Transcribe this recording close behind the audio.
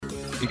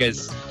You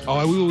guys...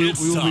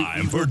 It's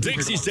time for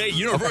Dixie State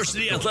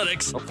University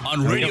Athletics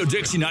on Radio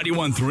Dixie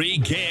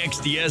 91.3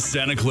 KXDS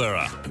Santa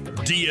Clara.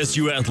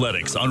 DSU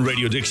Athletics on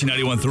Radio Dixie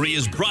 91.3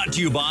 is brought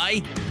to you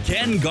by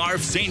Ken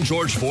Garff St.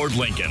 George Ford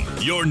Lincoln,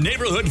 your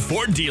neighborhood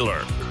Ford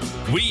dealer.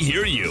 We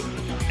hear you.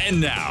 And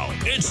now,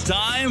 it's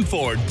time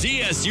for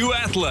DSU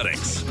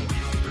Athletics.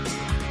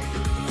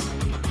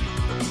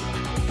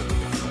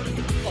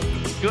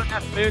 Good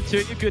afternoon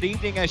to you. Good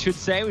evening, I should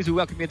say, as we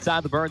welcome you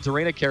inside the Burns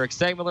Arena. Carrick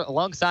Stangmiller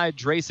alongside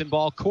Drayson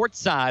Ball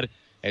courtside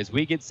as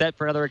we get set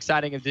for another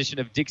exciting edition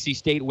of Dixie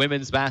State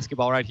women's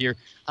basketball right here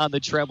on the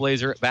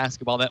Trailblazer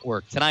Basketball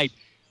Network. Tonight,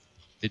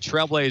 the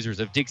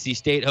Trailblazers of Dixie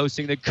State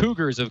hosting the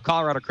Cougars of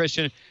Colorado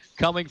Christian,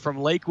 coming from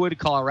Lakewood,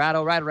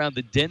 Colorado, right around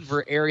the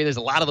Denver area. There's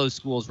a lot of those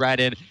schools right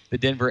in the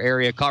Denver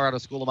area. Colorado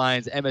School of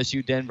Mines,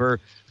 MSU Denver,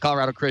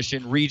 Colorado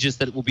Christian, Regis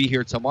that will be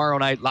here tomorrow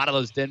night. A lot of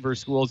those Denver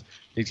schools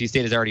Dixie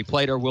State has already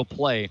played or will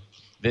play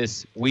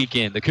this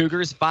weekend. The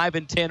Cougars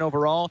 5-10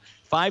 overall,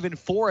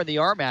 5-4 in the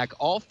RMAC.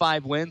 All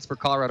 5 wins for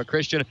Colorado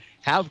Christian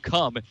have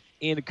come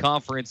in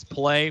conference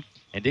play.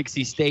 And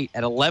Dixie State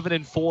at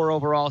 11-4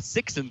 overall,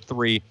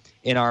 6-3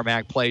 in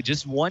RMAC play.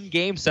 Just one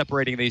game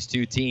separating these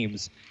two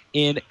teams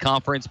in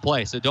conference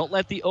play. So don't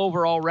let the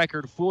overall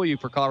record fool you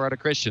for Colorado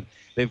Christian.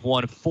 They've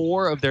won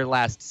 4 of their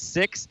last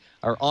 6,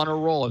 are on a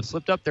roll, have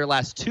slipped up their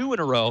last 2 in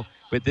a row,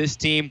 but this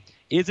team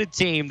is a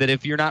team that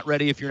if you're not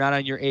ready, if you're not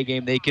on your A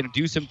game, they can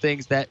do some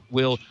things that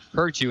will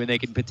hurt you and they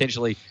can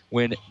potentially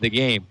win the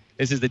game.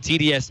 This is the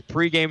TDS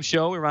pregame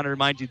show. We want to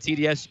remind you,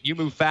 TDS, you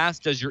move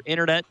fast, does your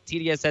internet.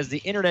 TDS has the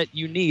internet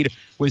you need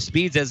with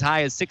speeds as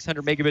high as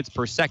 600 megabits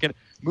per second.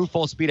 Move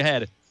full speed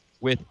ahead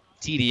with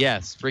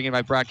TDS. Bringing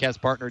my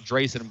broadcast partner,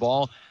 Drayson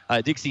Ball.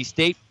 Dixie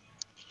State,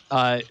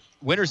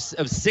 winners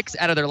of 6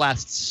 out of their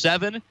last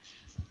 7,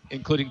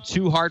 including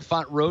 2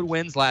 hard-fought road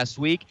wins last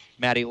week.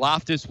 Maddie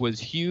Loftus was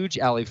huge.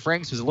 Allie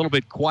Franks was a little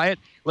bit quiet.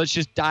 Let's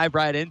just dive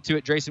right into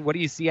it. Drayson, what do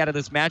you see out of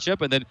this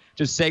matchup? And then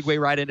just segue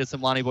right into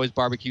some Lonnie Boys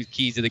Barbecue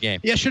keys of the game.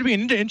 Yeah, it should be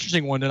an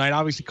interesting one tonight.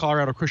 Obviously,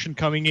 Colorado Christian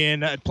coming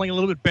in, playing a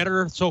little bit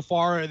better so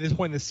far at this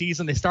point in the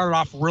season. They started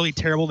off really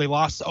terrible. They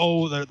lost,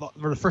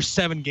 the first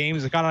 7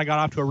 games. They got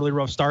off to a really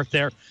rough start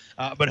there.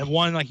 But have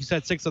won, like you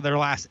said, 6 of their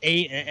last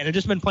 8. And have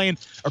just been playing,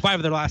 or 5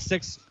 of their last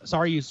 6.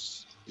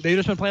 They've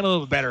just been playing a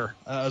little bit better,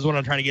 is what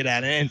I'm trying to get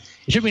at. And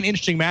it should be an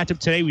interesting matchup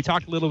today. We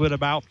talked a little bit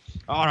about,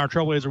 on our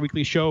Trailblazer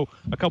Weekly show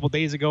a couple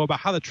days ago, about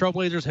how the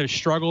Trailblazers have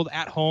struggled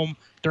at home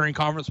during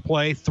conference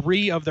play.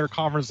 3 of their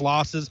conference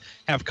losses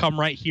have come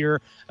right here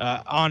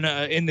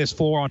in this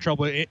floor on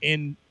Trailblazer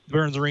in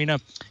Burns Arena.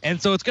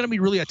 And so it's going to be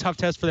really a tough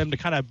test for them to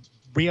kind of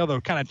be able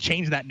to kind of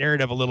change that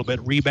narrative a little bit,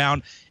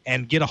 rebound,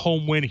 and get a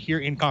home win here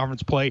in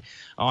conference play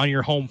on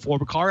your home floor.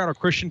 But Colorado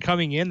Christian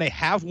coming in, they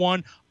have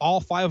won all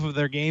 5 of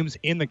their games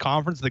in the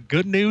conference. The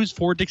good news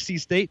for Dixie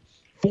State,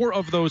 4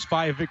 of those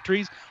 5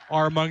 victories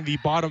are among the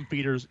bottom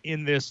feeders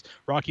in this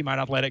Rocky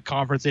Mountain Athletic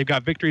Conference. They've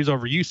got victories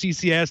over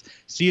UCCS,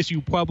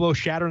 CSU Pueblo,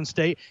 Chadron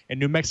State, and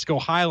New Mexico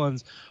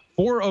Highlands.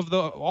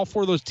 All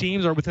 4 of those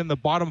teams are within the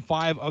bottom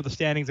 5 of the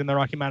standings in the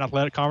Rocky Mountain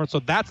Athletic Conference. So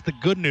that's the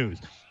good news.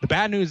 The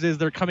bad news is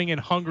they're coming in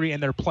hungry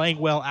and they're playing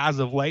well as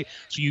of late.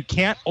 So you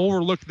can't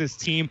overlook this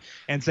team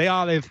and say,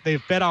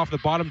 they've fed off the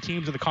bottom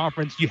teams of the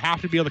conference. You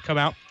have to be able to come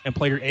out and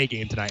play your A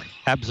game tonight.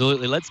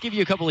 Absolutely. Let's give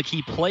you a couple of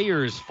key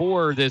players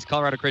for this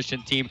Colorado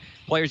Christian team.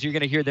 Players, you're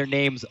going to hear their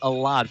names a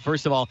lot.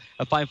 First of all,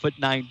 a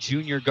 5'9"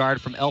 junior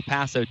guard from El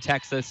Paso,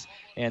 Texas,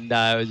 and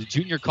a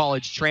junior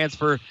college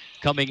transfer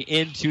coming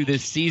into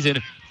this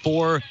season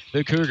for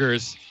the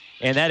Cougars,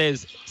 and that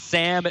is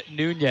Sam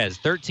Nunez.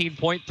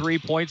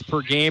 13.3 points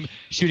per game,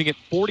 shooting at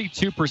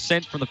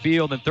 42% from the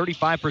field and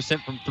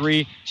 35% from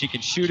 3. She can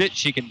shoot it,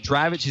 she can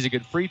drive it, she's a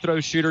good free throw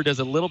shooter, does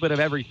a little bit of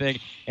everything,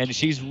 and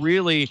she's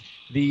really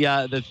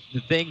the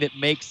thing that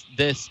makes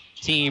this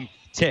team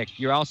tick.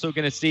 You're also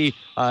going to see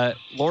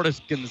Lourdes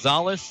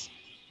Gonzalez,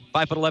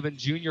 5'11"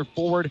 junior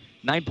forward,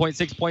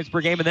 9.6 points per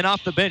game, and then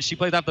off the bench, she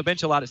plays off the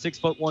bench a lot at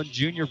 6'1"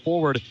 junior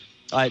forward,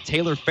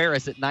 Taylor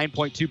Ferris at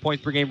 9.2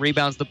 points per game,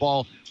 rebounds the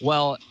ball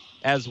well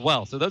as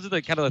well. So those are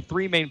the kind of the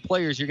 3 main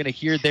players. You're going to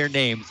hear their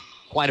names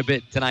quite a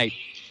bit tonight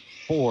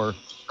for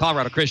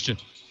Colorado Christian.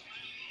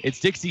 It's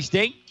Dixie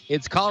State.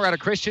 It's Colorado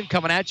Christian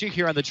coming at you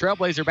here on the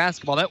Trailblazer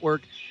Basketball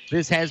Network.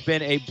 This has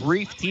been a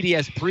brief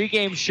TDS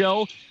pregame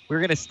show. We're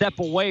going to step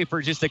away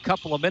for just a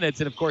couple of minutes.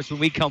 And, of course, when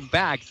we come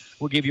back,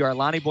 we'll give you our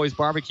Lonnie Boys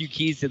Barbecue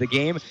keys to the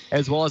game,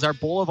 as well as our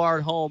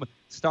Boulevard Home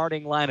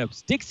starting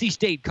lineups. Dixie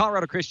State,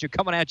 Colorado Christian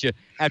coming at you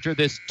after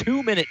this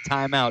 2-minute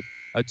timeout.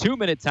 A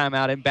 2-minute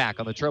timeout and back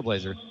on the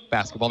Trailblazer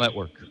Basketball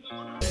Network.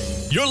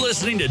 You're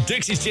listening to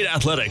Dixie State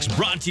Athletics,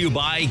 brought to you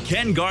by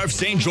Ken Garff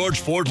St.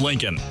 George Ford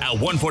Lincoln at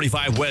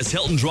 145 West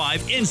Hilton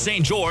Drive in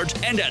St. George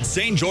and at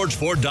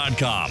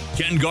stgeorgeford.com.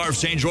 Ken Garff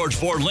St. George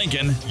Ford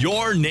Lincoln,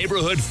 your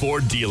neighborhood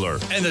Ford dealer,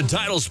 and the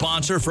title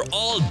sponsor for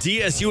all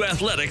DSU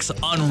athletics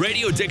on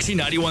Radio Dixie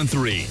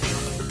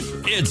 91.3.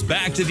 It's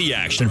back to the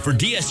action for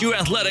DSU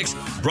Athletics,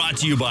 brought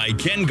to you by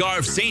Ken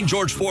Garff St.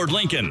 George Ford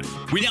Lincoln.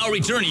 We now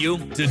return you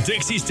to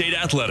Dixie State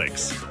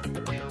Athletics.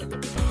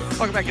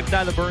 Welcome back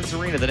inside the Burns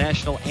Arena. The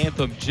national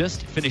anthem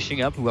just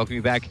finishing up. We welcome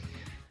you back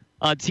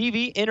on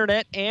TV,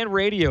 internet, and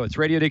radio. It's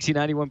Radio Dixie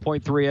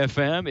 91.3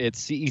 FM.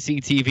 It's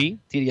CEC TV,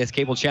 TDS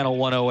Cable Channel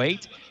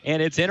 108.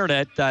 And it's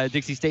internet,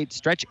 Dixie State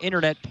Stretch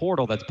Internet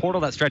Portal. That's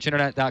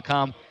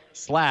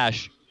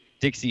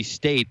portal.stretchinternet.com/Dixie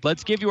State.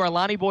 Let's give you our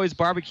Lonnie Boys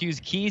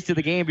Barbecue's keys to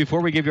the game before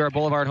we give you our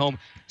Boulevard Home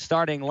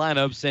starting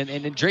lineups. And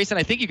Drayson,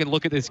 I think you can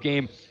look at this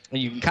game and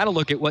you can kind of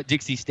look at what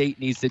Dixie State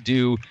needs to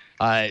do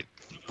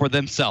for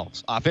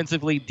themselves,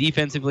 offensively,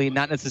 defensively,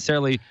 not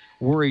necessarily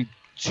worry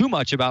too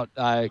much about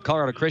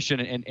Colorado Christian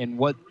and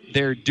what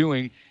they're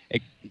doing.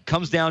 It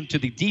comes down to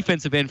the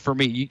defensive end for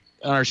me.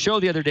 On our show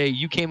the other day,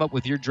 you came up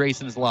with your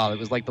Drayson's Law. It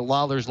was like the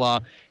Lawler's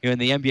Law. In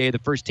the NBA, the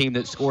first team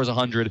that scores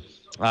 100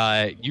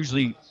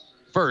 usually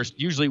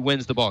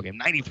wins the ballgame.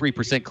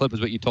 93% clip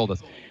is what you told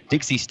us.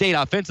 Dixie State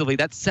offensively,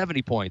 that's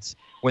 70 points.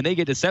 When they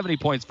get to 70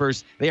 points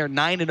first, they are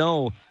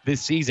 9-0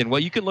 this season. Well,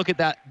 you can look at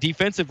that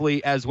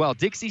defensively as well.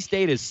 Dixie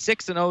State is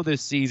 6-0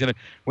 this season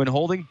when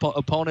holding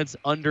opponents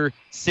under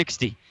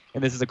 60.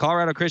 And this is a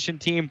Colorado Christian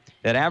team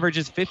that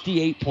averages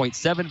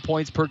 58.7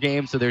 points per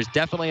game, so there's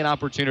definitely an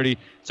opportunity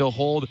to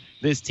hold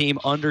this team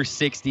under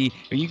 60.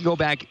 And you can go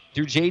back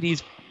through J.D.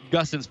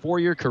 Gustin's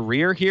 4-year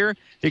career here.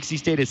 Dixie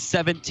State is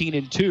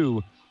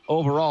 17-2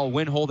 overall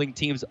when holding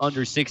teams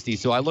under 60.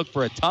 So I look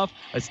for a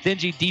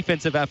stingy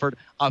defensive effort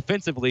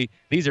offensively.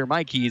 These are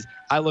my keys.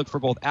 I look for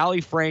both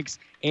Allie Franks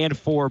and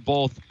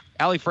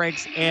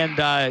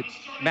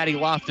Maddie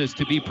Loftus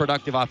to be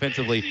productive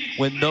offensively.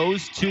 When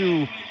those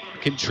two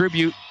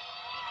contribute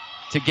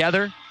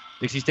together,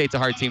 Dixie State's a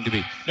hard team to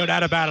beat. No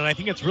doubt about it. I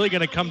think it's really going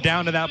to come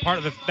down to that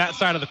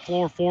side of the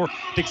floor for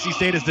Dixie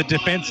State is the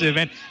defensive.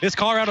 And this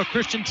Colorado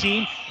Christian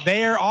team,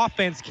 their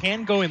offense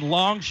can go in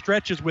long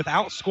stretches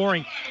without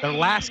scoring. Their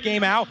last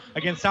game out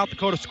against South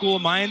Dakota School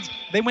of Mines,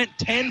 they went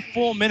 10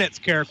 full minutes,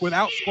 Carrick,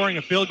 without scoring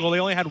a field goal.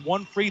 They only had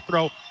one free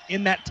throw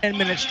in that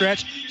 10-minute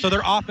stretch. So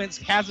their offense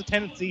has a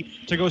tendency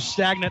to go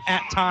stagnant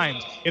at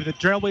times. If the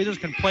Trailblazers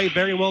can play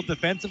very well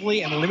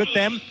defensively and limit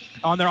them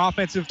on their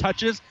offensive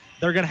touches,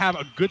 they're going to have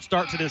a good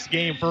start to this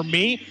game. For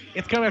me,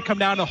 it's going to come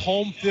down to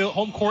home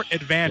court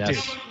advantage.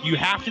 Yes. You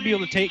have to be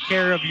able to take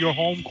care of your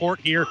home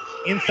court here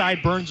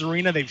inside Burns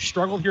Arena. They've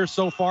struggled here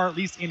so far, at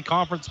least in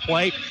conference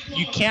play.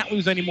 You can't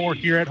lose any more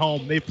here at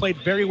home. They've played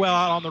very well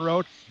out on the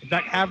road. In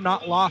fact, have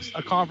not lost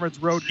a conference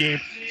road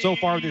game so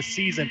far this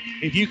season.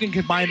 If you can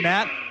combine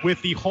that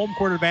with the home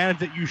court advantage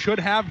that you should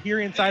have here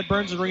inside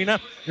Burns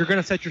Arena, you're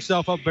going to set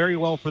yourself up very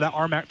well for that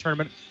RMAC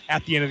tournament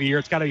at the end of the year.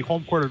 It's got to be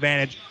home court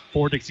advantage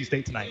for Dixie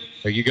State tonight.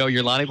 There you go,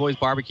 your Lonnie Boys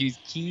Barbecue's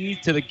keys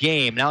to the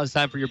game. Now it's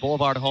time for your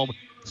Boulevard Home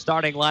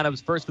starting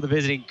lineups. First for the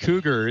visiting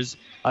Cougars.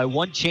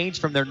 One change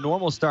from their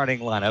normal starting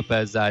lineup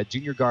as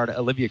junior guard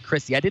Olivia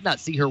Christie. I did not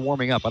see her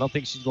warming up. I don't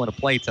think she's going to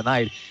play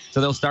tonight. So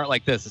they'll start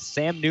like this.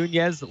 Sam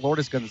Nunez,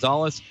 Lourdes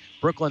Gonzalez,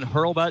 Brooklyn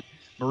Hurlbut,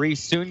 Marie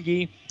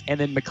Sungi, and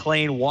then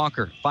McLean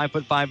Walker,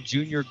 5'5"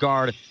 junior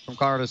guard from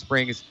Colorado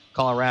Springs,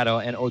 Colorado,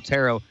 and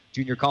Otero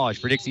Junior College.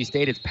 For Dixie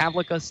State, it's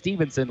Pavlica,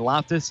 Stevenson,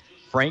 Loftus,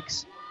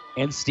 Franks,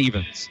 and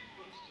Stevens.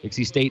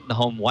 Dixie State in the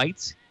home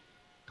whites.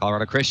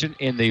 Colorado Christian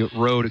in the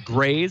road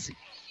grays.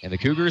 And the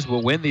Cougars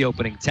will win the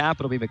opening tap.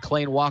 It'll be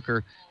McLean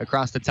Walker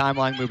across the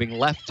timeline, moving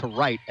left to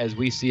right as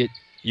we see it.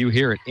 You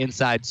hear it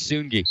inside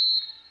Sungi.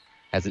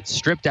 Has it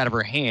stripped out of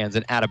her hands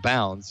and out of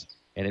bounds.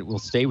 And it will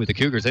stay with the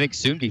Cougars. I think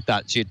Sungi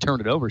thought she had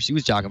turned it over. She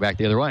was jogging back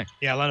the other way.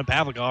 Yeah, Lena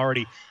Pavlica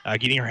already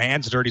getting her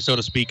hands dirty, so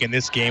to speak, in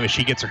this game as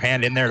she gets her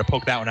hand in there to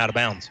poke that one out of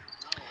bounds.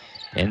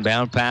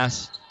 Inbound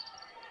pass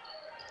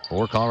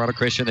for Colorado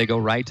Christian. They go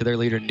right to their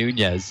leader,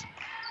 Nunez.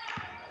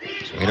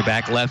 Swing it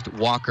back left,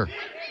 Walker.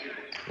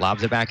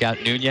 Lobs it back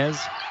out, Nunez.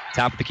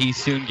 Top of the key,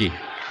 Sungi.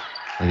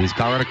 And these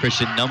Colorado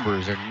Christian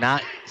numbers are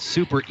not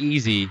super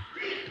easy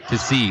to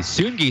see.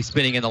 Sungi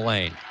spinning in the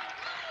lane.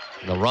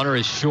 The runner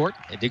is short,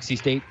 and Dixie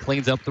State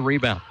cleans up the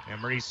rebound. And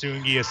Marie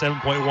Sungi, a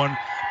 7.1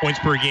 points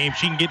per game.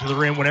 She can get to the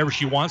rim whenever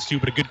she wants to,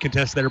 but a good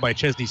contest there by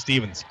Chesney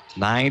Stevens.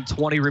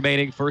 9:20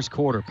 remaining first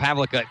quarter.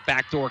 Pavlica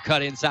backdoor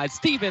cut inside.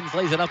 Stevens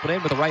lays it up and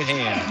in with the right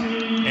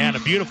hand. And a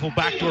beautiful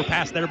backdoor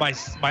pass there by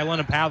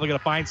Lena Pavlica to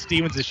find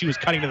Stevens as she was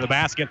cutting to the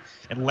basket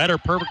and led her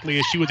perfectly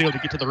as she was able to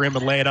get to the rim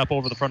and lay it up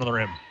over the front of the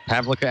rim.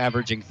 Pavlica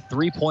averaging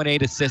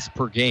 3.8 assists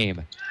per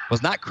game.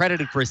 Was not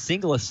credited for a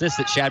single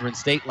assist at Chadron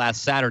State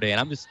last Saturday, and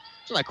I'm just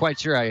not quite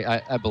sure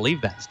I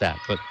believe that stat,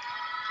 but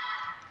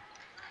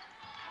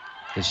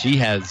she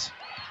has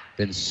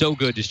been so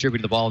good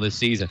distributing the ball this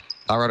season.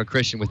 Colorado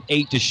Christian with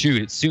 8 to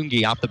shoot. It's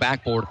Sungi off the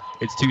backboard.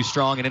 It's too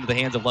strong and into the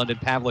hands of London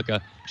Pavlica.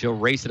 She'll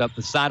race it up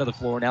the side of the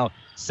floor. Now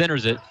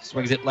centers it,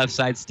 swings it left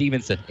side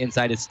Stevenson.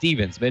 Inside is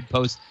Stevens,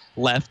 mid-post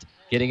left,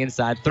 getting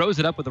inside, throws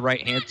it up with the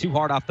right hand, too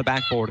hard off the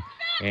backboard.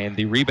 And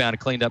the rebound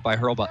cleaned up by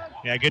Hurlbut.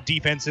 Yeah, good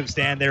defensive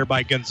stand there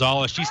by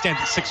Gonzalez. She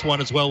stands at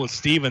 6'1" as well with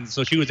Stevens,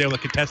 so she was able to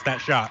contest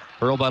that shot.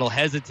 Hurlbut will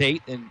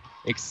hesitate and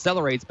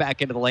accelerates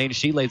back into the lane.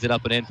 She lays it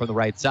up and in from the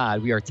right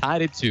side. We are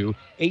tied at 2.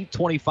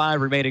 8:25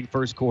 remaining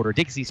first quarter.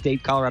 Dixie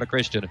State, Colorado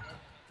Christian.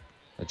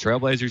 The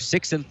Trailblazers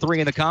 6-3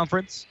 in the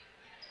conference.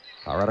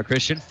 Colorado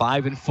Christian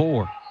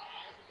 5-4.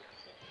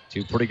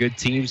 Two pretty good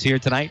teams here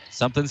tonight.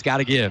 Something's got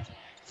to give.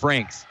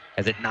 Franks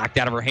has it knocked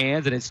out of her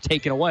hands, and it's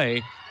taken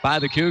away by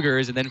the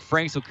Cougars, and then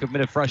Franks will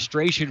commit a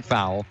frustration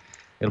foul.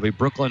 It'll be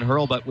Brooklyn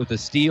Hurlbut with a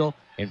steal,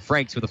 and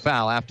Franks with a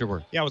foul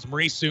afterward. Yeah, it was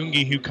Marie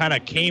Sungi who kind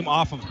of came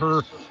off of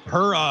her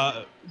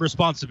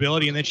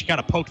responsibility, and then she kind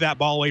of poked that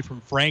ball away from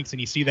Franks,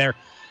 and you see there,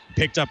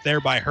 picked up there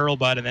by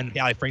Hurlbut, and then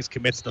Allie Franks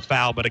commits the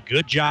foul. But a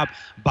good job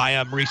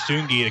by Marie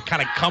Sungi to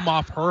kind of come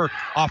off her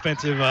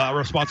offensive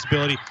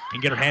responsibility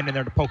and get her hand in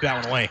there to poke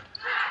that one away.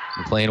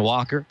 McLean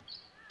Walker,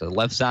 to the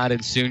left side,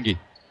 and Sungi.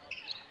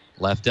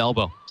 Left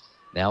elbow,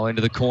 now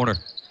into the corner.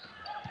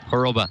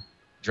 Hurlbut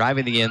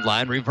driving the end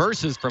line,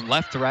 reverses from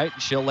left to right,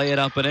 and she'll lay it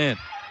up and in.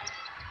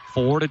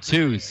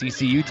 4-2.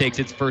 CCU takes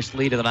its first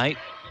lead of the night.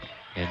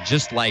 And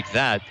just like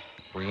that,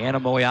 Brianna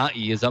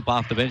Moiai is up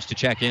off the bench to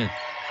check in.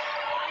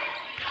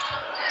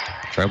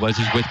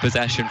 Trailblazers with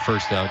possession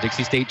first, though.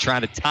 Dixie State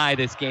trying to tie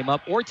this game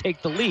up or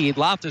take the lead.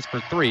 Loftus for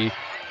three.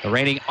 The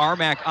reigning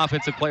RMAC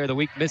Offensive Player of the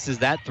Week misses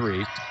that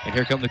three. And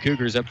here come the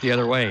Cougars up the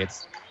other way.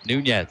 It's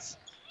Nunez.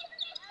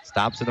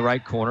 Stops in the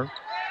right corner.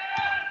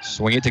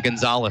 Swing it to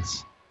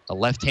Gonzalez. A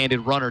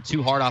left-handed runner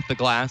too hard off the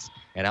glass.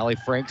 And Allie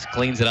Franks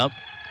cleans it up.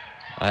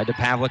 Ahead to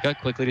Pavlica.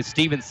 Quickly to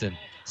Stevenson.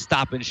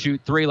 Stop and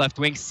shoot three left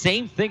wing.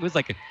 Same thing. It was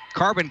like a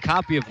carbon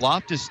copy of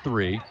Loftus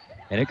three.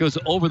 And it goes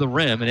over the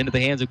rim and into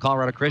the hands of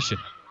Colorado Christian.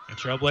 The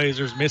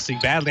Trailblazers missing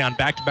badly on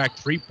back-to-back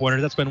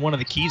three-pointers. That's been one of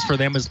the keys for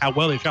them is how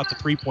well they've shot the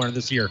three-pointer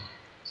this year.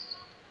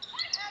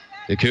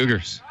 The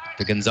Cougars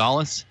to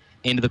Gonzalez.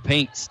 Into the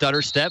paint.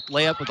 Stutter step.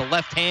 Layup with the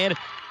left hand.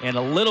 And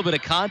a little bit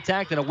of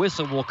contact. And a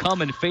whistle will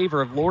come in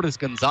favor of Lourdes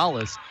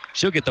Gonzalez.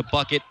 She'll get the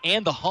bucket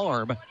and the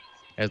harm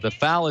as the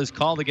foul is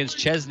called against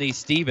Chesney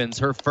Stevens,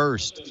 her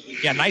first.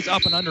 Yeah, nice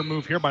up and under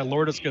move here by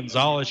Lourdes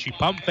Gonzalez. She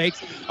pump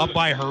fakes up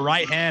by her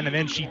right hand, and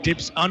then she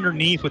dips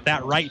underneath with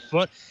that right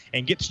foot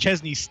and gets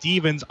Chesney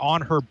Stevens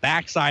on her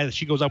backside as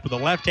she goes up with the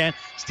left hand.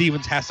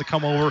 Stevens has to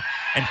come over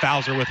and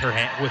fouls her with her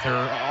hand, with her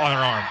on her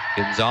arm.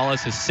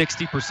 Gonzalez is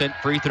 60%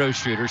 free throw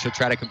shooter. She'll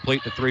try to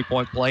complete the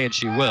three-point play, and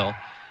she will.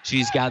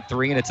 She's got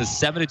three, and it's a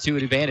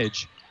 7-2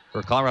 advantage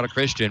for Colorado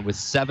Christian with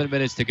 7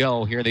 minutes to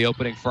go here in the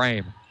opening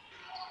frame.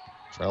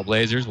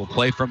 Trailblazers will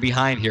play from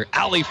behind here.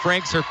 Allie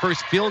Franks, her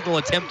first field goal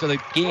attempt of the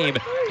game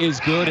is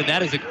good, and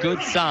that is a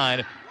good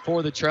sign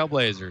for the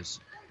Trailblazers.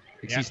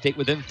 Dixie State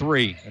within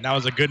three. And that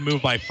was a good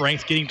move by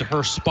Franks, getting to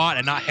her spot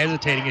and not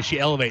hesitating as she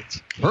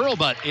elevates.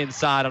 Hurlbut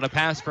inside on a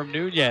pass from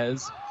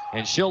Nunez,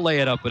 and she'll lay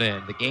it up and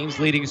in. The game's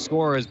leading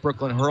scorer is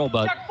Brooklyn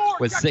Hurlbut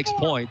with 6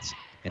 points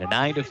and a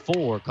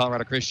 9-4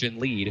 Colorado Christian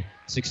lead.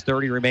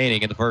 6:30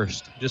 remaining in the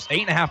first. Just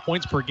 8.5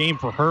 points per game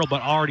for Hurlbut,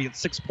 already at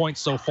 6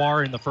 points so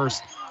far in the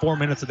first 4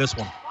 minutes of this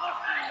one.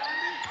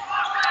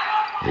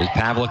 Here's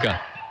Pavlica.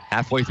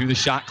 Halfway through the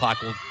shot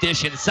clock, will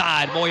dish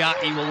inside.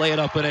 Moiai will lay it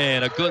up and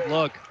in. A good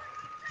look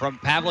from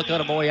Pavlica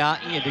to Moiai,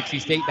 and Dixie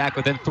State back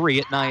within three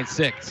at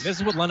 9-6. This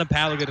is what London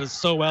Pavlica does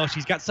so well.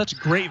 She's got such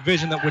great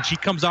vision that when she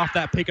comes off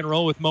that pick and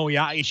roll with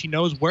Moiai, she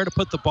knows where to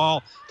put the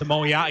ball to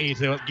Moiai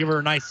to give her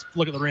a nice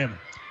look at the rim.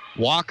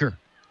 Walker,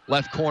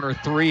 left corner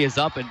three is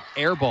up and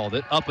airballed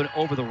it up and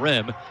over the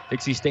rim.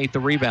 Dixie State the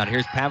rebound.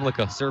 Here's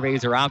Pavlica,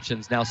 surveys her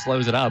options, now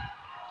slows it up.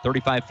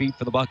 35 feet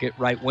for the bucket,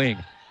 right wing.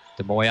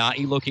 To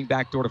Moiai, looking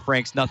backdoor to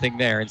Franks, nothing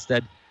there.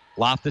 Instead,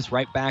 Loftus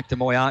right back to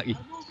Moiai.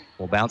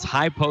 Will bounce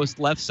high post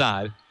left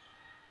side.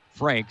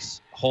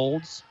 Franks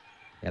holds,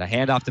 and a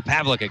handoff to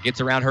Pavlica.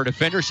 Gets around her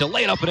defender. She'll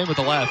lay it up and in with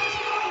the left.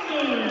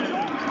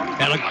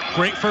 And a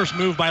great first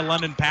move by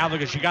London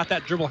Pavlica. She got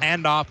that dribble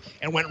handoff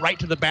and went right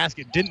to the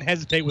basket. Didn't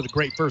hesitate with a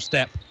great first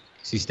step.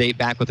 Dixie State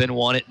back within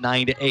one at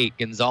 9-8.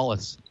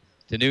 Gonzalez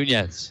to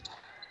Nunez.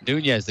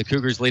 Nunez, the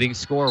Cougars' leading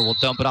scorer, will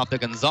dump it off to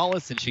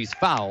Gonzalez, and she's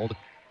fouled.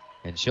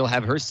 And she'll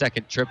have her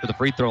second trip to the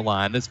free throw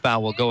line. This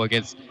foul will go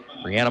against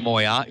Brianna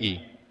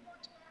Moiai.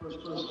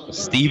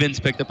 Stevens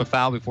picked up a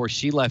foul before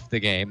she left the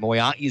game.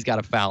 Moiai's got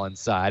a foul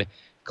inside.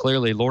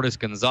 Clearly, Lourdes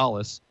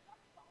Gonzalez,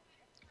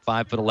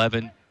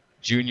 5'11",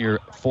 junior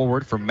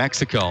forward from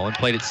Mexico, and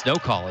played at Snow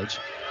College.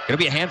 Going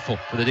to be a handful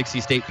for the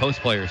Dixie State post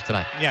players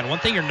tonight. Yeah, and one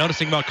thing you're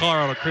noticing about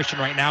Colorado Christian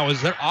right now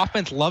is their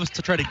offense loves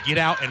to try to get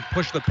out and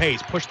push the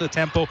pace, push the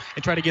tempo,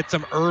 and try to get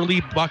some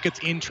early buckets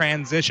in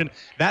transition.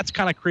 That's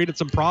kind of created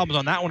some problems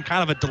on that one,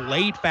 kind of a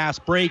delayed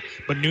fast break,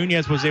 but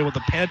Nunez was able to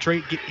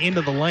penetrate, get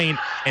into the lane,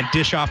 and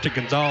dish off to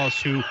Gonzalez,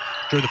 who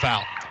drew the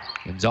foul.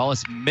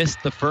 Gonzalez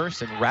missed the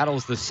first and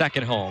rattles the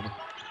second home.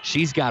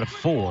 She's got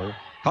 4.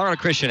 Colorado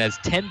Christian has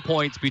 10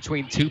 points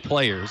between 2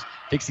 players.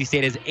 Dixie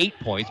State has 8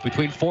 points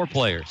between 4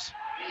 players.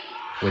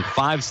 With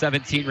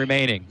 5:17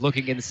 remaining,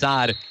 looking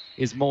inside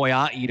is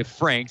Moiai to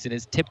Franks, and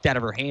is tipped out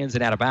of her hands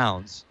and out of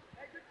bounds.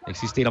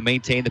 Dixie State will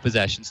maintain the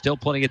possession. Still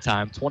plenty of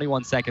time.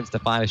 21 seconds to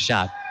find a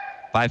shot.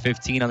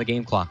 5:15 on the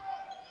game clock.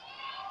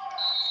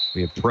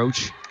 We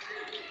approach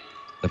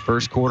the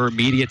first quarter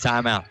media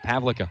timeout.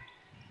 Pavlica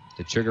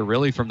to trigger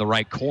really from the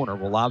right corner.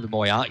 Will lob to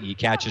Moiai.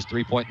 Catches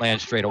three-point land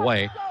straight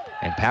away.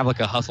 And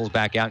Pavlica hustles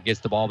back out and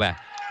gets the ball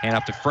back. Hand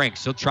off to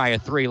Franks. She'll try a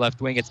three. Left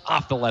wing. It's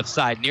off the left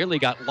side. Nearly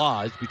got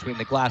lodged between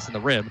the glass and the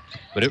rim,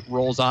 but it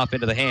rolls off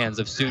into the hands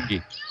of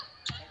Sungi.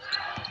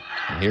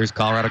 And here's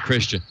Colorado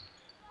Christian.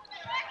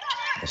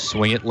 They'll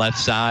swing it left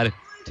side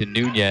to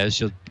Nunez.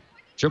 She'll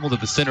dribble to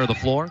the center of the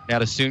floor. Now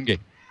to Sungi.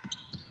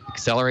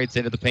 Accelerates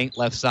into the paint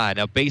left side.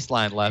 Now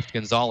baseline left,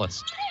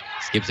 Gonzalez.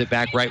 Skips it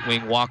back right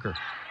wing, Walker.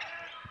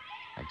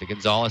 Back to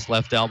Gonzalez,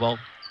 left elbow.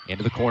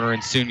 Into the corner,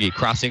 and Sungi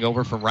crossing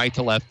over from right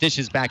to left.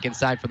 Dishes back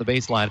inside from the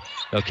baseline.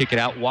 They'll kick it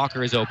out.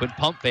 Walker is open.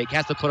 Pump fake.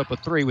 Has to put up a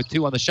 3 with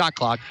 2 on the shot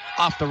clock.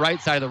 Off the right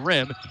side of the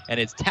rim, and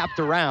it's tapped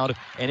around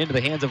and into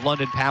the hands of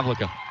London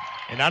Pavlica.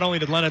 And not only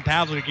did London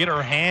Pavlica get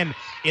her hand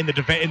in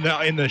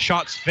the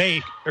shot's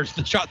face, or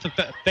the shot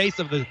to face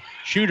of the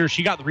shooter,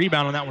 she got the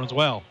rebound on that one as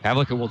well.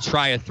 Pavlica will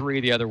try a 3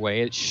 the other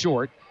way. It's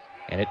short,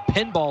 and it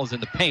pinballs in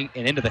the paint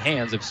and into the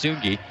hands of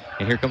Sungi.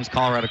 And here comes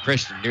Colorado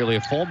Christian. Nearly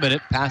a full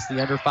minute past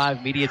the under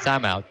 5 media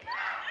timeout.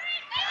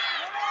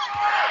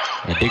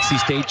 And Dixie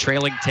State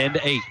trailing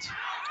 10-8.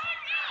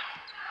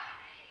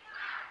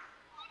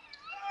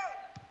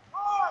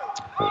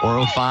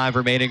 4:05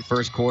 remaining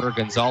first quarter.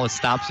 Gonzalez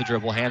stops the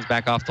dribble, hands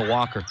back off to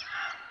Walker.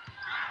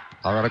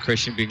 Colorado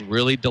Christian being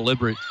really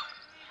deliberate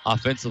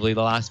offensively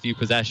the last few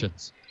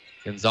possessions.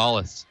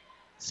 Gonzalez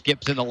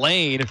skips in the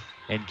lane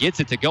and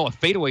gets it to go. A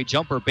fadeaway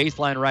jumper,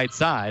 baseline right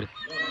side.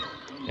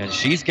 And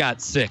she's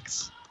got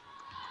 6.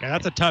 Yeah,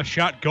 that's a tough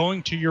shot,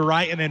 going to your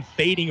right and then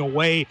fading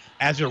away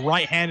as your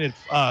right-handed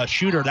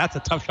shooter. That's a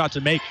tough shot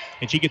to make,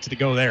 and she gets it to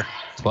go there.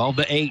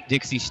 12-8,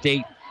 Dixie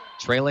State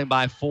trailing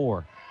by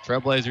 4.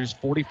 Trailblazers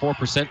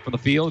 44% from the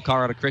field.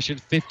 Colorado Christian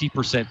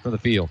 50% from the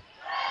field.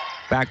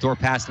 Backdoor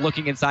pass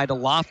looking inside to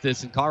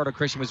Loftus, and Colorado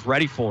Christian was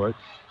ready for it,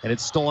 and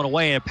it's stolen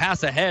away. And a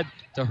pass ahead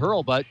to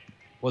Hurlbut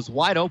was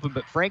wide open,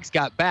 but Franks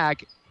got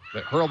back,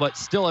 but Hurlbut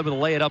still able to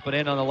lay it up and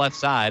in on the left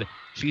side.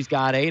 She's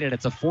got 8, and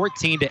it's a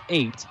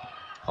 14-8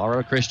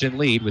 Colorado Christian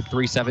lead with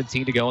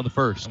 3:17 to go in the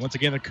first. And once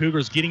again, the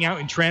Cougars getting out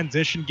in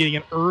transition, getting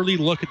an early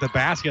look at the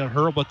basket, and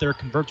Hurlbut there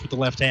converts with the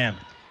left hand.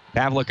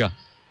 Pavlica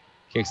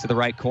kicks to the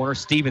right corner.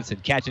 Stevenson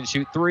catch and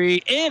shoot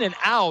 3, in and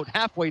out,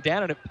 halfway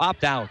down, and it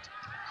popped out.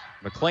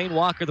 McLean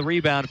Walker the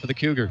rebound for the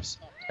Cougars.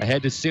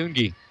 Ahead to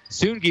Sungi.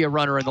 Sungi a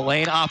runner in the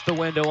lane, off the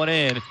window and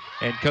in.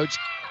 And Coach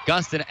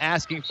Gustin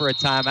asking for a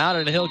timeout,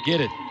 and he'll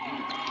get it.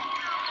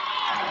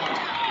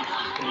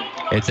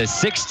 It's a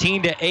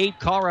 16-8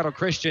 Colorado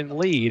Christian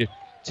lead.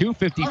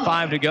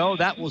 2:55 to go.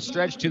 That will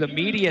stretch to the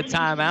media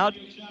timeout.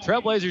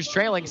 Trailblazers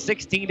trailing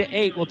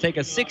 16-8. We'll take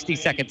a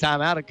 60-second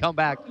timeout and come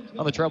back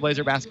on the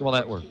Trailblazer Basketball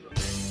Network.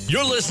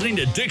 You're listening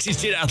to Dixie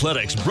State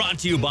Athletics, brought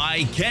to you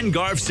by Ken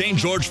Garff St.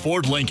 George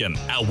Ford Lincoln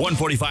at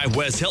 145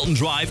 West Hilton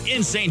Drive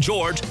in St.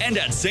 George and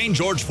at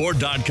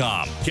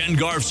stgeorgeford.com. Ken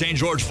Garff St.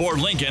 George Ford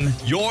Lincoln,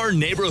 your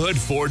neighborhood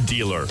Ford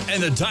dealer,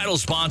 and the title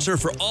sponsor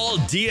for all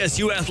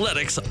DSU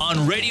athletics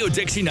on Radio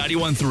Dixie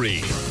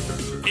 91.3.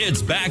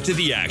 It's back to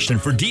the action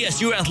for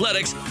DSU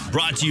Athletics,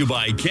 brought to you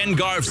by Ken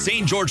Garff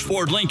St. George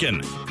Ford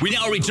Lincoln. We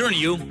now return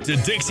you to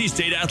Dixie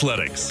State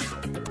Athletics.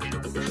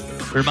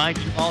 Remind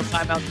you, all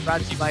timeouts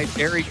brought to you by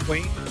Dairy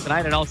Queen.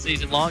 Tonight and all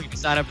season long, if you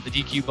sign up for the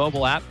DQ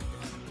mobile app,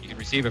 you can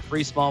receive a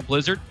free small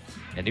blizzard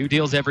and new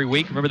deals every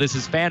week. Remember, this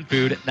is fan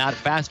food, not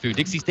fast food.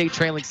 Dixie State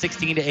trailing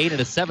 16-8 in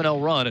a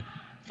 7-0 run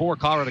for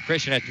Colorado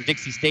Christian after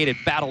Dixie State had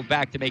battled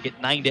back to make it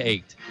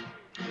 9-8.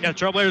 Yeah,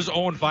 Trailblazers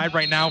 0-5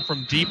 right now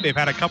from deep. They've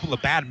had a couple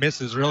of bad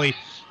misses, really.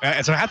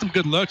 So had some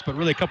good looks, but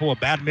really a couple of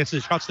bad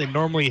misses. Shots they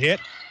normally hit.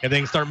 If they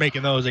can start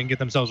making those, they can get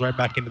themselves right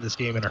back into this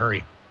game in a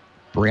hurry.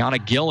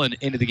 Brianna Gillen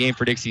into the game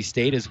for Dixie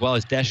State, as well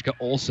as Deshka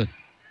Olsen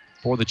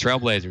for the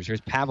Trailblazers. Here's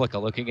Pavlica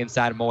looking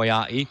inside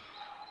Moyai.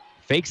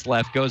 Fakes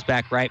left, goes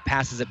back right,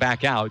 passes it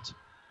back out.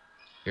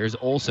 Here's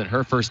Olsen,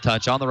 her first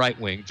touch on the right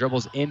wing.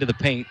 Dribbles into the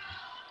paint.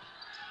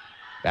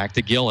 Back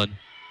to Gillen.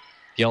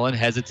 Gillen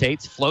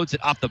hesitates, floats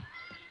it off the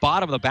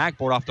bottom of the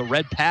backboard, off the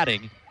red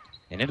padding,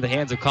 and into the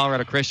hands of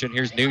Colorado Christian.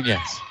 Here's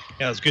Nunez.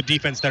 Yeah, it was good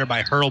defense there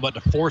by Hurlbut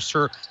to force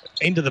her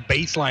into the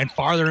baseline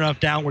farther enough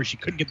down where she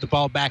couldn't get the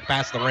ball back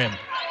past the rim.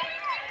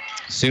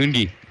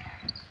 Sungi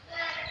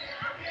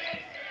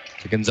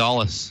to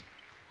Gonzalez.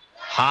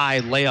 High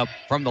layup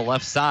from the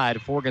left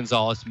side for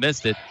Gonzalez.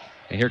 Missed it.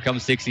 And here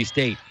comes Dixie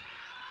State.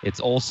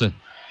 It's Olsen.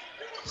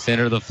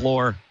 Center of the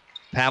floor.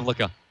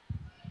 Pavlica.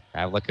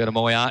 Pavlica to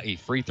Moyai.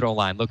 Free throw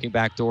line. Looking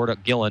back door to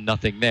Gillen.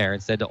 Nothing there.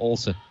 Instead to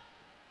Olsen.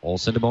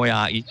 Olsen to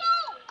Moyai.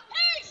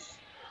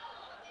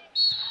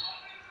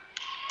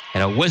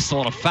 And a whistle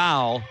and a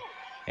foul.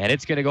 And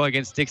it's going to go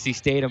against Dixie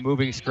State. A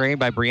moving screen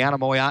by Brianna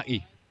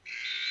Moyai.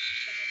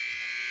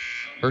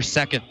 Her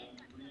second.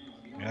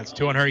 Yeah, that's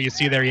 2 on her. You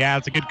see there, yeah,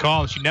 it's a good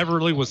call. She never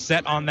really was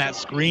set on that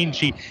screen.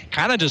 She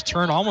kind of just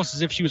turned almost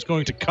as if she was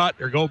going to cut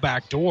or go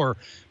back door,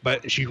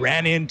 but she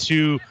ran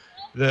into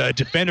the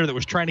defender that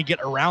was trying to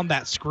get around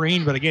that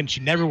screen. But again, she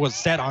never was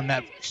set on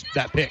that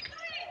pick.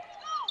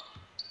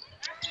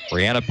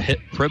 Brianna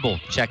Pribble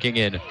checking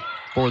in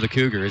for the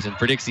Cougars. And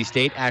for Dixie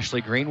State,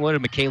 Ashley Greenwood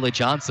and Michaela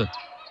Johnson.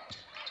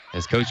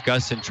 As Coach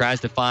Gustin tries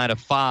to find a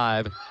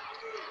 5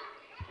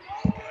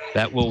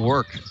 that will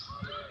work.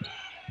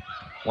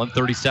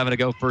 1:37 to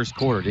go first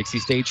quarter. Dixie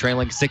State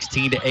trailing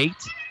 16-8.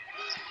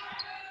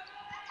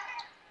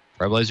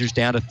 Trailblazers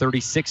down to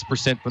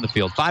 36% from the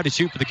field. 5 to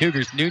shoot for the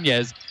Cougars.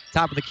 Nunez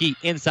Top of the key,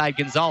 inside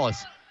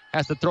Gonzalez.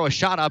 Has to throw a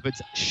shot up.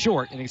 It's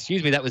short. And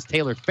that was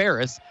Taylor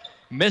Ferris.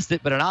 Missed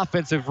it, but an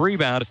offensive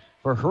rebound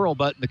for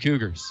Hurlbut and the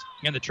Cougars.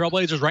 And the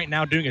Trailblazers right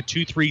now doing a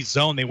 2-3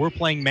 zone. They were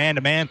playing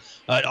man-to-man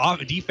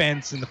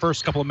defense in the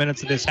first couple of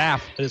minutes of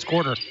this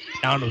quarter,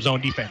 down to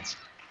zone defense.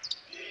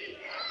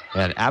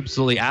 And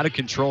absolutely out of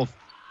control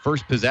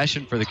first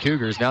possession for the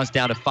Cougars. Now it's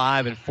down to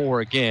 5 and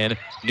 4 again.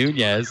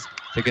 Nunez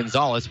to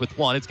Gonzalez with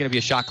 1. It's going to be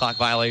a shot clock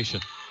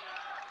violation.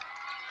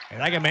 And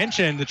like I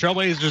mentioned, the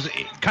Trailblazers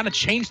kind of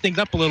changed things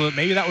up a little bit.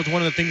 Maybe that was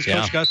one of the things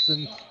Coach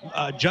Gustin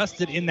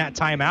adjusted in that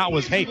timeout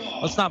was, hey,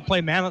 let's not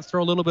play man. Let's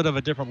throw a little bit of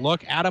a different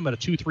look at them at a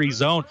 2-3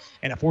 zone,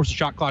 and it forced a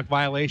shot clock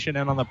violation.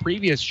 And on the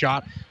previous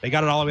shot, they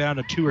got it all the way down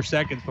to 2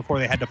 seconds before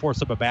they had to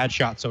force up a bad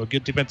shot. So a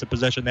good defensive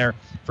possession there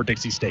for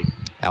Dixie State.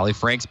 Allie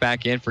Frank's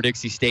back in for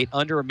Dixie State.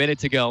 Under a minute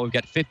to go. We've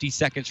got 50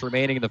 seconds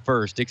remaining in the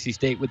first. Dixie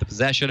State with the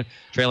possession,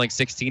 trailing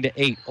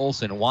 16-8.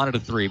 Olsen wanted a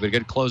 3, but a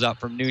good closeout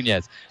from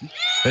Nunez.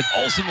 But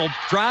Olsen will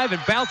drive and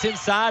bounce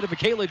inside of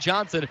Michaela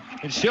Johnson,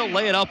 and she'll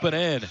lay it up and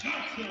in.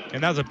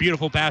 And that was a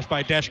beautiful pass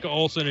by Deshka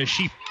Olsen as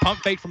she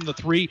pump faked from the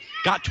 3,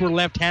 got to her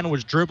left hand,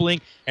 was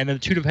dribbling, and then the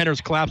 2 defenders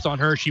collapsed on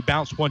her. She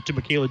bounced one to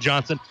Michaela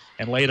Johnson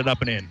and laid it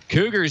up and in.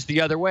 Cougars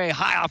the other way,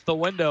 high off the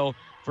window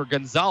for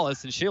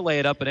Gonzalez, and she'll lay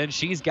it up and in.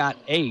 She's got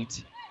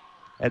 8.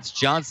 That's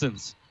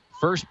Johnson's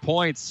first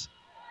points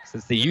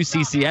since the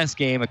UCCS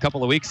game a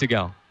couple of weeks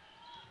ago.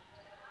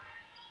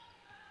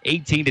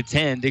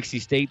 18-10, Dixie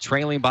State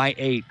trailing by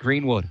 8.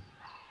 Greenwood,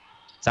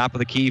 top of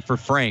the key for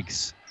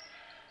Franks.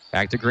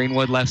 Back to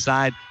Greenwood, left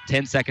side,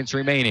 10 seconds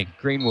remaining.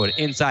 Greenwood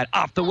inside,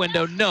 off the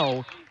window,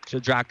 no. She'll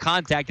draw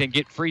contact and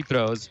get free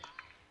throws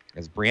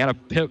as Brianna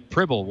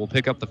Pribble will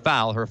pick up the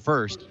foul, her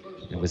first.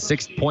 And with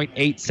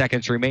 6.8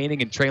 seconds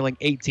remaining and trailing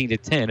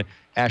 18-10,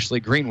 Ashley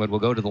Greenwood will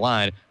go to the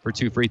line for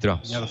 2 free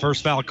throws. Yeah, the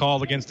first foul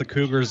called against the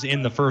Cougars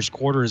in the first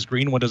quarter as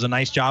Greenwood does a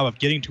nice job of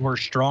getting to her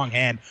strong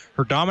hand.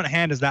 Her dominant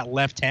hand is that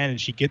left hand, and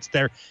she gets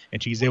there,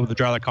 and she's able to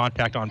draw the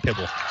contact on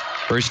Pibble.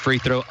 First free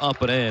throw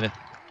up and in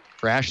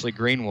for Ashley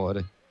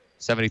Greenwood.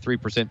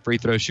 73% free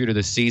throw shooter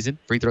this season.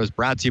 Free throws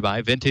brought to you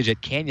by Vintage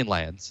at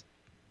Canyonlands.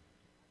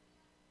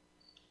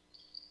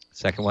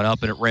 Second one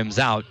up, and it rims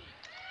out.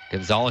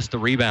 Gonzalez the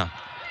rebound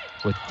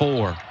with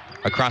 4.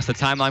 Across the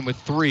timeline with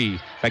 3.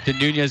 Back to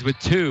Nunez with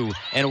 2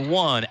 and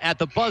 1. At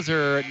the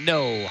buzzer,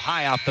 no.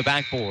 High off the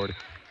backboard.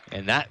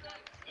 And that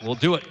will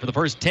do it for the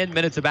first 10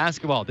 minutes of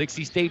basketball.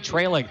 Dixie State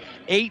trailing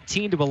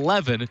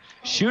 18-11,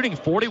 shooting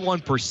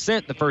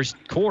 41% the first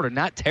quarter.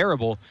 Not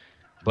terrible,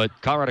 but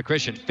Colorado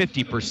Christian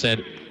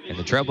 50%, and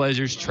the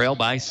Trailblazers trail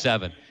by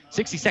 7.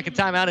 60-second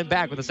timeout and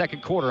back with the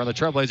second quarter on the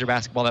Trailblazer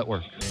Basketball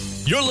Network.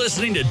 You're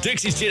listening to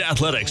Dixie State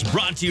Athletics,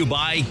 brought to you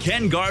by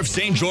Ken Garff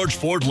St. George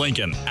Ford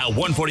Lincoln at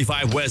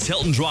 145 West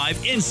Hilton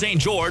Drive in St.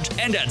 George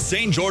and at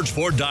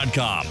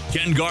stgeorgeford.com.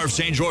 Ken Garff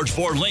St. George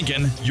Ford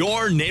Lincoln,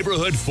 your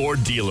neighborhood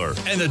Ford dealer,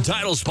 and the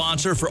title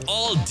sponsor for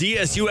all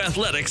DSU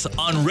athletics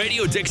on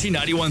Radio Dixie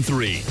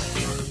 91.3.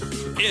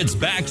 It's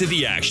back to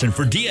the action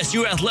for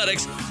DSU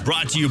Athletics,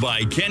 brought to you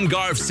by Ken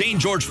Garff St.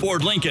 George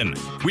Ford Lincoln.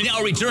 We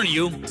now return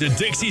you to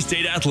Dixie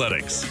State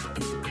Athletics.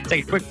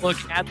 Take a quick look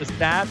at the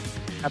stats.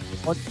 After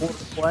 1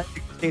 quarter play,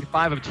 Dixie State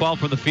 5 of 12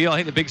 from the field. I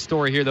think the big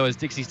story here, though, is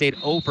Dixie State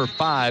 0 for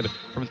 5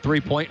 from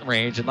three-point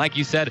range. And like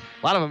you said,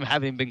 a lot of them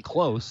haven't been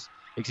close.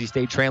 Dixie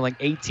State trailing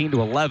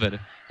 18-11,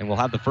 and we'll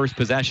have the first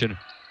possession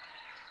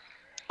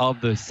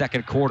of the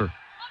second quarter.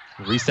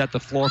 We'll reset the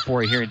floor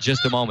for you here in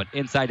just a moment.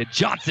 Inside to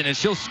Johnson, and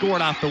she'll score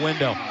it off the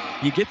window.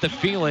 You get the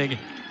feeling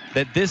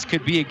that this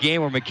could be a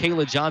game where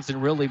Michaela Johnson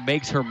really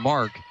makes her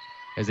mark,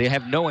 as they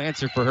have no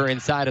answer for her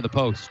inside of the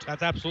post.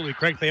 That's absolutely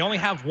correct. They only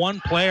have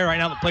one player right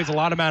now that plays a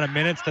lot amount of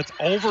minutes that's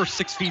over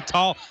 6 feet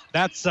tall.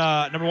 That's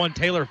number 1,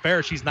 Taylor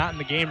Ferris. She's not in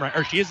the game right,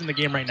 or she is in the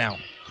game right now.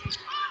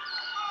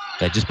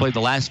 That just played the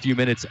last few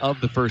minutes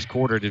of the first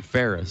quarter, did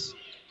Ferris.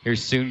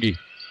 Here's Sungi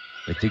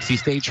with Dixie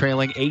State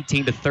trailing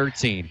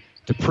 18-13.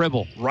 To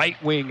Pribble,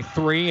 right wing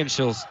 3, and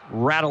she'll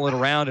rattle it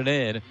around and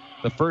in.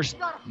 The first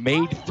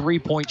made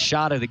 3-point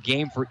shot of the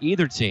game for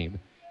either team.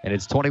 And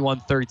it's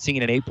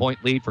 21-13, an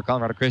 8-point lead for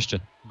Colorado Christian.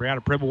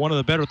 Brianna Pribble, one of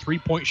the better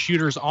 3-point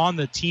shooters on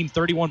the team,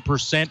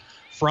 31%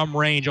 from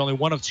range. Only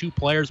one of 2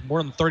 players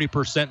more than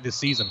 30% this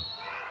season.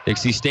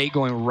 Dixie State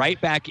going right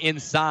back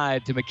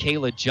inside to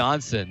Michaela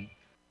Johnson.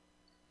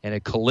 And a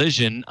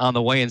collision on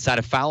the way inside.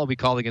 A foul will be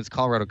called against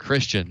Colorado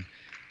Christian.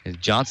 As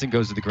Johnson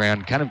goes to the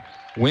ground, kind of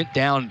went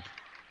down,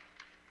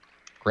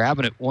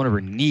 grabbing at one of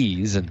her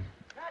knees, and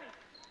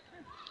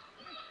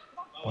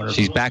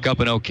she's back up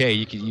and okay.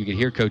 You can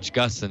hear Coach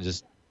Gustin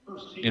just,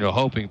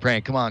 hoping,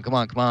 praying, come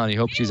on. He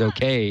hopes she's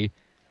okay.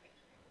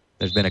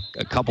 There's been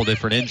a couple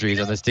different injuries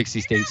on this Dixie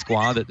State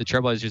squad that the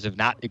Trailblazers have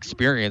not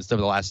experienced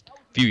over the last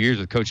few years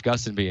with Coach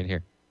Gustin being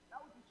here.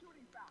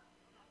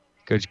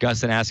 Coach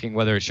Gustin asking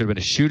whether it should have been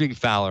a shooting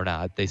foul or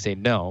not. They say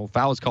no.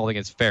 Foul was called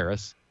against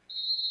Ferris.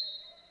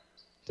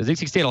 So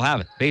Dixie State will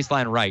have it.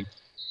 Baseline right.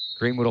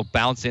 Greenwood will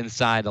bounce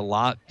inside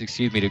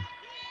to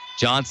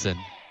Johnson,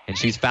 and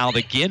she's fouled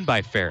again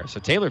by Ferris.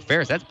 So Taylor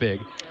Ferris, that's big,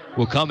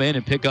 will come in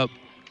and pick up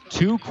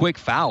 2 quick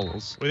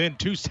fouls. Within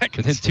 2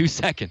 seconds. Within 2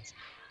 seconds.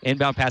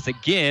 Inbound pass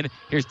again.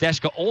 Here's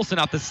Deshka Olsen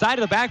off the side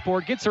of the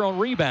backboard, gets her own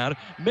rebound,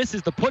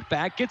 misses the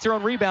putback, gets her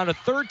own rebound a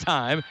third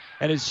time,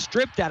 and is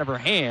stripped out of her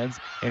hands.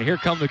 And here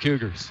come the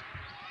Cougars.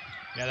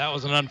 Yeah, that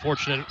was an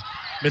unfortunate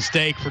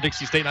mistake for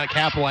Dixie State not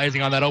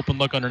capitalizing on that open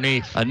look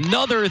underneath.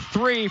 Another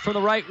 3 from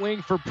the right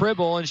wing for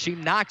Pribble, and she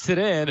knocks it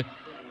in.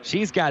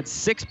 She's got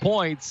 6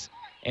 points,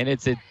 and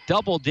it's a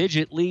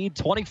double-digit lead,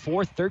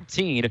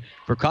 24-13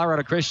 for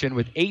Colorado Christian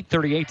with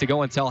 8:38 to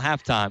go until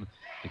halftime.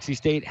 Dixie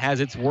State has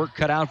its work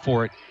cut out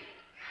for it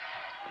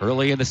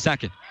early in the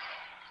second.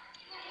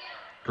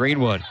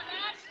 Greenwood.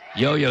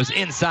 Yo-Yo's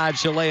inside.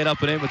 She'll lay it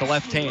up and in with the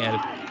left hand.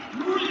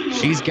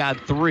 She's got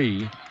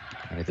 3.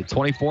 And it's a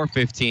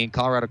 24-15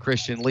 Colorado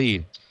Christian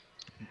lead.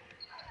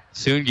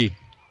 Sungi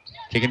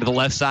kicking to the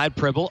left side.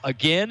 Pribble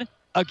again.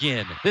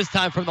 This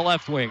time from the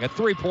left wing. A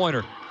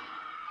 3-pointer.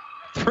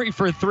 3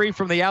 for 3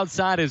 from the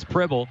outside is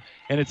Pribble.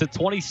 And it's a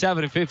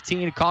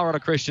 27-15 Colorado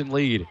Christian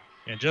lead.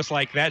 And just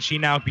like that, she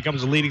now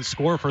becomes the leading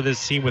scorer for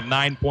this team with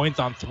 9 points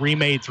on 3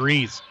 made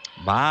threes.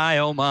 My,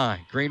 oh my.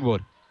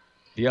 Greenwood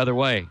the other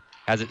way.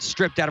 Has it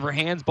stripped out of her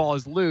hands. Ball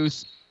is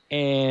loose.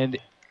 And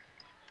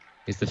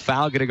is the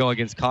foul going to go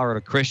against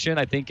Colorado Christian?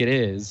 I think it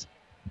is.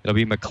 It'll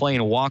be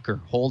McLean Walker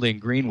holding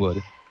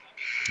Greenwood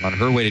on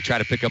her way to try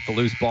to pick up the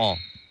loose ball.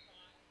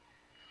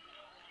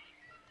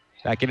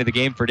 Back into the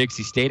game for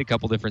Dixie State. A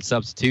couple different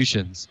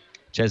substitutions.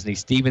 Chesney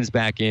Stevens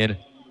back in.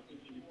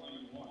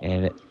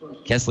 And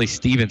Kesley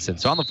Stevenson.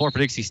 So on the floor for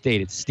Dixie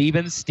State, it's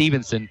Stevens,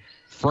 Stevenson,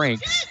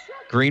 Franks,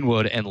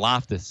 Greenwood, and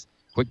Loftus.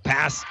 Quick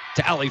pass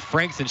to Allie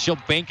Franks, and she'll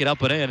bank it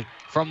up and in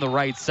from the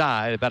right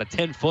side, about a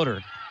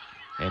 10-footer.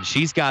 And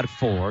she's got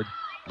 4.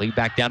 Lead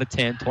back down to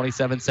 10,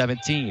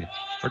 27-17.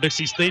 For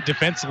Dixie State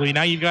defensively,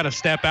 now you've got to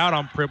step out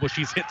on Pribble.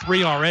 She's hit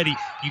 3 already.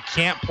 You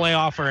can't play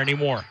off her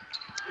anymore.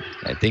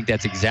 I think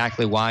that's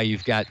exactly why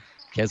you've got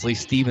Kesley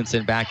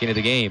Stevenson back into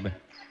the game.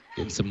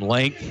 Getting some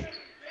length,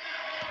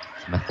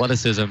 some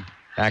athleticism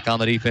back on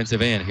the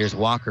defensive end. Here's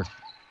Walker.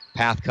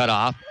 Path cut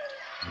off.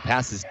 The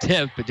pass is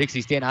tipped, but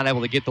Dixie State not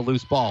able to get the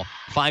loose ball.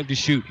 5 to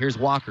shoot. Here's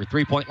Walker.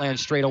 3-point land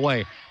straight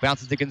away.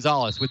 Bounces to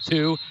Gonzalez with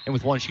 2, and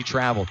with 1 she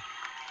traveled.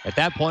 At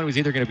that point, it was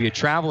either going to be a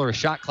travel or a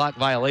shot clock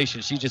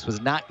violation. She just was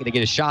not going to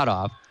get a shot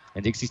off,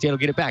 and Dixie State will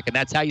get it back, and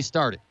that's how you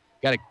start it.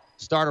 Got to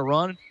start a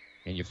run,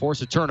 and you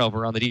force a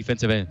turnover on the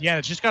defensive end. Yeah,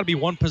 it's just got to be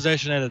one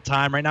possession at a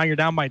time. Right now, you're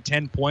down by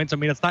 10 points. I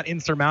mean, it's not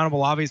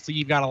insurmountable. Obviously,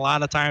 you've got a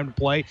lot of time to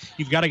play.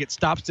 You've got to get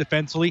stops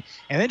defensively,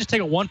 and then just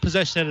take it one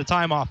possession at a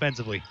time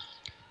offensively.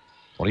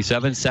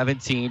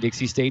 27-17,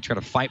 Dixie State trying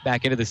to fight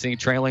back into the scene,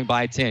 trailing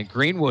by 10.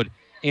 Greenwood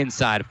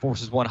inside,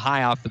 forces one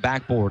high off the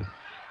backboard,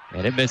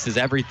 and it misses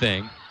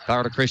everything.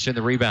 Colorado Christian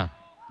the rebound.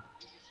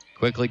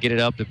 Quickly get it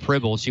up to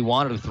Pribble. She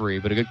wanted a 3,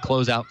 but a good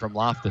closeout from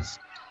Loftus.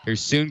 Here's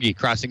Sungi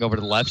crossing over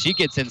to the left. She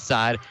gets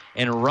inside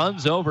and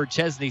runs over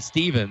Chesney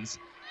Stevens.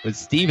 But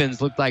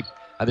Stevens looked like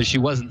either she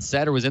wasn't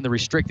set or was in the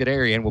restricted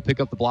area, and will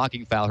pick up the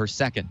blocking foul, her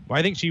second. Well,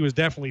 I think she was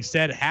definitely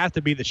set. It has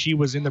to be that she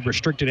was in the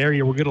restricted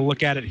area. We're going to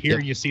look at it here.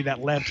 Yep. You see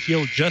that left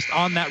heel just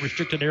on that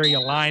restricted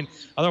area line.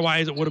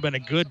 Otherwise, it would have been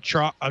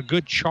a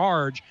good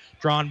charge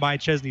drawn by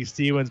Chesney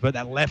Stevens, but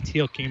that left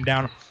heel came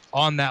down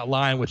on that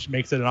line, which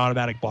makes it an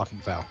automatic blocking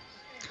foul.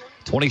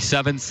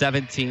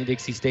 27-17,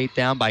 Dixie State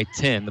down by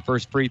 10. The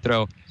first free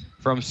throw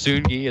from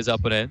Sungi is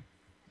up and in.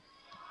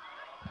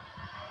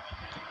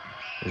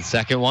 The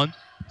second one,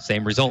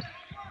 same result.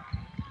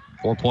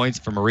 4 points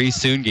for Marie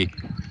Sungi.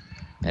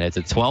 And it's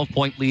a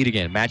 12-point lead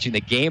again, matching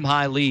the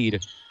game-high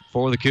lead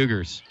for the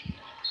Cougars.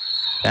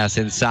 Pass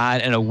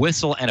inside, and a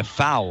whistle and a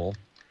foul.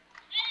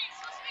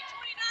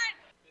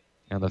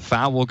 And the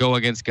foul will go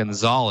against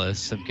Gonzalez.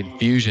 Some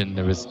confusion.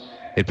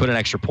 They put an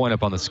extra point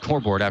up on the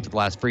scoreboard after the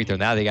last free throw.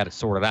 Now they got it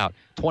sorted out.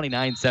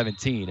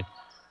 29-17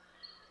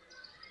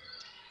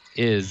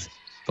 is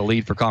the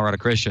lead for Colorado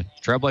Christian.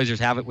 Trailblazers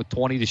have it with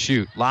 20 to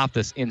shoot.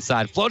 Loftus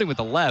inside, floating with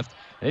the left.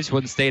 They just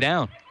wouldn't stay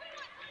down.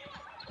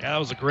 Yeah, that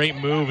was a great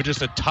move.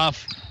 Just a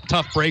tough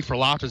break for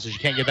Loftus as you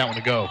can't get that one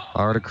to go.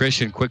 Colorado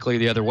Christian quickly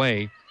the other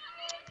way.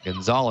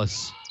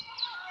 Gonzalez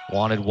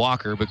wanted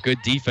Walker, but good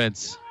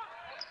defense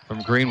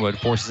from Greenwood.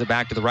 Forces it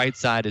back to the right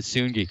side as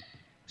Sungi.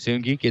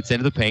 Sungi gets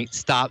into the paint,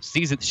 stops,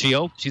 sees it.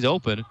 She's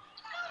open,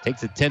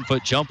 takes a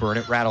 10-foot jumper, and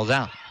it rattles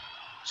out.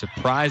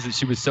 Surprised that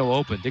she was so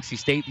open. Dixie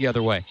State the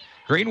other way.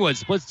 Greenwood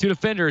splits 2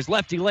 defenders.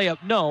 Lefty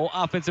layup, no.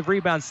 Offensive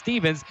rebound.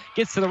 Stevens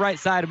gets to the right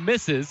side,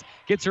 misses,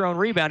 gets her own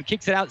rebound,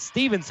 kicks it out.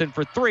 Stevenson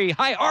for 3.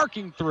 High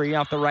arcing 3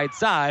 off the right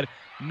side.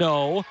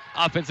 No.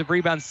 Offensive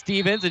rebound,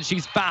 Stevens, and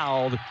she's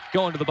fouled.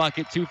 Going to the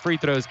bucket. 2 free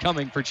throws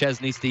coming for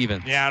Chesney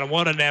Stevens. Yeah, and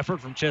what an effort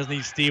from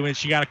Chesney Stevens.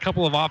 She got a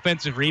couple of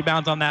offensive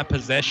rebounds on that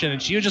possession,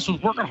 and she just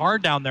was working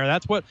hard down there.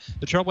 That's what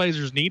the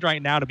Trailblazers need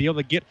right now, to be able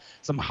to get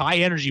some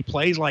high-energy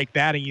plays like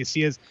that. And you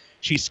see as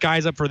she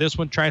skies up for this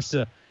one, tries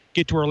to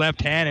get to her left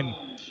hand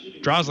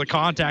and draws the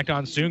contact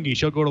on Sungi.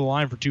 She'll go to the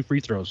line for 2 free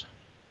throws.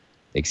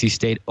 Dixie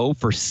State 0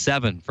 for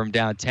 7 from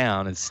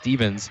downtown, and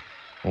Stevens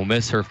will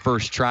miss her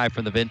first try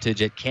from the vintage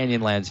at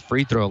Canyonlands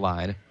free throw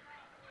line.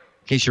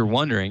 In case you're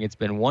wondering, it's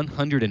been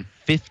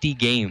 150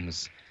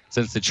 games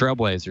since the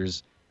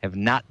Trailblazers have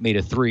not made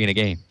a three in a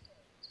game.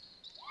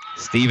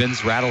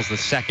 Stevens rattles the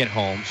second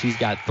home. She's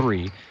got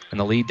 3, and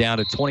the lead down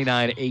to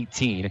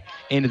 29-18.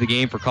 Into the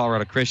game for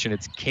Colorado Christian,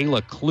 it's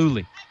Kayla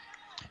Cluley.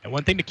 And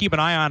one thing to keep an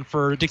eye on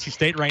for Dixie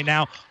State right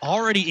now,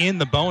 already in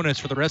the bonus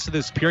for the rest of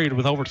this period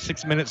with over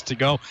 6 minutes to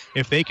go.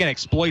 If they can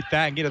exploit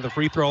that and get to the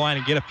free throw line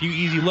and get a few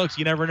easy looks,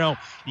 you never know.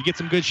 You get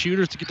some good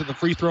shooters to get to the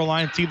free throw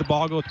line, see the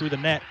ball go through the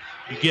net,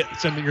 you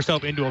get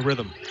yourself into a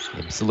rhythm.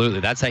 Absolutely.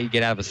 That's how you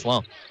get out of a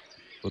slump.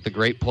 What the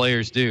great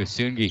players do.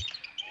 Sungi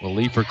will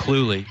leave for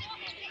Cluley.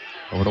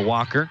 Over to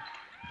Walker.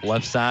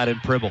 Left side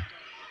and Pribble.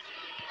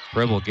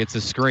 Pribble gets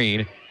a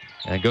screen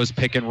and goes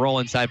pick and roll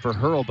inside for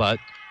Hurlbutt.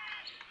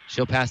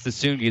 She'll pass to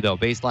Sungi, though.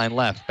 Baseline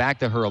left. Back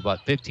to Hurlbutt.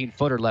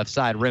 15-footer left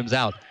side. Rims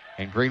out.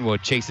 And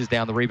Greenwood chases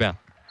down the rebound.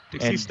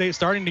 Dixie State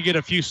starting to get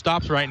a few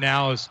stops right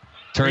now as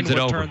turns it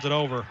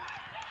over.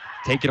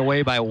 Taken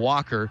away by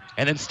Walker.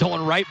 And then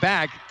stolen right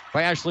back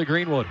by Ashley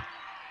Greenwood.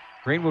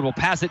 Greenwood will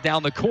pass it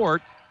down the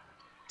court.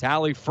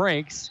 Tally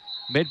Franks.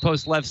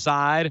 Mid-post left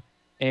side.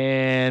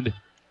 And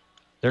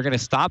they're going to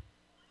stop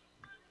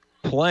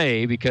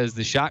play because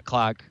the shot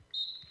clock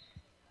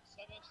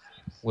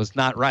was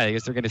not right. I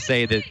guess they're going to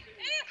say that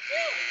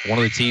one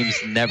of the teams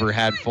never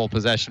had full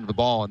possession of the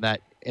ball in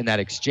that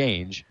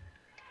exchange.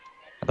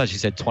 I thought she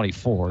said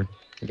 24.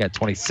 We got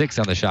 26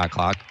 on the shot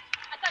clock.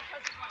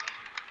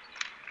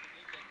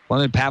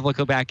 London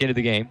Pavlico back into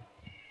the game.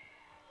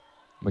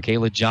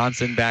 Michaela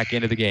Johnson back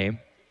into the game.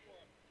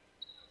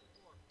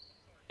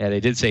 Yeah, they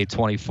did say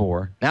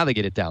 24. Now they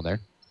get it down there.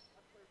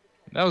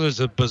 That was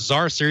a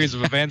bizarre series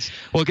of events.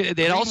 Well,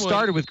 it all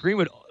started with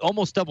Greenwood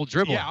almost double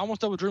dribble. Yeah, almost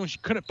double dribble. She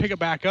couldn't pick it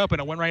back up,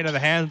 and it went right into the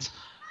hands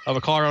of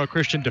a Colorado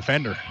Christian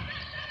defender.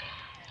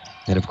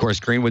 And, of course,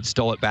 Greenwood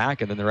stole it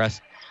back, and then the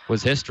rest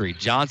was history.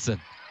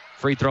 Johnson,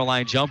 free throw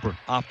line jumper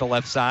off the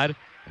left side.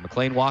 And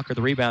McLean Walker,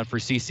 the rebound for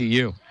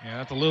CCU. Yeah,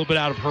 that's a little bit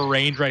out of her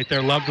range right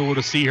there. Love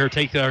to see her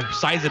take the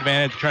size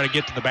advantage to try to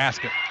get to the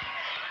basket.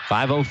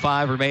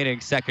 5:05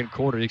 remaining second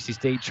quarter. Dixie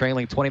State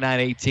trailing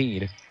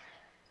 29-18.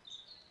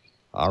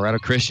 Colorado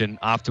Christian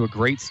off to a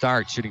great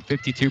start, shooting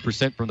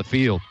 52% from the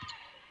field.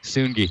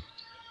 Sungi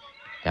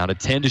down to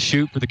 10 to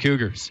shoot for the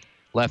Cougars.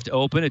 Left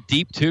open, a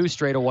deep 2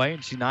 straight away,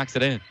 and she knocks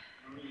it in.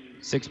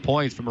 6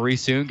 points for Marie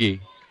Sungi,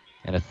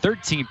 and a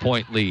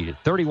 13-point lead,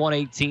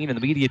 31-18, and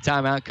the media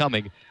timeout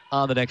coming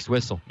on the next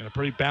whistle. And a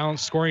pretty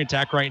balanced scoring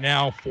attack right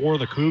now for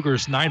the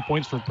Cougars. 9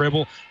 points from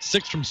Pribble,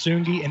 6 from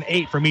Sungi, and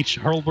 8 from each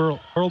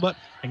Hurlbutt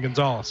and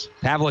Gonzalez.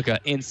 Pavlica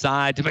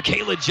inside to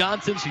Michaela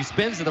Johnson. She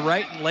spins to the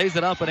right and lays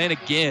it up and in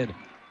again.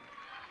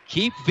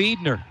 Keep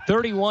feeding her.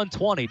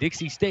 31-20.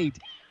 Dixie State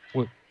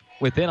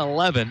within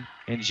 11,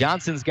 and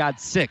Johnson's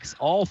got 6,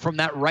 all from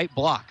that right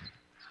block.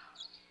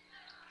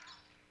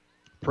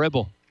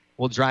 Pribble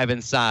will drive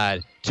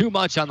inside. Too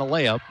much on the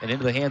layup and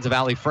into the hands of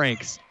Allie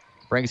Franks.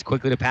 Franks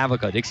quickly to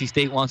Pavlica. Dixie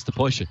State wants to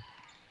push it.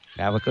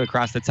 Pavlica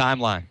across the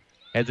timeline.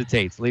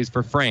 Hesitates. Leaves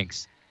for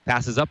Franks.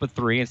 Passes up a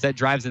 3. Instead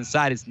drives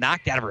inside. It's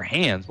knocked out of her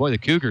hands. Boy, the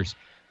Cougars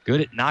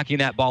good at knocking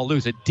that ball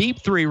loose. A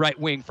deep 3 right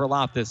wing for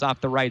Loftus off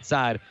the right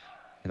side.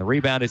 And the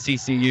rebound is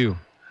CCU.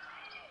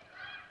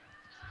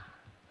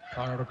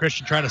 Colorado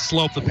Christian trying to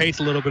slow up the pace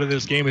a little bit of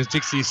this game as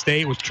Dixie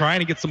State was trying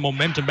to get some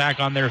momentum back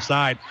on their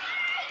side.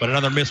 But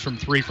another miss from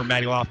 3 from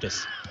Maddie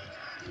Loftus.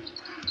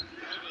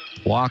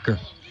 Walker.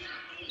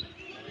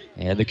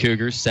 And the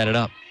Cougars set it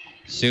up.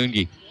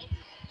 Sungi.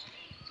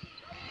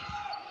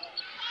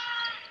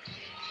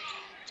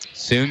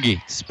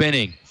 Sungi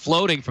spinning,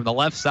 floating from the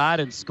left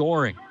side and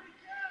scoring.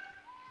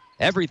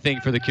 Everything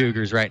for the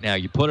Cougars right now.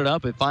 You put it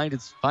up, it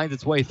finds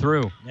its way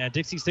through. Yeah,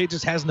 Dixie State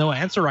just has no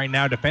answer right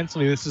now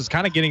defensively. This is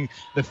kind of getting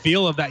the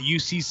feel of that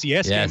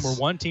UCCS game where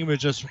one team is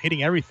just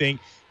hitting everything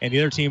and the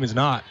other team is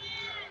not.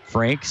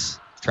 Franks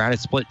trying to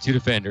split 2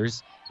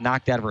 defenders.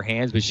 Knocked out of her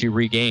hands, but she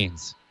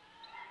regains.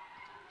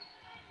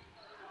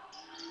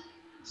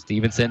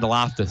 Stevenson to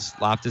Loftus.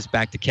 Loftus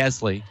back to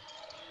Kesley.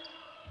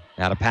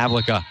 Now to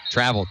Pavlica.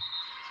 Traveled.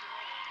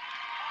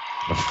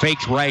 A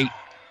faked right.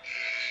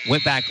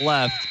 Went back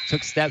left.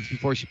 Took steps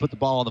before she put the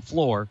ball on the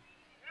floor.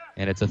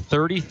 And it's a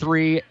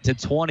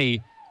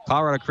 33-20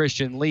 Colorado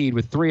Christian lead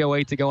with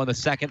 3:08 to go in the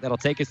second. That'll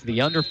take us to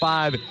the under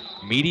 5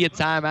 media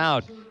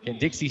timeout. Can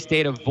Dixie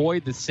State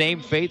avoid the same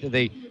fate that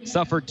they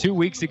suffered 2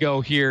 weeks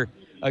ago here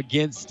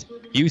against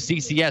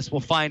UCCS? We'll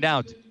find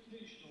out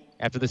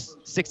after this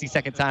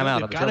 60-second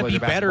timeout. They've got to be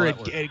better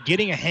at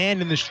getting a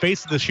hand in the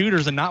face of the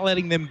shooters and not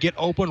letting them get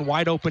open,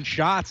 wide open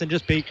shots and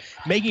just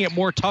making it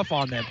more tough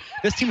on them.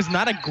 This team is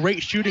not a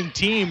great shooting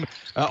team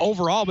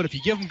overall, but if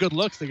you give them good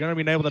looks, they're going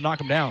to be able to knock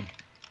them down.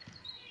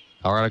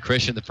 Colorado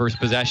Christian, the first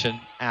possession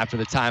after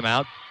the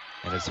timeout.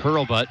 And as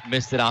Hurlbutt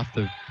missed it off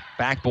the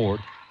backboard.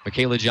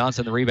 Michaela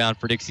Johnson, the rebound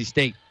for Dixie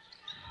State.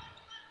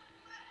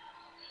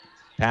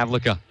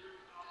 Pavlica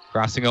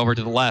crossing over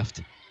to the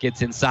left.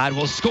 Gets inside,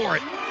 will score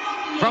it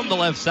from the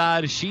left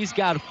side. She's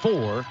got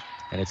 4,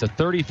 and it's a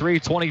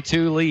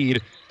 33-22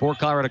 lead for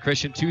Colorado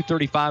Christian.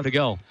 2:35 to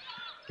go.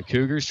 The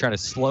Cougars trying to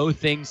slow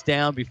things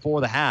down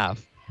before the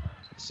half.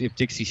 See if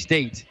Dixie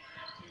State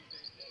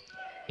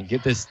can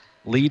get this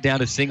lead down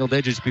to single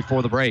digits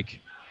before the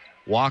break.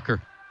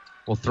 Walker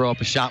will throw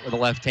up a shot with the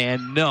left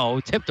hand. No.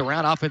 Tipped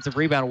around. Offensive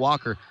rebound.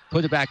 Walker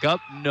put it back up.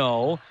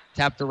 No.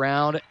 Tapped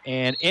around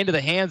and into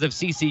the hands of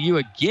CCU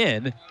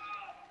again.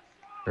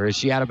 Or is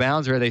she out of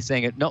bounds, or are they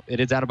saying it? Nope, it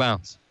is out of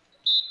bounds.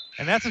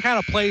 And that's the kind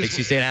of plays.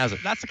 Dixie State has it.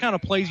 That's the kind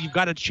of plays you've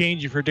got to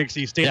change for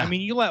Dixie State. Yeah. I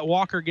mean, you let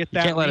Walker get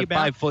that you can't let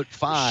rebound. a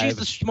 5'5". She's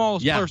the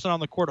smallest person on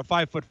the court at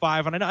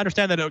 5'5", and I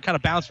understand that it kind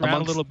of bounced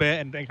around a little bit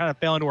and kind of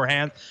fell into her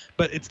hands.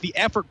 But it's the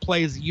effort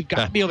plays that you've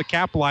got to be able to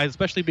capitalize,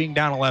 especially being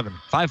down 11.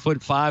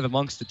 5'5"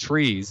 amongst the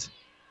trees,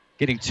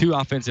 getting 2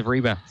 offensive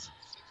rebounds.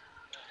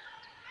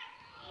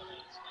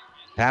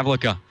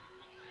 Pavlica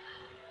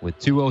with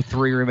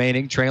 2:03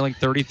 remaining, trailing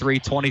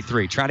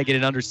 33-23, trying to get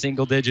it under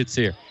single digits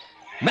here.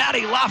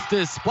 Maddie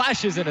Loftus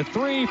splashes in a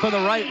 3 from the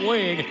right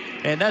wing,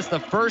 and that's the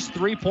first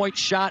 3-point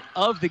shot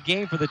of the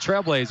game for the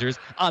Trailblazers.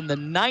 On the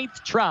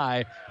 9th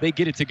try, they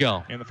get it to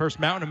go. And the first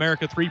Mountain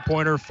America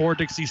 3-pointer for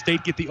Dixie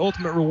State. Get the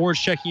Ultimate Rewards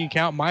checking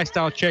account, My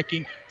Style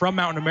Checking from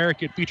Mountain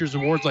America. It features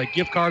awards like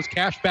gift cards,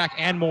 cash back,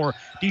 and more.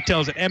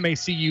 Details at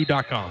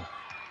macu.com.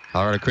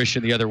 Colorado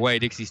Christian the other way.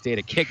 Dixie State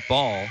a kick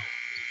ball.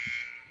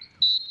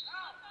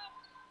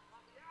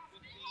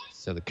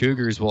 So the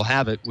Cougars will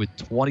have it with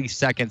 20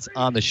 seconds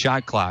on the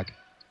shot clock.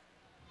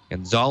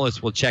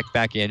 Gonzalez will check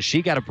back in.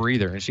 She got a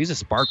breather, and she's a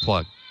spark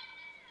plug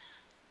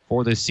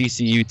for the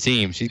CCU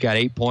team. She's got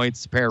 8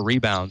 points, a pair of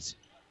rebounds.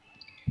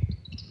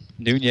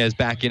 Nunez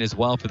back in as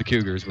well for the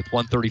Cougars with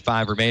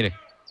 1:35 remaining.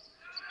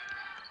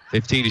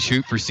 15 to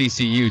shoot for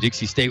CCU.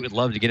 Dixie State would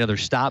love to get another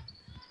stop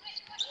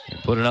and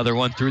put another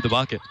one through the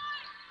bucket.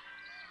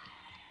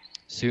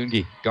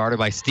 Sungi, guarded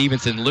by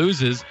Stevenson,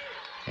 loses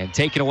and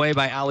taken away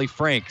by Ali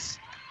Franks.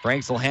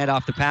 Franks will hand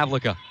off to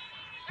Pavlica.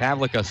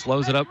 Pavlica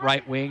slows it up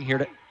right wing here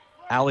to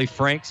Ali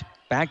Franks.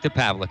 Back to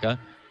Pavlica.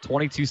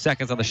 22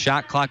 seconds on the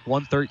shot clock,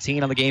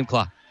 1:13 on the game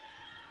clock.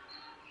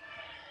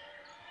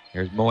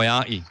 Here's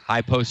Moeai,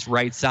 high post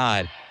right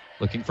side,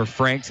 looking for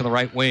Franks on the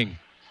right wing.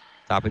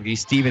 Top of the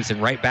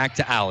Stevenson, right back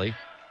to Ali.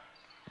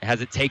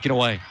 Has it taken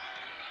away.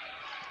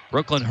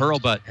 Brooklyn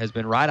Hurlbutt has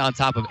been right on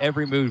top of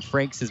every move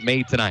Franks has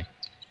made tonight.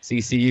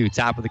 CCU,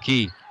 top of the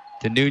key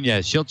to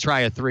Nunez. She'll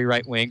try a 3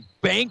 right wing.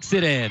 Banks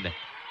it in.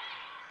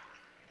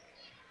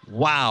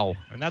 Wow.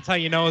 And that's how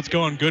you know it's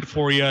going good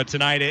for you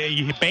tonight.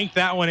 You bank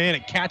that one in,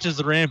 it catches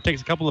the rim,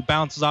 takes a couple of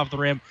bounces off the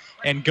rim,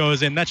 and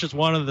goes in. That's just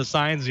one of the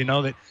signs, you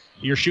know, that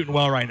you're shooting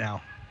well right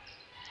now.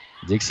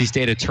 Dixie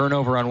State a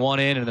turnover on one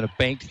end and then a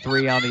banked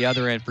 3 on the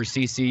other end for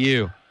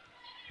CCU.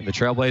 And the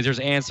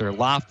Trailblazers answer.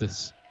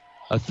 Loftus,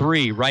 a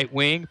 3, right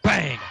wing,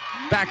 bang!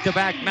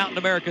 Back-to-back Mountain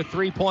America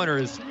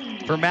 3-pointers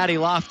for Maddie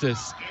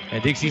Loftus.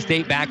 And Dixie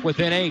State back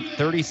within 8,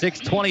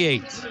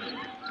 36-28.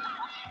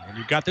 And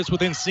you've got this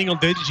within single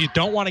digits. You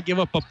don't want to give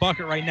up a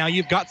bucket right now.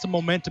 You've got some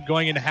momentum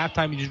going into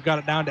halftime. You've got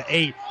it down to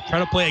 8. Try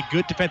to play a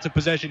good defensive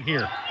possession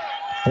here.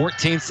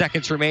 14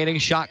 seconds remaining.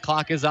 Shot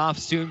clock is off.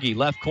 Sungi,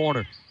 left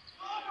corner.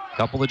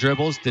 Couple of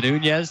dribbles to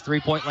Nunez.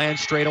 3-point land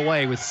straight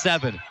away with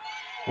 7,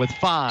 with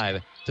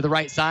 5. To the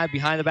right side,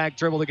 behind the back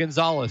dribble to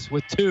Gonzalez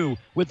with 2,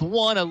 with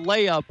 1, a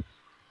layup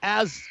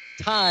as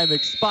time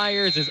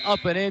expires is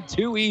up and in.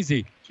 Too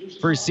easy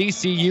for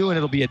CCU, and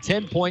it'll be a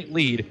 10-point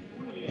lead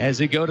as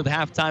we go to the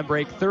halftime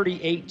break,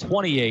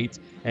 38-28.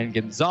 And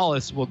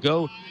Gonzalez will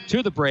go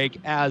to the break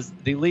as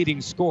the leading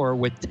scorer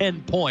with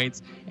 10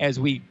 points as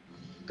we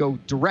go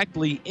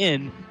directly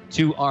in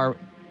to our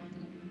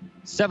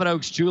Seven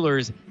Oaks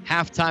Jewelers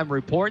halftime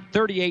report,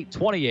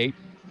 38-28.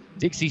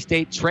 Dixie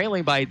State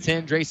trailing by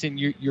 10. Drayson,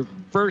 your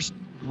first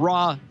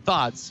raw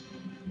thoughts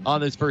on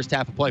this first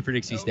half of play for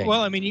Dixie State?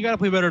 Well, I mean, you got to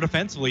play better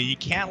defensively. You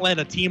can't let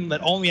a team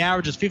that only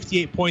averages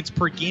 58 points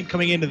per game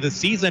coming into the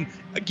season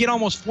get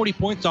almost 40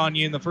 points on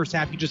you in the first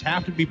half. You just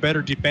have to be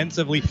better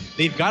defensively.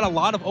 They've got a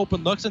lot of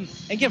open looks, and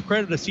give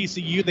credit to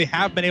CCU. They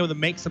have been able to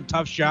make some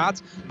tough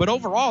shots, but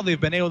overall, they've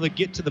been able to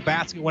get to the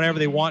basket whenever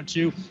they want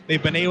to.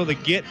 They've been able to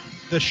get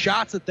the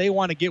shots that they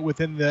want to get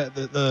within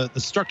the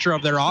structure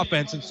of their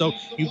offense, and so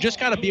you've just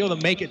got to be able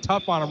to make it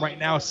tough on them right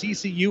now.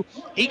 CCU,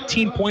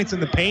 18 points in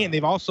the paint, and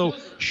they've also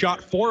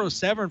shot 4 of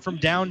 7 from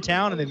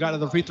downtown, and they've got to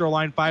the free throw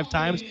line 5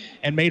 times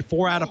and made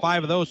 4 out of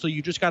 5 of those, so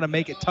you just got to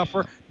make it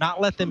tougher, not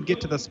let them get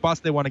to the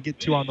spots they want to get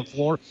to on the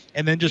floor,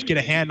 and then just get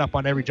a hand up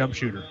on every jump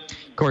shooter.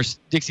 Of course,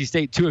 Dixie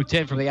State 2 of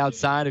 10 from the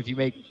outside. If you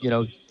make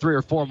 3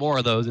 or 4 more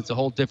of those, it's a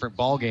whole different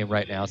ball game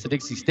right now. So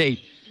Dixie State,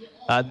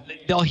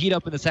 they'll heat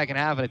up in the second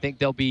half, and I think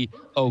they'll be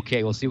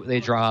okay. We'll see what they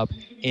draw up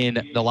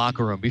in the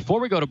locker room. Before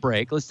we go to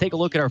break, let's take a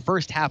look at our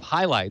first half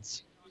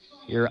highlights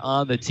here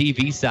on the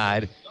TV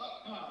side.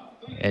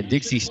 And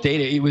Dixie State,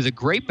 it was a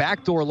great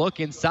backdoor look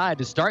inside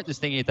to start this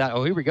thing. You thought,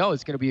 oh, here we go.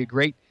 It's going to be a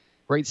great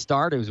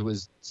start. It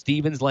was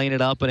Stevens laying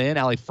it up and in.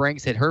 Ali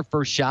Franks hit her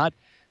first shot.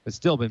 but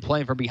still been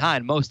playing from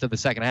behind most of the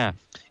second half.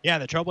 Yeah,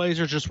 the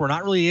Trailblazers just were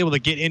not really able to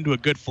get into a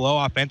good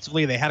flow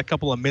offensively. They had a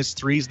couple of missed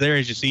threes there,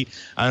 as you see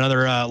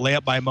another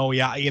layup by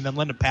Moiai, and then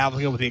Linda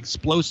Pavlika with the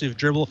explosive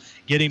dribble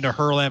getting to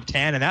her left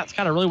hand, and that's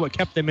kind of really what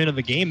kept them into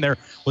the game there,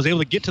 was able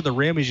to get to the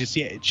rim. As you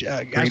see,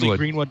 Ashley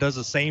Greenwood does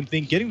the same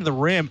thing. Getting to the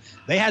rim,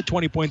 they had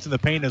 20 points in the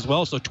paint as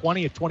well, so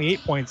 20 of 28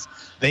 points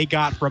they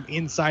got from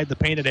inside the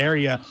painted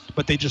area,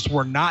 but they just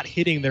were not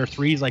hitting their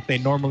threes like they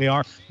normally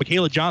are.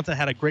 Michaela Johnson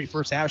had a great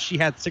first half. She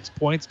had 6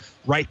 points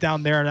right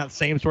down there in that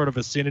same sort of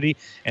vicinity,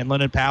 and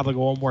Lyndon Pavlika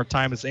one more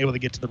time is able to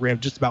get to the rim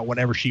just about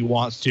whenever she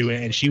wants to,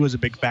 and she was a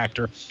big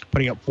factor,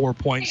 putting up 4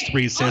 points,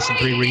 3 assists, and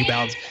 3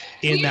 rebounds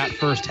in that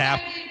first half.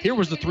 Here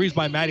was the threes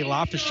by Maddie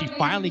Loftus. She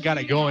finally got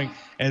it going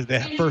as the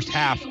first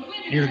half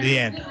near the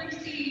end.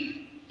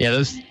 Yeah,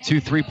 those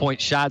 2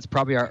 3-point shots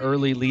probably our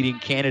early leading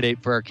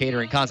candidate for our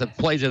catering concept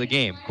plays of the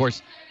game. Of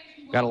course,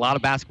 got a lot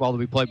of basketball to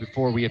be played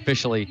before we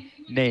officially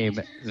name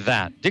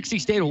that. Dixie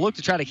State will look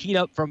to try to heat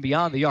up from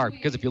beyond the arc,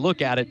 because if you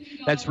look at it,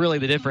 that's really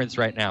the difference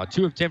right now.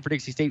 2 of 10 for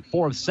Dixie State,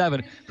 4 of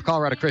 7 for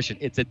Colorado Christian.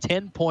 It's a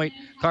 10-point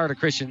Colorado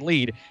Christian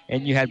lead,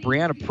 and you had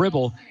Brianna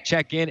Pribble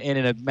check in, and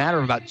in a matter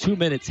of about 2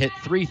 minutes hit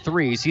 3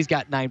 threes. He's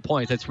got 9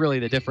 points. That's really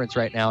the difference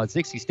right now. It's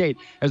Dixie State,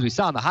 as we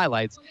saw in the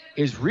highlights,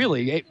 is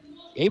really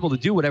able to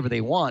do whatever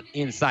they want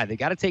inside. They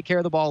got to take care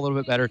of the ball a little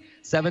bit better.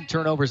 7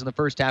 turnovers in the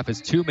first half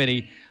is too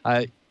many.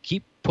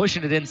 Keep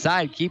pushing it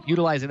inside, keep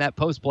utilizing that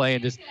post play,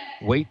 and just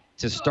wait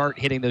to start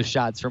hitting those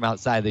shots from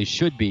outside. They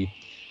should be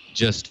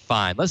just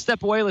fine. Let's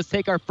step away. Let's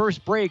take our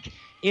first break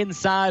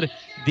inside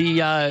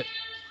the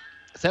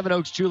Seven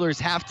Oaks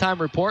Jewelers halftime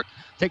report.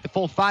 Take the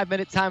full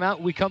 5-minute timeout.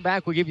 When we come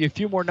back, we'll give you a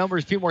few more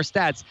numbers, a few more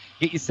stats,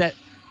 get you set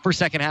for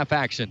second half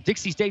action.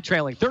 Dixie State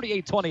trailing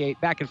 38-28,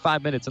 back in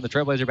 5 minutes on the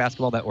Trailblazer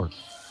Basketball Network.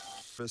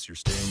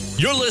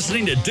 You're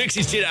listening to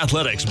Dixie State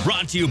Athletics,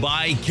 brought to you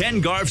by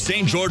Ken Garff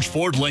St. George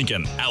Ford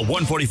Lincoln at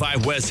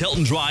 145 West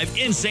Hilton Drive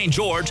in St.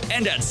 George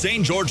and at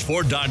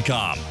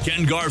stgeorgeford.com.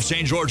 Ken Garff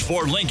St. George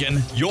Ford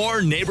Lincoln,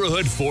 your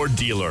neighborhood Ford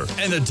dealer,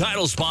 and the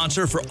title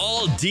sponsor for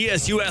all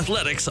DSU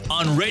athletics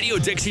on Radio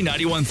Dixie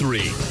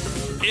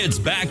 91.3. It's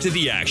back to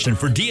the action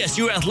for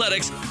DSU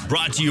Athletics,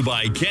 brought to you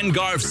by Ken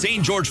Garff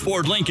St. George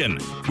Ford Lincoln.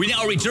 We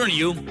now return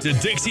you to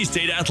Dixie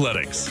State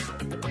Athletics.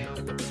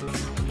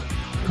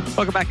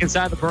 Welcome back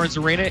inside the Burns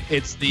Arena.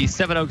 It's the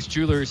Seven Oaks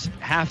Jewelers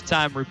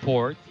halftime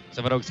report.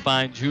 Seven Oaks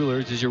Fine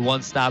Jewelers is your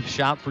one-stop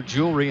shop for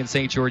jewelry in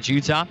St. George,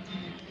 Utah.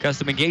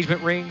 Custom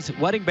engagement rings,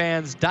 wedding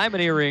bands,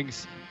 diamond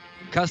earrings,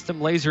 custom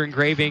laser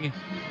engraving,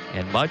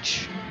 and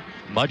much,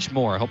 much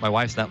more. I hope my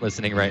wife's not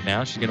listening right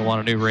now. She's going to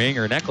want a new ring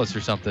or a necklace or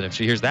something if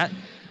she hears that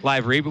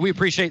live read. But we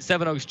appreciate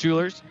Seven Oaks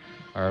Jewelers,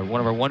 one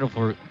of our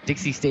wonderful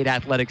Dixie State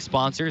Athletics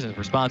sponsors, and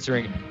for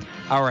sponsoring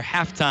our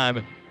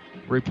halftime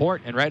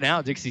report. And right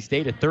now, Dixie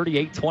State a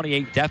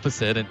 38-28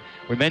 deficit, and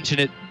we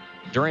mentioned it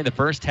during the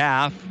first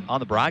half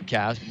on the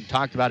broadcast. We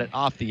talked about it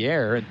off the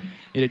air, and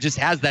it just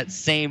has that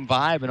same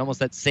vibe and almost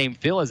that same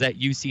feel as that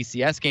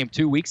UCCS game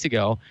 2 weeks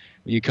ago.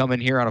 You come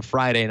in here on a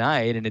Friday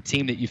night and a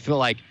team that you feel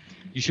like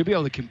you should be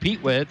able to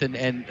compete with and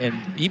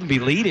even be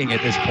leading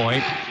at this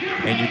point,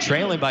 and you're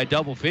trailing by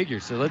double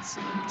figures. So let's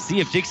see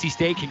if Dixie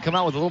State can come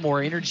out with a little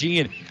more energy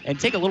and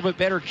take a little bit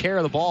better care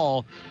of the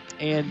ball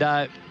and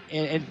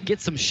get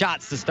some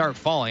shots to start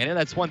falling. I know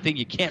that's one thing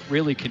you can't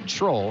really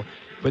control,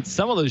 but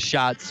some of those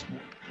shots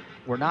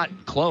were not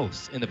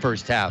close in the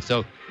first half.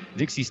 So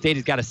Dixie State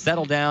has got to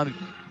settle down,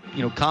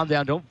 calm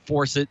down, don't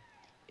force it.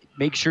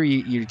 Make sure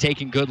you're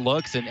taking good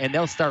looks, and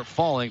they'll start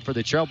falling for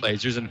the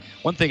Trailblazers. And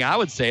one thing I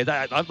would say is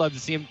that I'd love to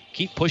see them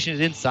keep pushing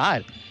it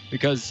inside,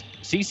 because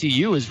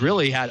CCU has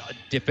really had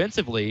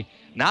defensively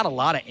not a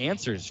lot of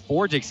answers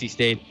for Dixie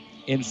State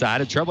inside.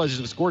 The Trailblazers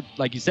have scored,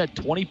 like you said,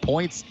 20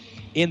 points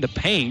in the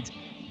paint,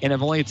 and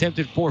have only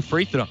attempted 4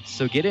 free throws.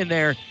 So get in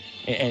there,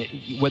 and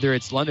whether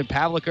it's London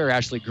Pavlika or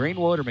Ashley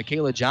Greenwood or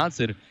Michaela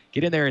Johnson,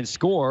 get in there and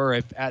score, or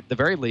if at the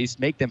very least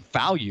make them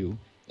foul you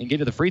and get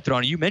to the free throw.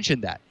 And you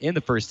mentioned that in the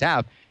first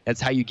half. That's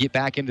how you get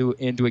back into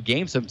a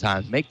game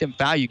sometimes. Make them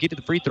foul you, get to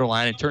the free throw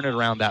line, and turn it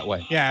around that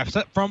way. Yeah,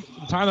 from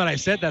the time that I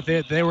said that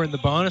they were in the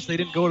bonus, they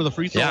didn't go to the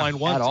free throw line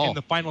once in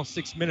the final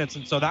 6 minutes.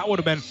 And so that would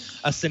have been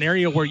a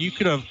scenario where you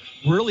could have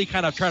really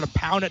kind of tried to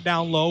pound it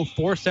down low,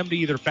 force them to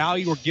either foul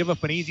you or give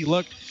up an easy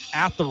look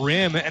at the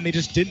rim, and they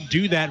just didn't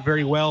do that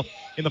very well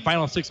in the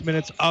final 6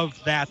 minutes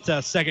of that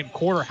second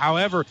quarter.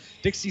 However,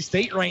 Dixie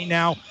State right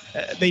now,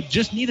 they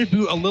just need to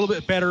do a little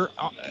bit better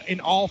in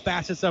all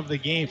facets of the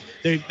game.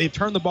 They've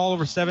turned the ball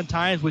over 7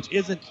 times, which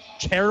isn't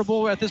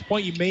terrible at this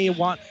point. You may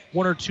want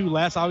 1 or 2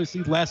 less.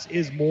 Obviously, less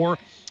is more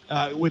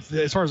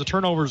as far as the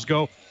turnovers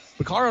go.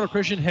 But Colorado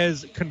Christian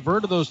has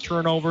converted those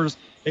turnovers.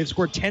 They've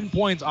scored 10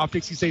 points off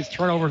Dixie State's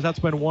turnovers. That's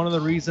been one of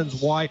the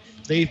reasons why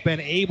they've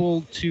been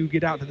able to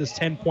get out to this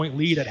 10-point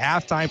lead at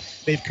halftime.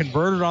 They've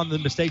converted on the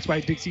mistakes by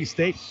Dixie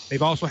State.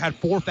 They've also had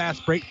 4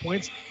 fast break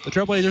points. The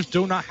Trailblazers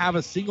do not have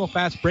a single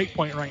fast break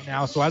point right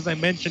now. So as I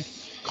mentioned,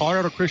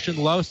 Colorado Christian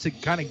loves to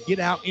kind of get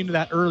out into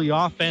that early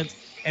offense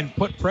and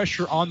put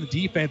pressure on the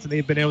defense, and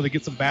they've been able to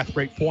get some fast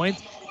break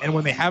points. And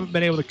when they haven't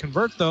been able to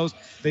convert those,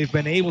 they've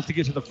been able to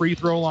get to the free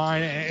throw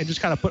line and just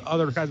kind of put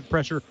other kinds of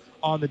pressure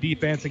on the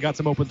defense and got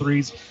some open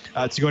threes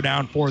to go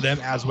down for them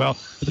as well.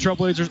 But the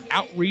Trailblazers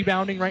out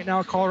rebounding right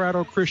now,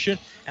 Colorado Christian,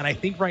 and I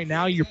think right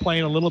now you're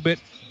playing a little bit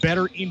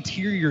better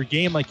interior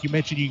game. Like you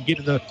mentioned, you can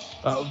get to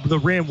the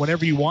rim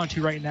whenever you want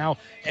to right now.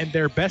 And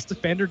their best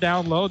defender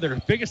down low,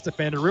 their biggest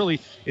defender really,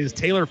 is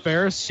Taylor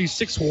Ferris. She's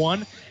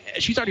 6'1".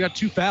 She's already got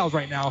 2 fouls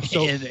right now.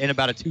 So in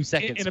about a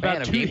 2-second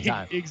span of game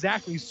time.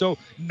 Exactly. So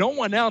no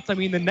one else. I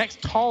mean, the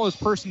next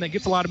tallest person that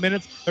gets a lot of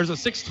minutes, there's a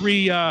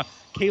 6'3",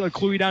 Kayla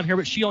Cluey down here,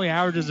 but she only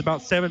averages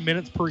about 7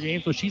 minutes per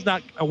game, so she's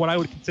not what I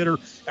would consider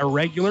a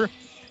regular.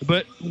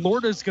 But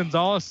Lourdes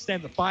Gonzalez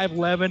stands at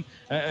 5'11",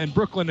 and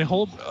Brooklyn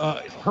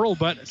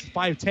Hurlbutt is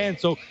 5'10".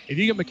 So if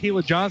you get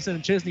Michaela Johnson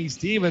and Chesney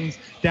Stevens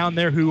down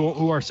there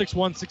who are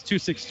 6'1", 6'2",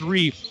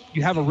 6'3",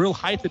 you have a real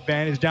height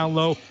advantage down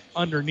low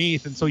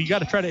underneath. And so you got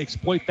to try to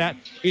exploit that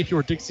if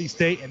you're Dixie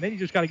State, and then you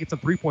just got to get some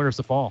three-pointers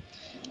to fall.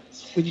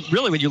 When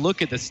you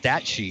look at the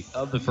stat sheet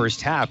of the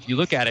first half, you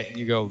look at it and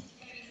you go,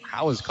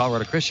 how is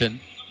Colorado Christian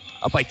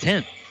up by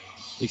 10?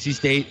 Dixie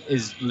State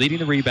is leading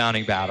the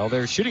rebounding battle.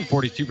 They're shooting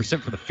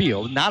 42% from the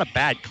field. Not a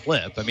bad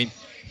clip. I mean,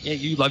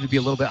 you'd love to be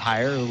a little bit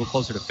higher, a little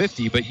closer to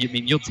 50, but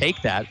you'll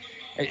take that.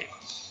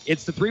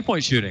 It's the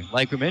three-point shooting.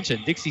 Like we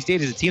mentioned, Dixie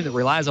State is a team that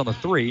relies on the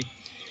three,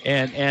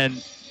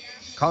 and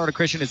Colorado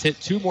Christian has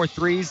hit 2 more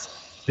threes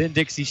than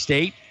Dixie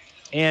State,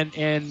 and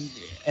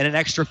an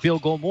extra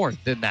field goal more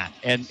than that,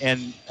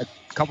 and a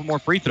couple more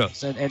free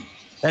throws. And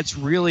that's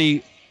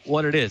really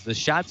what it is. The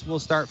shots will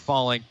start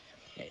falling.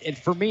 And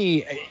for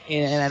me,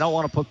 and I don't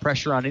want to put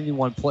pressure on any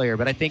one player,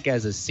 but I think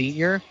as a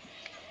senior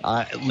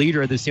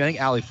leader of this team, I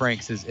think Allie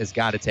Franks has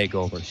got to take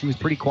over. She was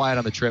pretty quiet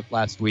on the trip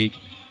last week.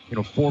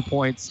 4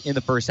 points in the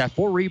first half,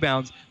 4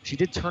 rebounds. She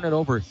did turn it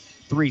over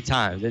 3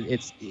 times.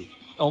 It's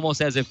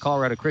almost as if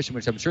Colorado Christian,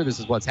 which I'm sure this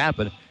is what's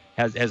happened,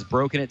 has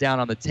broken it down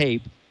on the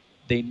tape.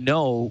 They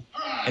know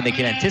and they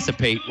can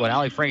anticipate what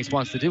Allie Franks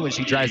wants to do when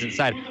she drives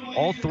inside.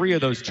 All 3 of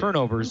those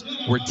turnovers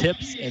were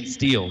tips and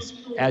steals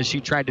as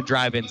she tried to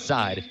drive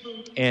inside.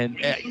 And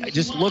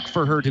just look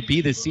for her to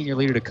be the senior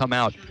leader to come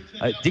out.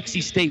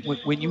 Dixie State,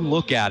 when you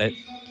look at it,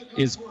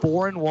 is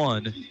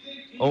 4-1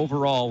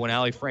 overall when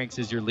Allie Franks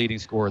is your leading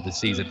scorer of the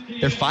season.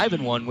 They're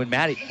 5-1 when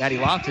Maddie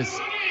Loftus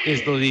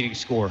is the leading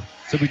scorer.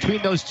 So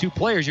between those 2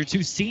 players, your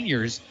 2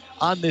 seniors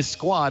on this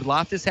squad,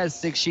 Loftus has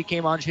 6. She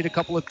came on. She hit a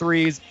couple of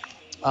threes.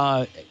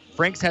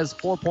 Franks has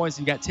 4 points.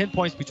 You got 10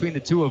 points between the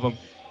 2 of them.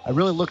 I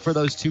really look for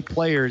those 2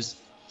 players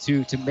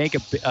to make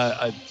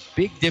a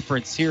big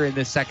difference here in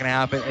this second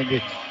half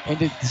and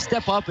to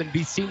step up and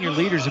be senior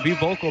leaders and be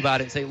vocal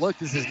about it and say, look,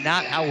 this is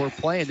not how we're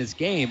playing this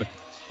game.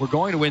 We're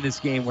going to win this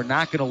game. We're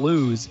not going to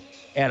lose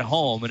at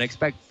home, and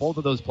expect both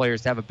of those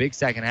players to have a big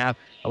second half.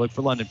 I look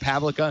for London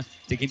Pavlica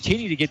to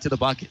continue to get to the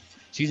bucket.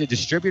 She's a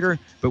distributor,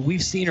 but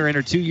we've seen her in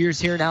her 2 years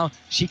here now.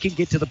 She can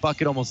get to the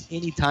bucket almost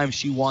any time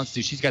she wants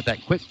to. She's got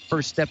that quick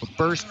first step of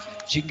burst.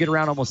 She can get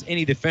around almost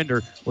any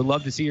defender. Would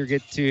love to see her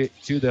get to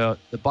the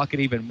bucket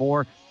even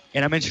more.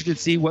 And I'm interested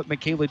to see what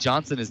Michaela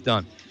Johnson has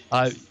done.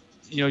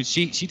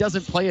 She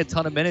doesn't play a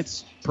ton of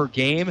minutes per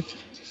game,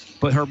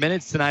 but her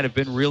minutes tonight have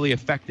been really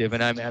effective.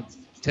 And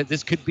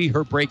this could be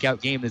her breakout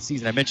game this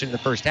season. I mentioned in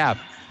the first half.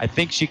 I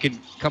think she can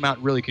come out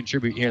and really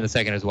contribute here in the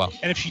second as well.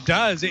 And if she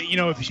does,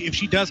 if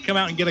she does come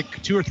out and get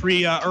 2 or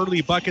 3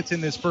 early buckets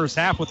in this first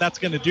half, what that's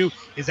going to do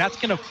is that's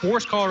going to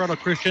force Colorado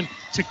Christian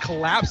to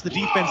collapse the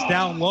defense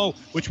down low,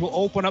 which will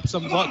open up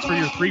some looks for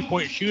your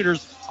 3-point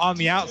shooters on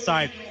the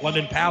outside.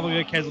 London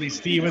Pavlovic, Kesley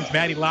Stevens,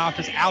 Maddie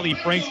Loftus, Allie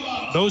Franks,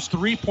 those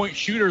 3-point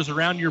shooters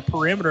around your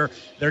perimeter,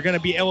 they're going to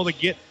be able to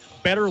get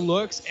better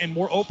looks and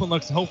more open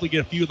looks and hopefully get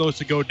a few of those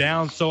to go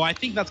down. So I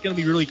think that's going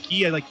to be really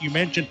key. Like you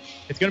mentioned,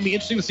 it's going to be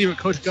interesting to see what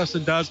Coach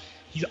Gustin does.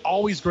 He's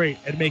always great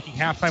at making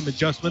halftime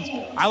adjustments.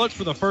 I look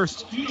for the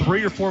first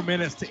 3 or 4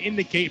 minutes to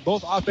indicate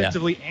both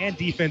offensively and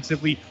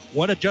defensively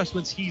what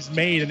adjustments he's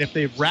made and if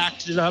they've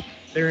ratcheted up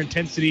their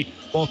intensity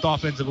both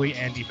offensively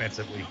and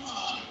defensively.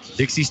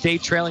 Dixie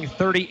State trailing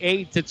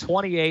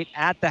 38-28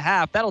 at the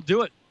half. That'll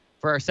do it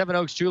for our Seven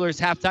Oaks Jewelers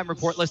halftime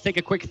report. Let's take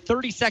a quick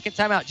 30-second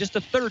timeout, just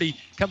a 30.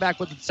 Come back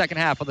with the second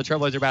half on the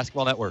Trailblazer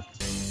Basketball Network.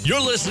 You're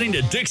listening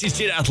to Dixie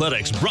State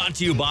Athletics, brought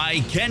to you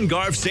by Ken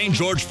Garff St.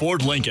 George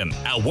Ford Lincoln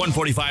at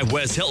 145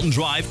 West Hilton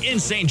Drive in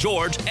St.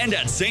 George and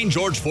at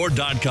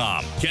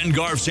stgeorgeford.com. Ken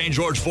Garff St.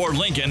 George Ford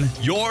Lincoln,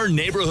 your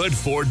neighborhood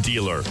Ford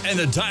dealer, and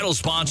the title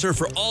sponsor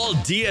for all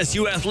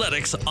DSU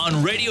athletics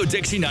on Radio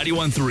Dixie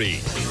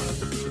 91.3.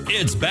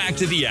 It's back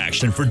to the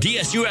action for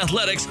DSU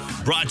Athletics,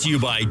 brought to you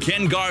by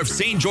Ken Garff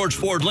St. George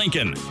Ford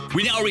Lincoln.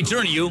 We now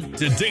return you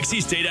to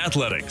Dixie State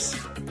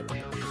Athletics.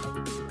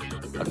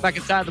 Welcome back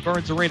inside the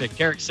Burns Arena.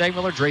 Garrick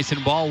Segmiller,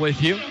 Drayson Ball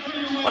with you.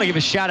 I want to give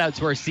a shout out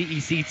to our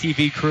CEC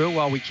TV crew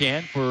while we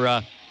can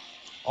for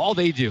all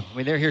they do. I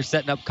mean, they're here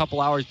setting up a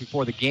couple hours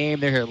before the game.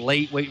 They're here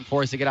late waiting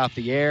for us to get off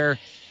the air.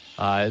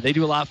 They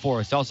do a lot for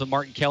us. Also,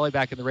 Martin Kelly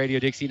back in the Radio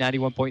Dixie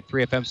 91.3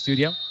 FM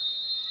studio.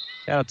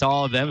 Shout out to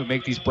all of them who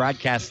make these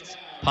broadcasts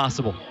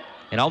possible.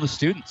 and all the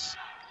students.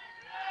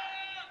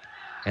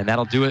 And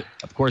that'll do it,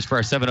 of course, for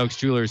our Seven Oaks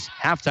Jewelers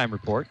halftime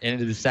report. And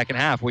into the second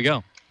half we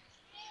go.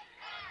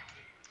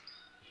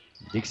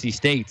 Dixie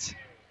State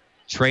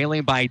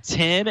trailing by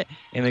 10,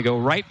 and they go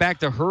right back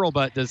to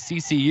Hurlbut, does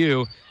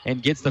CCU,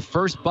 and gets the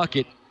first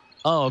bucket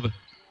of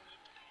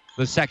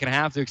the second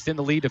half to extend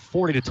the lead to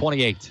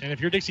 40-28. And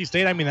if you're Dixie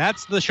State, I mean,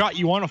 that's the shot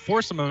you want to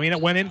force them. I mean,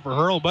 it went in for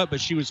Hurlbut, but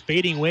she was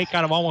fading away,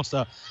 kind of almost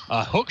a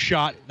hook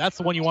shot. That's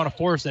the one you want to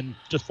force, and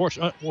just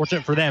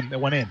fortunate for them, it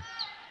went in.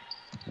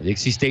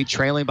 Dixie State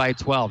trailing by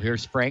 12.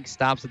 Here's Frank,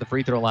 stops at the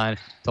free throw line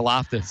to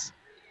Loftus.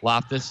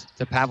 Loftus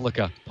to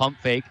Pavlica. Pump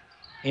fake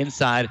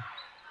inside.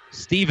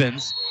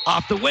 Stevens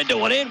off the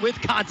window and in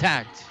with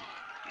contact.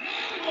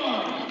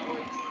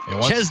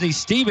 Chesney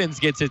Stevens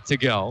gets it to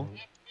go.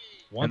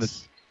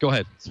 Go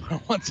ahead.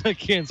 Once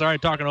again, sorry,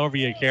 talking over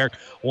you, Carrick.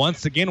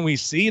 Once again, we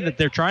see that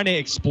they're trying to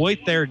exploit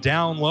their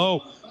down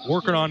low,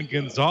 working on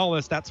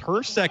Gonzalez. That's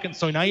her second.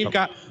 So now you've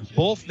got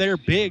both their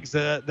bigs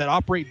that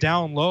operate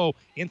down low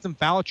in some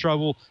foul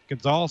trouble.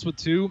 Gonzalez with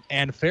 2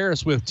 and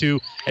Ferris with 2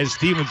 as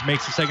Stevens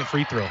makes the second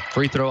free throw.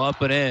 Free throw up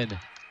and in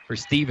for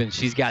Stevens.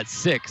 She's got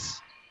 6.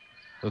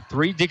 So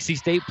 3 Dixie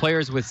State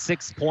players with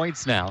 6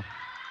 points now.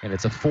 And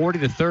it's a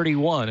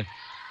 40-31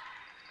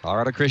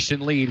 Colorado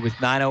Christian lead with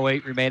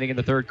 9:08 remaining in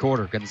the third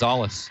quarter.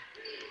 Gonzalez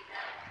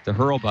to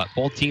Hurlbut.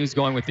 Both teams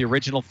going with the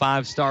original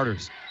 5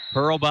 starters.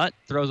 Hurlbut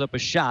throws up a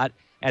shot.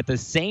 At the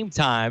same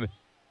time,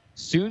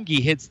 Soongi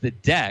hits the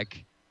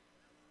deck.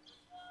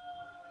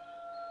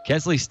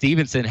 Kesley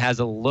Stevenson has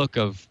a look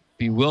of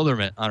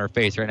bewilderment on her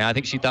face right now. I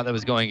think she thought that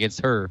was going against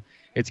her.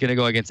 It's going to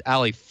go against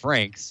Allie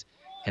Franks.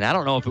 And I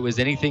don't know if it was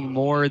anything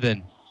more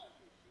than...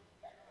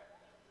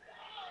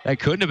 That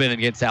couldn't have been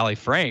against Allie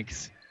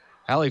Franks.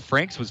 Allie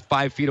Franks was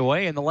 5 feet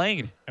away in the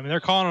lane. I mean,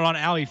 they're calling it on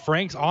Allie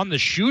Franks on the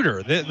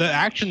shooter. The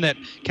action that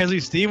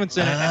Kesley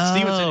Stevenson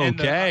and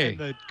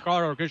the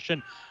Colorado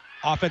Christian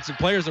offensive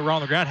players that were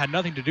on the ground had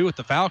nothing to do with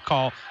the foul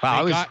call.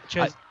 Wow,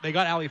 they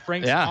got Allie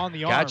Franks on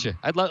the arm.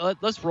 Gotcha.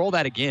 Let's roll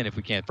that again if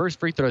we can. First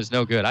free throw is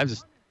no good. I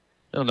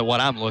don't know what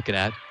I'm looking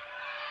at.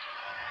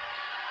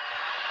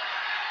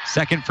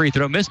 Second free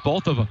throw, missed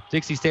both of them.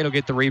 Dixie State will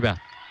get the rebound.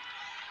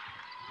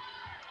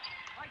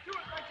 Right to it.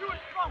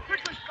 Come on,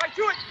 quickly. Right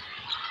to it.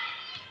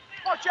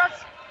 Come on,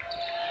 Jess.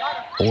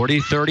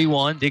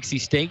 40-31, Dixie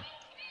State.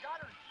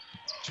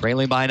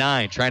 Trailing by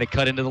 9, trying to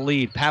cut into the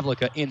lead.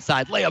 Pavlica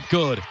inside, layup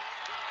good.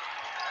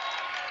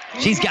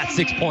 She's got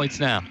 6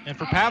 points now. And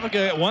for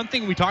Pavlica, one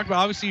thing we talked about,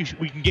 obviously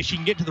she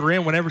can get to the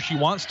rim whenever she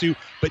wants to,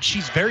 but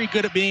she's very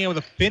good at being able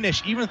to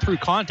finish even through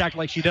contact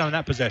like she did on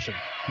that possession.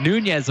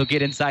 Nunez will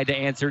get inside to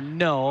answer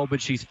no,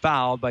 but she's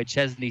fouled by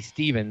Chesney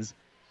Stevens.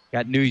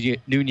 Got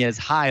Nunez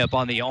high up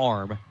on the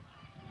arm.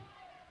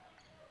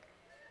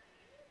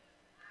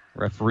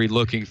 Referee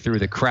looking through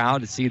the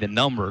crowd to see the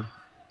number.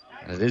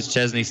 And it is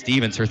Chesney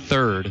Stevens, her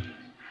third.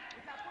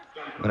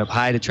 Went up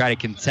high to try to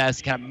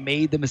contest, kind of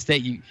made the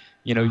mistake.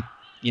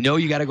 You know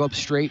you got to go up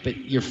straight, but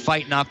you're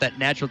fighting off that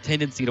natural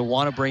tendency to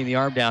want to bring the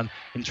arm down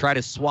and try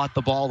to swat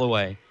the ball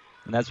away.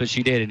 And that's what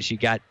she did, and she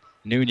got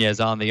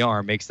Nunez on the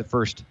arm, makes the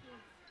first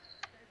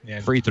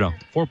free throw.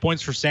 4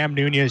 points for Sam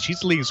Nunez. She's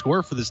the leading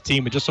scorer for this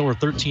team with just over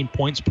 13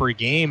 points per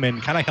game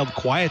and kind of held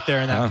quiet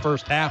there in that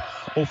first half.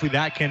 Hopefully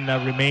that can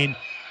remain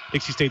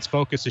Dixie State's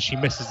focus as she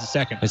misses the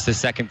second. It's the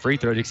second free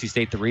throw. Dixie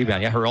State the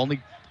rebound. Yeah, her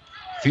only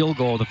field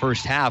goal of the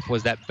first half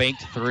was that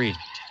banked 3.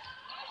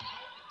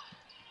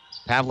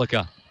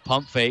 Pavlica,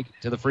 pump fake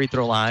to the free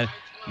throw line.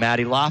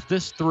 Maddie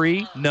Loftus,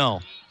 3, no.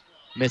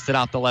 Missed it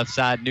off the left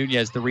side.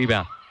 Nunez the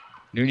rebound.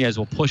 Nunez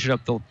will push it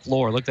up the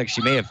floor. Looked like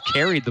she may have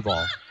carried the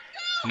ball.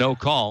 No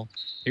call.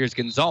 Here's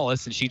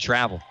Gonzalez, and she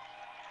traveled.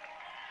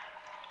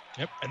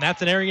 Yep, and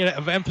that's an area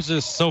of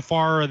emphasis so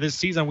far this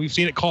season. We've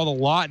seen it called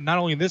a lot, not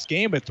only in this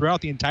game, but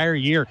throughout the entire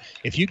year.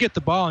 If you get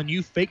the ball and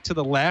you fake to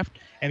the left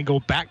and go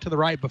back to the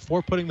right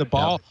before putting the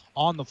ball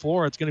on the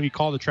floor, it's going to be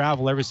called a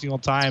travel every single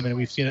time, and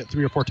we've seen it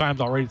 3 or 4 times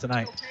already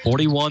tonight.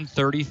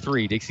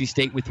 41-33, Dixie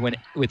State within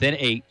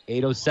 8,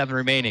 8:07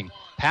 remaining.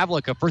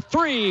 Pavlica for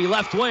 3,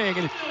 left wing,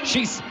 and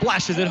she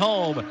splashes it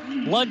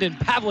home. London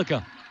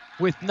Pavlica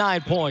with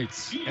 9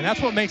 points. And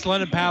that's what makes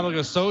London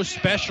Pavlica so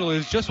special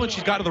is just when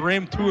she's got to the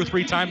rim 2 or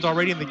 3 times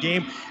already in the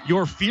game,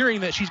 you're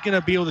fearing that she's going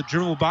to be able to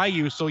dribble by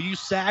you, so you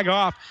sag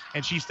off,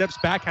 and she steps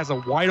back, has a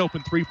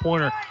wide-open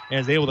three-pointer, and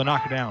is able to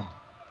knock it down.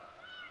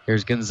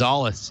 Here's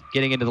Gonzalez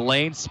getting into the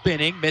lane,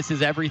 spinning,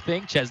 misses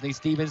everything. Chesney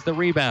Stevens the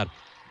rebound.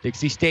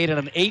 Dixie State on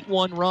an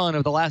 8-1 run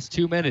of the last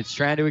 2 minutes,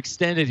 trying to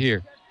extend it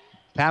here.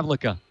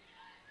 Pavlica.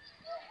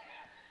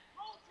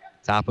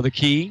 Top of the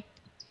key.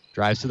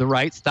 Drives to the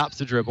right, stops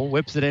the dribble,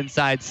 whips it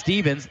inside.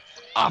 Stevens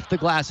off the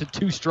glass and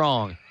too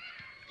strong.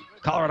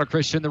 Colorado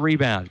Christian the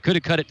rebound. Could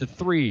have cut it to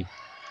 3.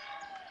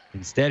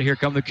 Instead, here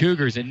come the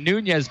Cougars. And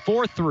Nunez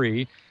for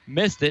 3.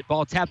 Missed it.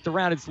 Ball tapped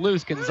around. It's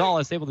loose.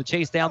 Gonzalez able to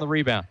chase down the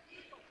rebound.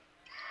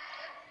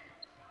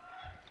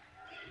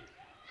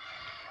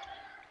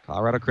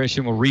 Colorado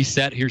Christian will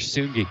reset. Here's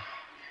Soongi.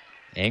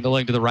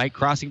 Angling to the right,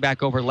 crossing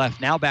back over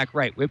left. Now back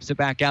right. Whips it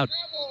back out.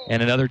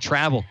 And another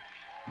travel.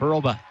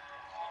 Hurlbut.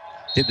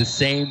 did the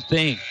same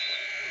thing.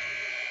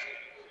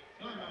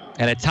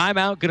 And a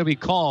timeout going to be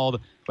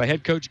called by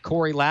head coach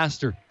Corey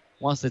Laster.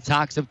 Wants to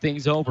talk some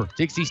things over.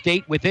 Dixie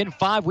State within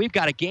 5. We've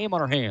got a game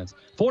on our hands.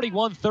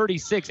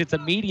 41-36. It's a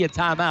media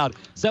timeout.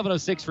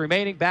 7:06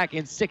 remaining. Back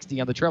in 60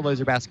 on the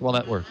Trailblazer Basketball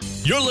Network.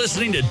 You're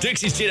listening to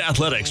Dixie State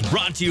Athletics,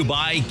 brought to you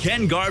by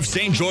Ken Garff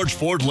St. George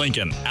Ford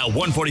Lincoln at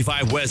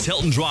 145 West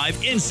Hilton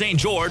Drive in St.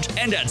 George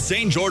and at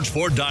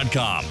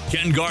stgeorgeford.com.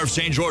 Ken Garff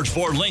St. George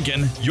Ford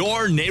Lincoln,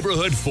 your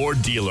neighborhood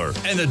Ford dealer,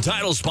 and the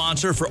title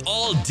sponsor for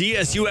all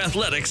DSU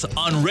athletics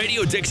on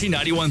Radio Dixie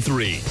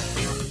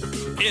 91.3.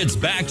 It's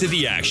back to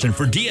the action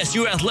for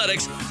DSU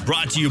Athletics,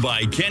 brought to you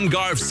by Ken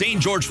Garff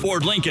St. George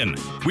Ford Lincoln.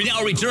 We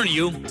now return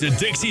you to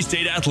Dixie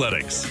State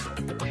Athletics.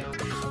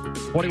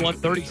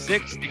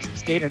 41-36. Dixie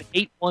State an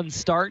 8-1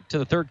 start to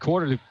the third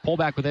quarter to pull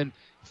back within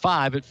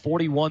 5 at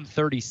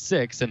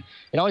 41-36. And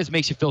it always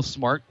makes you feel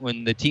smart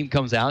when the team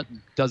comes out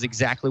and does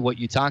exactly what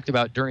you talked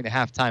about during the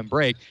halftime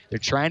break. They're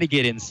trying to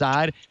get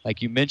inside.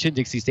 Like you mentioned,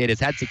 Dixie State has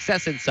had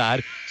success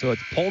inside, so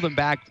it's pulled them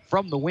back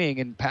from the wing,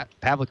 and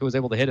Pavlica was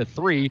able to hit a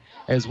 3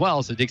 as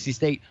well. So Dixie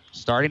State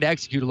starting to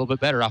execute a little bit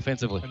better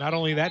offensively. And not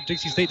only that,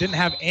 Dixie State didn't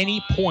have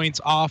any points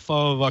off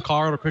of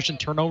Colorado Christian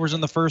turnovers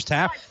in the first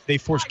half. They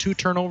forced 2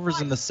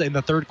 turnovers in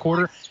the third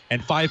quarter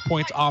and 5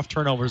 points off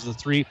turnovers, the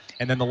 3,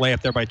 and then the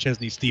layup there by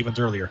Chesney Stevens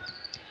earlier.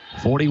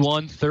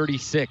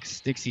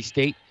 41-36. Dixie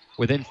State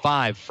within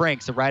 5.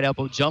 Franks, a right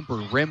elbow jumper,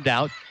 rimmed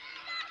out,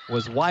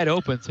 was wide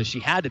open, so she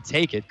had to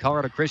take it.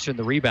 Colorado Christian,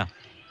 the rebound.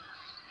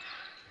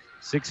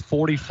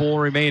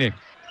 6:44 remaining.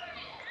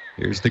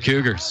 Here's the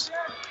Cougars.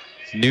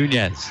 It's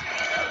Nunez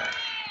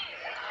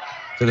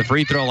to the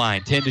free throw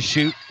line. 10 to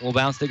shoot. Will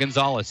bounce to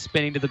Gonzalez.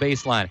 Spinning to the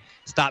baseline.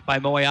 Stopped by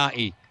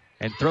Moeai.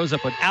 And throws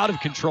up an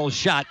out-of-control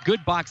shot.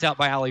 Good box out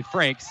by Ali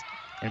Franks.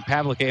 And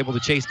Pavlica able to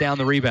chase down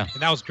the rebound.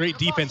 And that was great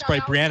defense by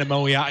Brianna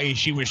Moeai.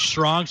 She was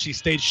strong. She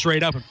stayed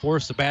straight up and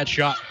forced a bad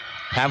shot.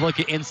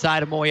 Pavlica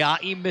inside of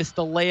Moeai. Missed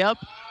the layup.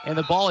 And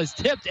the ball is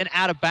tipped and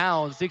out of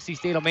bounds. Dixie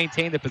State will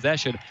maintain the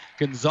possession.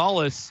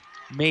 Gonzalez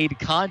made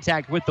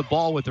contact with the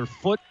ball with her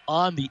foot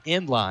on the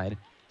end line.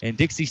 And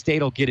Dixie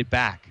State will get it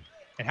back.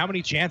 And how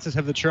many chances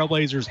have the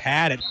Trailblazers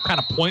had at kind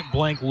of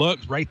point-blank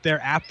looks right there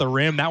at the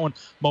rim? That one,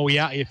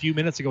 Moeai, a few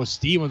minutes ago,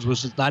 Stevens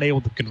was just not able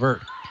to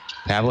convert.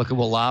 Pavlica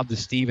will lob to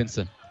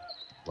Stevenson.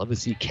 Love to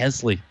see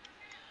Kesley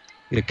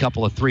get a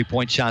couple of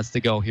three-point shots to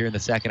go here in the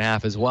second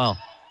half as well.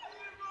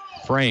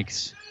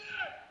 Franks.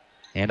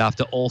 Hand off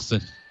to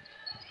Olsen.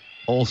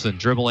 Olsen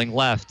dribbling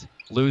left.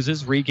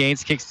 Loses,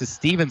 regains, kicks to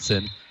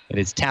Stevenson. And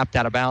it's tapped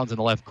out of bounds in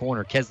the left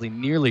corner. Kesley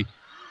nearly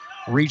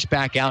reached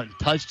back out and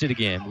touched it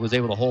again. Was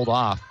able to hold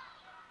off.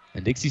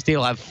 And Dixie State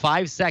will have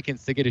 5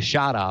 seconds to get a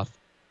shot off.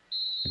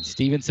 And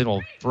Stevenson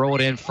will throw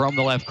it in from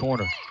the left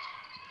corner.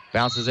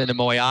 Bounces into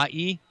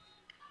Moeai.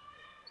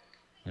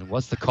 And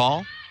what's the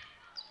call?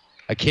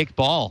 A kick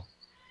ball.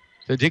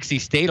 So Dixie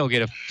State will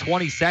get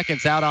 20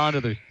 seconds out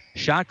onto the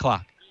shot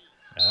clock.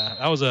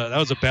 That was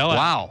a bailout.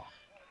 Wow.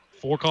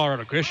 For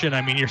Colorado Christian.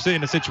 I mean, you're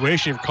sitting in a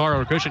situation for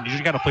Colorado Christian. You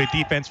just got to play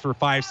defense for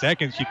 5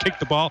 seconds. You kick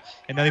the ball,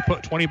 and then they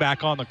put 20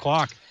 back on the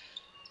clock.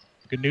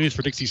 Good news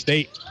for Dixie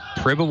State.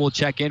 Pribba will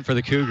check in for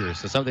the Cougars,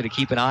 so something to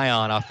keep an eye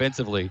on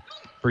offensively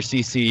for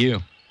CCU.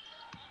 It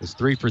was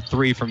 3 for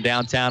 3 from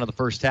downtown in the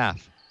first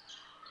half.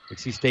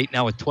 Dixie State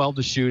now with 12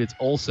 to shoot. It's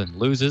Olsen.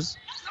 Loses.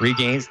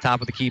 Regains.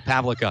 Top of the key.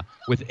 Pavlica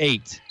with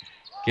 8.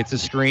 Gets a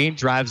screen.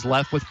 Drives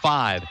left with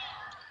 5.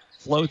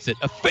 Floats it.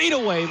 A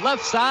fadeaway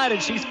left side,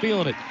 and she's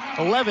feeling it.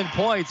 11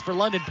 points for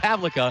London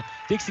Pavlica.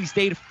 Dixie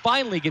State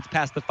finally gets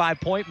past the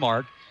 5-point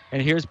mark.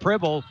 And here's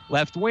Pribble,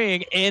 left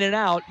wing, in and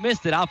out.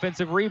 Missed it.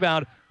 Offensive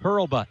rebound.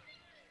 Hurlbutt.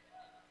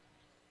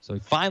 So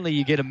finally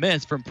you get a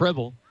miss from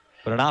Pribble,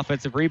 but an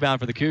offensive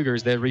rebound for the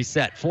Cougars. They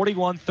reset.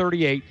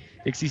 41-38.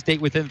 Dixie State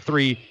within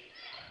 3.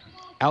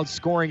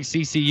 Outscoring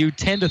CCU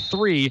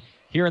 10-3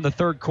 here in the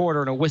third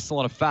quarter, and a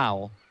whistle and a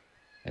foul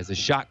as the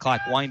shot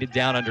clock winded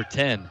down under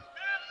 10.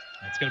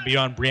 It's going to be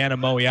on Brianna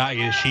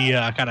Moeai as she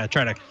kind of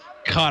try to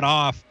cut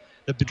off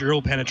the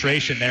dribble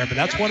penetration there. But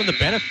that's one of the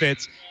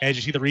benefits, as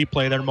you see the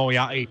replay there,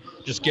 Moeai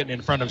just getting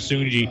in front of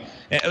Sunji.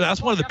 And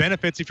that's one of the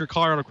benefits, if you're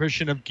Colorado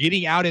Christian, of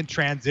getting out in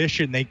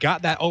transition. They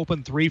got that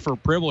open 3 for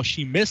Pribble.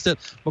 She missed it,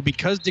 but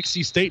because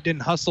Dixie State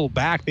didn't hustle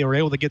back, they were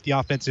able to get the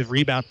offensive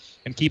rebound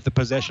and keep the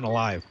possession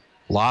alive.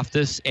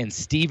 Loftus and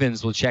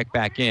Stevens will check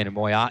back in, and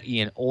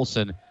Moeai and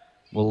Olsen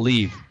will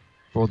leave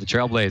for the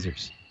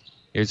Trailblazers.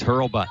 Here's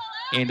Hurlbutt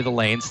into the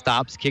lane,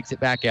 stops, kicks it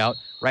back out,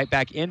 right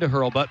back into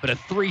Hurlbutt, but a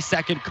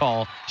 3-second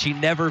call. She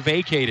never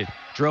vacated.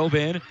 Drove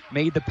in,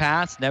 made the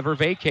pass, never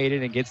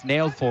vacated, and gets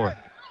nailed for it.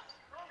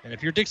 And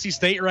if you're Dixie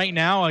State right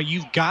now,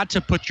 you've got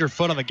to put your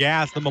foot on the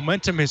gas. The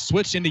momentum has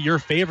switched into your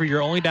favor.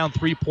 You're only down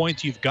 3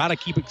 points. You've got to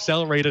keep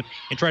accelerated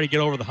and try to get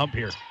over the hump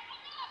here.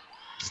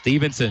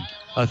 Stevenson,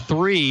 a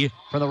 3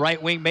 from the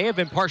right wing, may have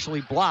been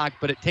partially blocked,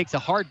 but it takes a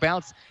hard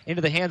bounce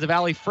into the hands of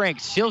Ali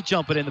Franks. She'll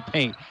jump it in the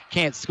paint,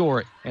 can't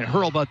score it, and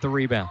Hurlbutt the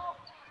rebound.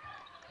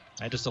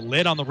 And just a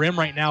lid on the rim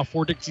right now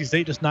for Dixie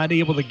State, just not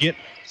able to get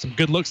some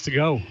good looks to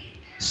go.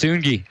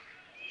 Sungi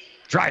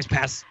drives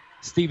past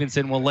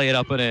Stevenson will lay it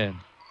up and in.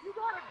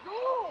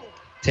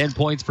 10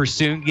 points for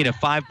Soongi, a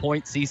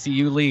 5-point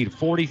CCU lead,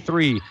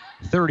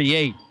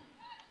 43-38.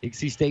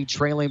 Dixie State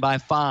trailing by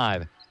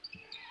 5.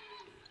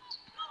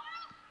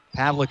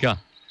 Pavlica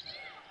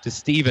to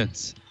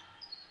Stevens.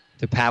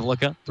 To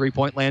Pavlica,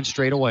 3-point land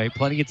straight away.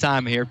 Plenty of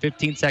time here,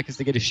 15 seconds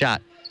to get a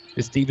shot.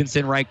 To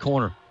Stevenson, right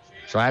corner.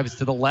 Drives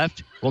to the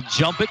left, will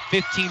jump it,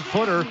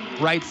 15-footer,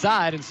 right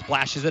side, and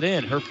splashes it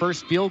in. Her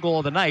first field goal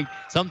of the night.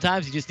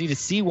 Sometimes you just need to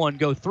see one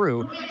go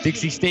through.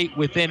 Dixie State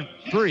within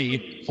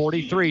 3,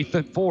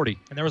 43-40.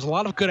 And there was a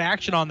lot of good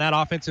action on that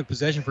offensive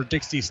possession for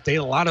Dixie State.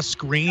 A lot of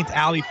screens.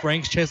 Allie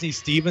Franks, Chesney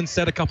Stevens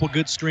set a couple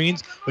good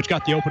screens, which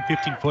got the open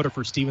 15-footer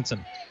for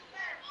Stevenson.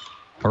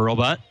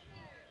 Hurlbut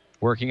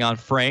working on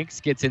Franks,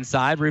 gets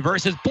inside,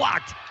 reverses,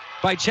 blocked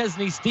by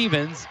Chesney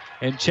Stevens,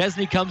 and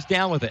Chesney comes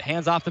down with it.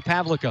 Hands off to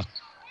Pavlica.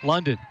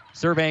 London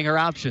surveying her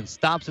options,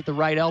 stops at the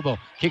right elbow,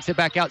 kicks it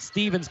back out.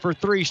 Stevens for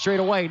 3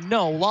 straight away.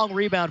 No, long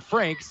rebound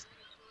Franks.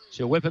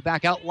 She'll whip it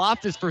back out.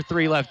 Loftus for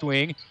 3 left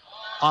wing.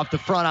 Off the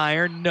front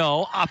iron,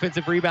 no.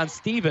 Offensive rebound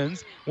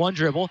Stevens. 1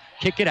 dribble,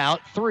 kick it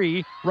out.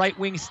 3, right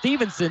wing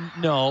Stevenson,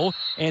 no.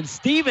 And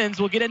Stevens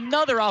will get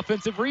another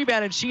offensive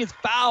rebound, and she is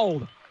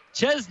fouled.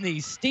 Chesney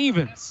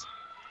Stevens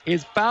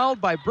is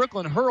fouled by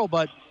Brooklyn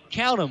Hurlbut.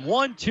 Count them,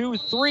 1, 2,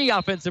 3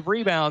 offensive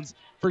rebounds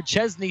for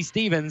Chesney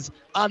Stevens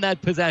on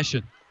that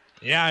possession.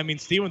 Yeah, I mean,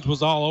 Stevens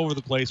was all over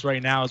the place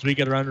right now as we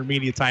get her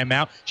intermediate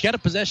timeout. She had a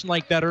possession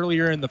like that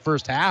earlier in the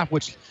first half,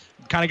 which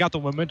kind of got the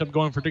momentum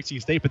going for Dixie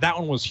State, but that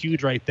one was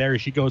huge right there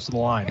as she goes to the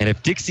line. And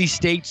if Dixie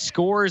State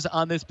scores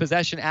on this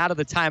possession out of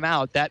the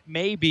timeout, that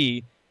may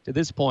be, to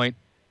this point,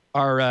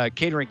 our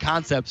Catering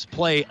Concepts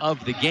play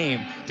of the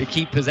game to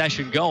keep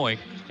possession going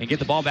and get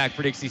the ball back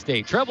for Dixie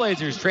State.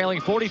 Trailblazers trailing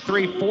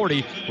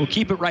 43-40. We'll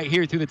keep it right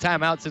here through the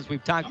timeout since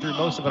we've talked through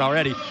most of it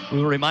already. We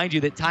will remind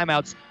you that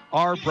timeouts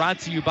are brought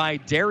to you by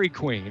Dairy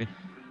Queen.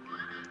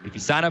 If you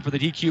sign up for the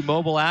DQ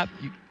mobile app,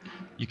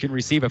 you can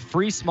receive a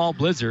free small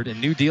blizzard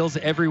and new deals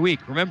every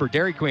week. Remember,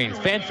 Dairy Queen is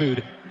fan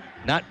food,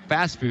 not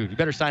fast food. You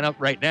better sign up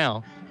right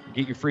now and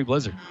get your free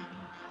blizzard.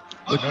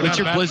 What's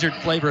your blizzard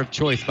flavor of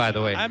choice, by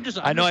the way?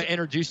 I know I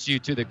introduced you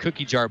to the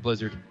cookie jar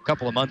blizzard a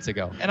couple of months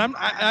ago. And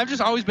I've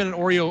just always been an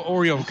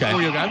Oreo guy.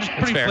 I'm just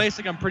pretty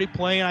basic. I'm pretty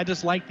plain. I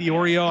just like the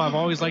Oreo. I've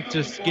always liked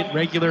to just get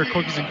regular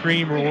cookies and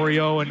cream or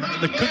Oreo. And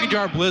the cookie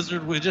jar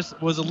blizzard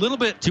was a little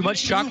bit too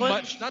much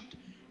chocolate. Not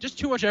just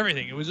too much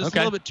everything. It was just a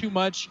little bit too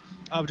much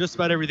of just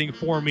about everything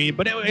for me.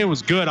 But it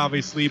was good,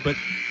 obviously. But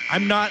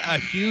I'm not a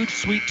huge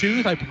sweet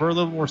tooth. I prefer a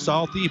little more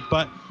salty.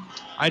 But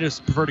I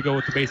just prefer to go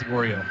with the basic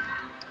Oreo.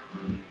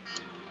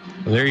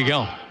 Well, there you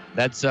go.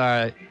 That's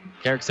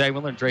Carrick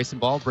Sagmiller and Drayson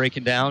Ball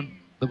breaking down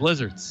the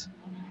blizzards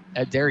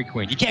at Dairy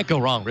Queen. You can't go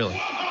wrong, really.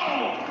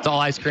 It's all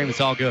ice cream. It's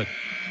all good.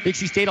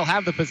 Dixie State will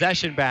have the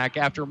possession back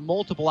after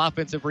multiple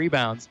offensive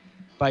rebounds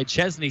by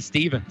Chesney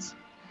Stevens.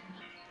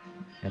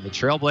 And the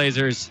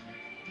Trailblazers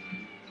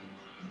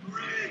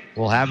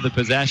will have the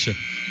possession.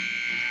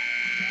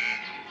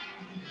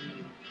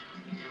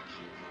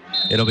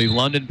 It'll be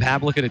London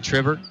Pavlica to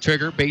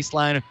trigger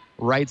baseline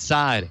right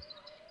side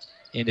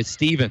into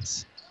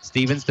Stevens.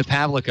 Stevens to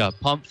Pavlica.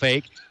 Pump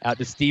fake out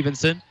to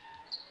Stevenson.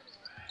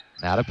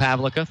 Now to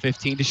Pavlica.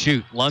 15 to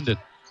shoot. London.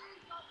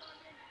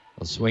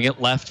 Will swing it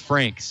left.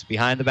 Franks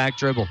behind the back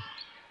dribble.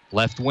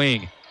 Left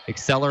wing.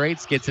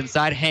 Accelerates. Gets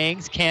inside.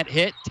 Hangs. Can't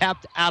hit.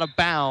 Tapped out of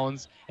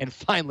bounds. And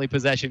finally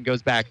possession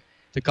goes back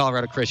to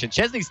Colorado Christian.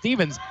 Chesney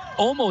Stevens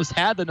almost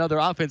had another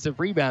offensive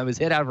rebound. It was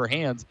hit out of her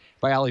hands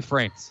by Allie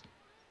Franks.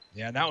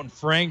 Yeah, that one,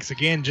 Franks,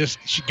 again,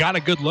 she got a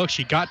good look.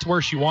 She got to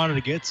where she wanted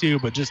to get to,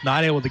 but just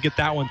not able to get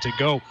that one to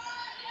go.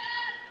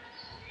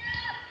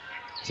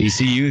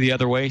 TCU the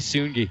other way.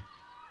 Soongi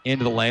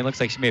into the lane.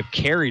 Looks like she may have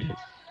carried it.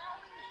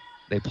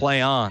 They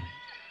play on.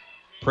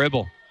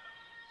 Pribble.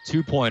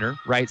 2-pointer.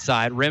 Right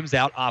side. Rims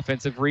out.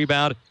 Offensive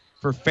rebound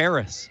for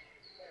Ferris.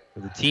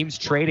 The team's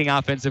trading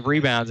offensive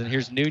rebounds. And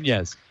here's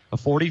Nunez. A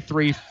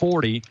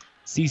 43-40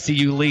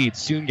 CCU lead.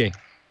 Soongi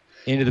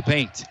into the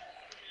paint.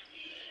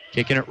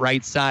 Kicking it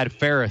right side.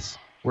 Ferris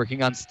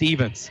working on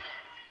Stevens.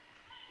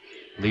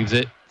 Leaves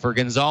it for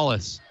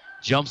Gonzalez.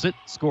 Jumps it.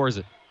 Scores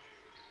it.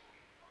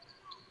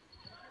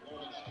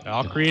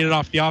 All created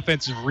off the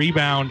offensive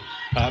rebound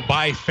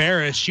by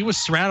Ferris. She was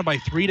surrounded by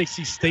 3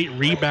 Dixie State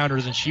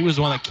rebounders, and she was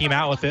the one that came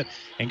out with it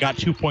and got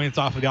 2 points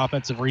off of the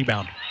offensive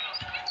rebound.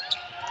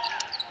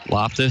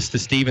 Loftus to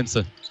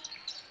Stevenson.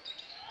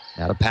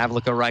 Now to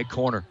Pavlica, right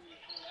corner.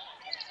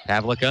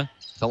 Pavlica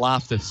to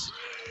Loftus.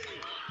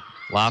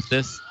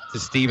 Loftus to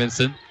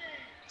Stevenson.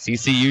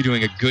 CCU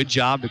doing a good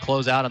job to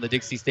close out on the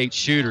Dixie State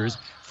shooters.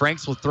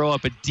 Franks will throw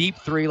up a deep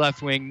 3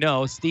 left wing.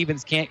 No,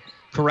 Stevens can't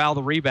corral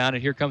the rebound,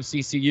 and here comes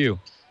CCU.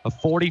 A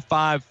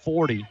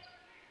 45-40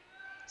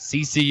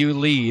 CCU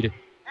lead.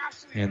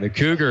 And the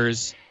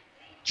Cougars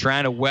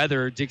trying to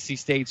weather Dixie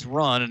State's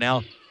run and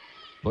now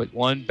put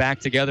one back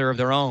together of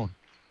their own.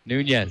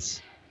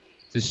 Nunez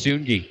to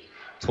Soongi.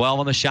 12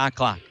 on the shot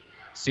clock.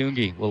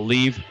 Soongi will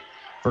leave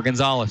for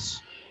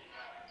Gonzalez.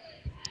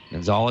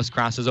 Gonzalez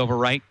crosses over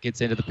right,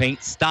 gets into the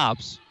paint,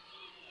 stops.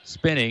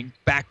 Spinning,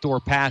 backdoor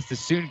pass to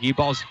Sungi.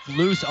 Ball's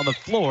loose on the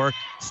floor.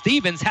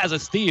 Stevens has a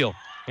steal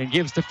and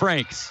gives to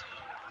Franks.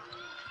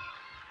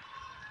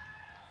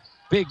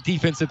 Big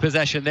defensive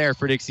possession there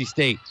for Dixie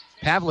State.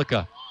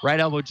 Pavlica, right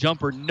elbow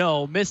jumper,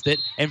 no, missed it.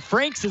 And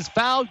Franks is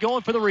fouled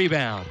going for the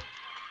rebound.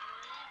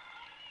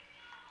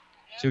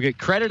 She'll get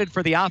credited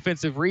for the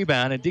offensive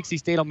rebound, and Dixie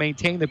State will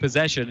maintain the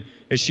possession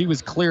as she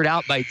was cleared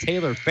out by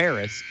Taylor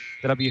Ferris.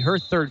 That'll be her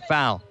third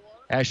foul.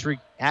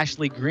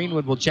 Ashley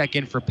Greenwood will check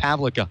in for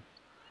Pavlica.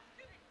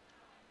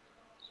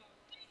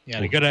 Yeah,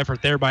 and a good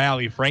effort there by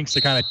Allie Franks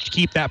to kind of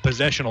keep that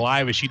possession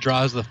alive as she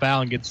draws the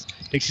foul and gets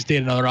Dixie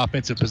State another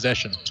offensive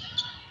possession.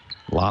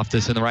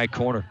 Loftus in the right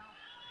corner.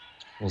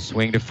 Will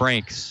swing to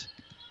Franks.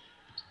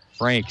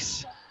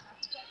 Franks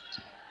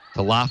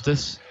to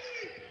Loftus.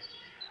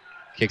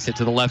 Kicks it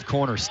to the left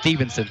corner.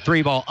 Stevenson,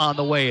 3-ball on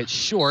the way. It's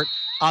short.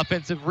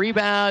 Offensive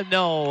rebound.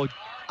 No.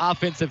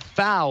 Offensive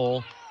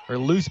foul, or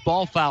loose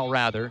ball foul,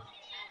 rather,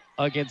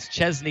 against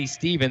Chesney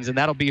Stevens, and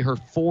that'll be her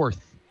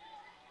fourth.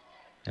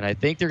 And I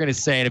think they're going to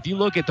say, and if you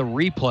look at the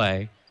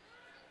replay,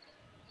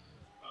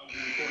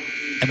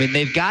 I mean,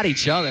 they've got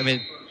each other. I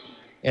mean,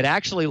 it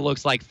actually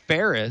looks like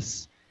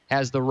Ferris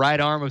has the right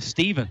arm of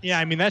Stevens. Yeah,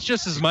 I mean, that's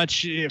just as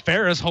much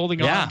Ferris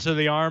holding on to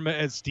the arm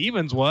as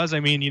Stevens was. I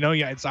mean,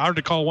 it's hard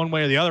to call one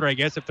way or the other, I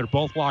guess, if they're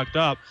both locked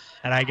up.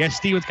 And I guess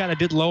Stevens kind of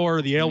did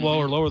lower the elbow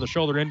or lower the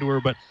shoulder into her.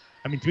 But,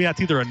 I mean, to me,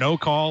 that's either a no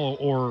call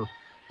or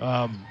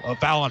a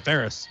foul on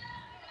Ferris.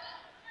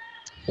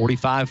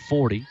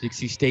 45-40.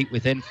 Dixie State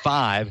within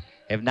 5.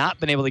 Have not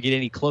been able to get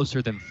any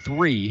closer than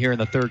 3 here in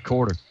the third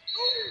quarter.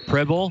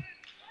 Pribble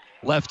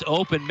left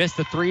open, missed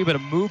the 3, but a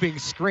moving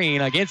screen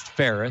against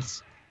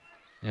Ferris.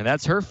 And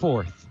that's her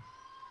fourth.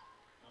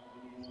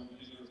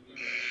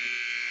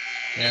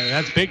 Yeah,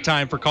 that's big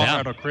time for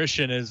Colorado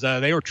Christian as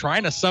they were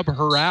trying to sub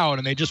her out,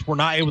 and they just were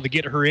not able to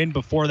get her in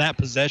before that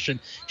possession.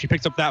 She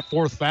picks up that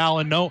fourth foul,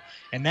 and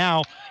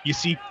now you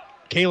see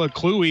Kayla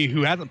Cluey,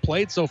 who hasn't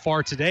played so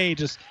far today,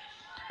 just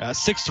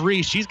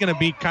 6'3". She's going to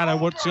be kind of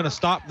what's going to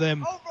stop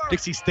them.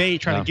 Dixie State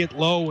trying to get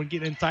low and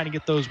get inside and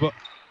get those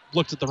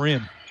looks at the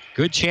rim.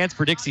 Good chance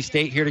for Dixie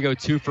State here to go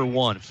 2 for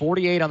 1.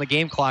 48 on the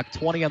game clock,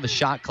 20 on the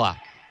shot clock.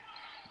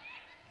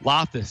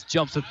 Loftus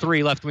jumps a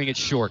 3, left wing, it's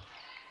short.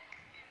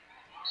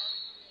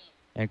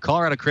 And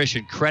Colorado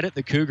Christian, credit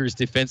the Cougars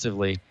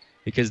defensively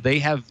because they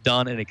have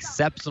done an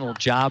exceptional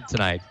job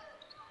tonight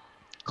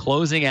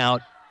closing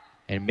out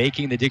and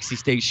making the Dixie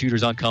State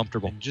shooters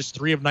uncomfortable. And just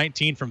 3 of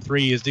 19 from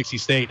 3 is Dixie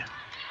State.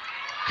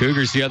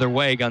 Cougars the other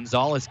way.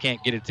 Gonzalez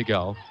can't get it to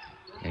go.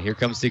 And here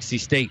comes Dixie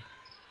State.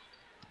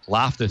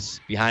 Loftus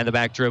behind the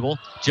back dribble.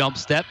 Jump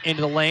step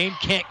into the lane.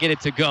 Can't get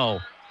it to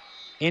go.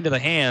 Into the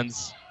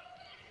hands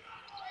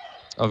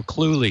of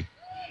Cluley.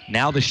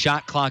 Now the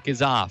shot clock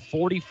is off.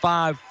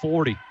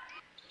 45-40.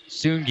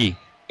 Sungi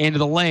into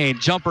the lane.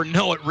 Jumper,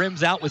 no, it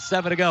rims out with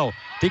 7 to go.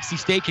 Dixie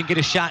State can get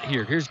a shot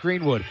here. Here's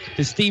Greenwood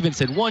to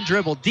Stevenson. 1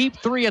 dribble. Deep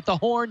 3 at the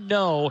horn.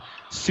 No.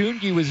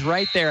 Sungi was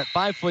right there at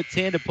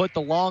 5'10" to put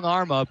the long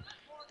arm up.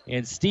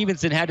 And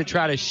Stevenson had to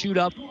try to shoot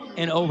up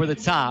and over the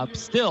top.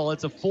 Still,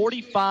 it's a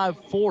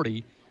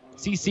 45-40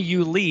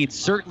 CCU lead.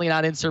 Certainly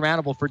not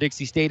insurmountable for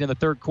Dixie State in the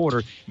third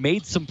quarter.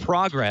 Made some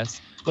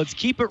progress. Let's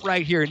keep it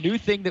right here. A new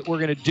thing that we're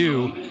going to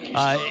do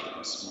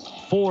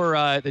for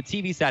the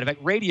TV side. In fact,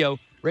 radio,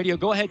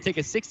 go ahead, take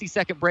a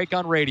 60-second break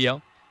on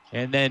radio,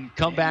 and then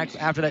come back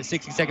after that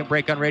 60-second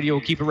break on radio.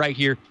 We'll keep it right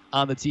here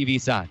on the TV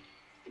side.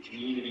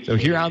 So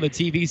here on the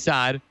TV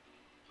side,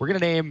 we're going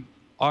to name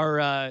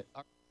our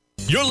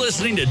You're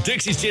listening to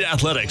Dixie State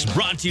Athletics,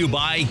 brought to you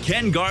by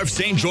Ken Garff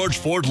St. George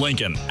Ford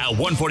Lincoln at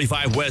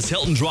 145 West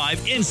Hilton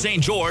Drive in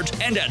St. George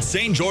and at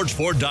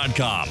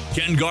stgeorgeford.com.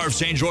 Ken Garff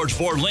St. George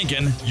Ford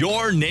Lincoln,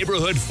 your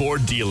neighborhood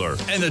Ford dealer,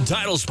 and the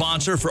title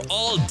sponsor for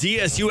all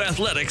DSU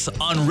athletics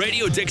on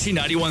Radio Dixie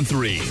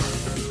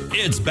 91.3.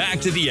 It's back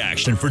to the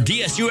action for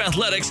DSU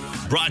Athletics,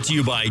 brought to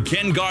you by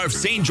Ken Garff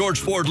St. George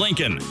Ford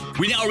Lincoln.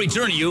 We now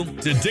return you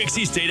to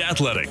Dixie State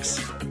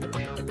Athletics.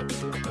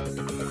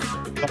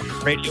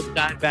 Radio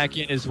side back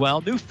in as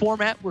well. New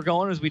format we're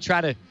going as we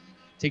try to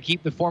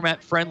keep the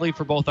format friendly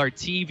for both our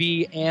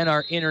TV and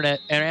our internet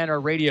and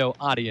our radio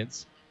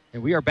audience.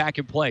 And we are back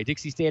in play.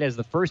 Dixie State has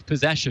the first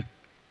possession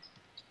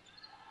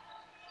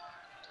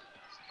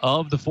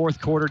of the fourth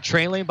quarter,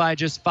 trailing by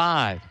just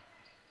 5.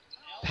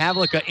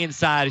 Pavlica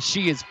inside.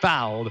 She is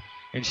fouled,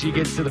 and she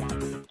gets to the...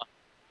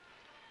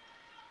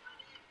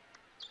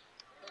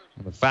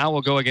 And the foul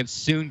will go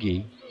against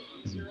Sungi.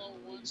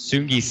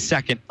 Sungi's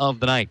second of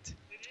the night.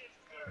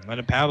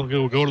 And Pavlica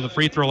will go to the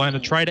free throw line to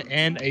try to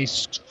end a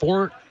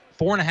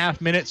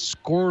 4.5-minute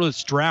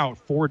scoreless drought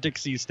for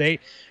Dixie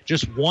State.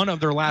 Just 1 of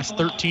their last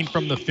 13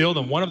 from the field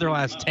and 1 of their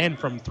last 10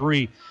 from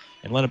 3.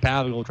 And Lennon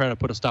Pavlica will try to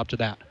put a stop to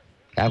that.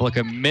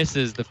 Pavlica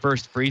misses the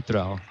first free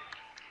throw.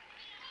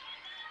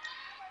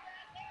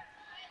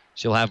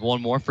 She'll have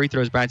 1 more. Free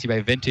throws brought to you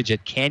by Vintage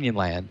at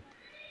Canyonland.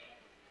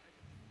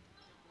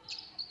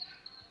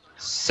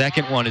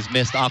 Second one is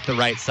missed off the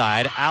right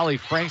side. Allie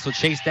Franks will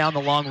chase down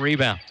the long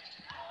rebound.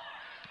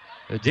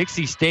 The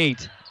Dixie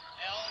State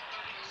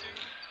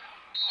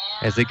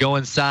as they go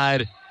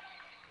inside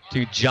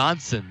to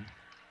Johnson,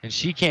 and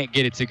she can't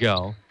get it to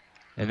go.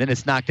 And then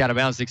it's knocked out of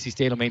bounds. Dixie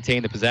State will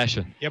maintain the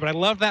possession. Yeah, but I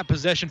love that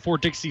possession for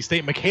Dixie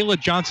State. Michaela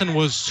Johnson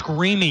was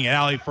screaming at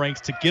Allie Franks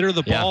to get her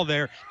the ball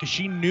there because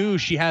she knew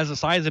she has a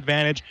size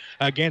advantage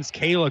against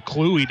Kayla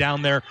Cluey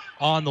down there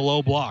on the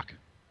low block.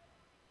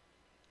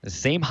 The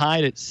same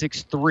height at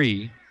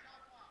 6'3".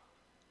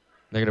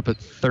 They're going to put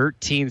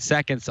 13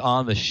 seconds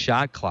on the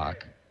shot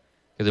clock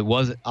because it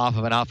was off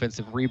of an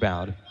offensive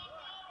rebound.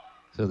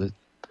 So the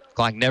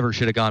clock never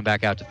should have gone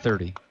back out to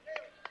 30.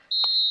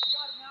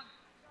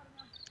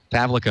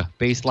 Pavlica,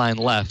 baseline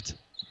left.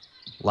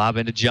 Lob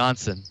into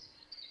Johnson.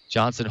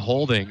 Johnson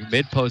holding,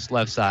 mid-post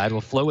left side. Will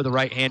flow with the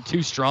right hand,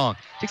 too strong.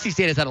 Dixie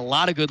State has had a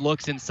lot of good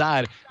looks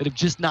inside that have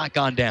just not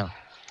gone down.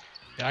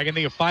 Yeah, I can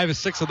think of 5 or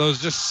 6 of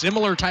those, just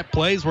similar type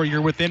plays where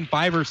you're within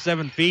 5 or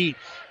 7 feet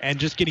and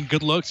just getting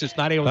good looks, just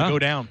not able to go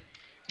down.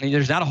 And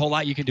there's not a whole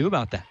lot you can do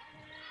about that.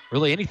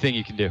 Really anything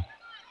you can do.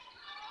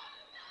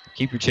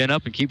 Keep your chin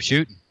up and keep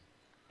shooting.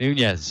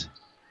 Nunez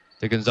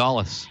to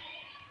Gonzalez.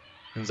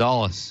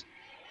 Gonzalez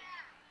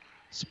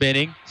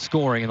spinning,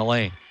 scoring in the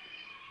lane.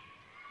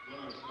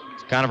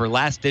 It's kind of her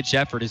last-ditch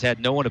effort. Has had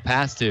no one to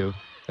pass to.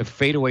 A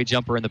fadeaway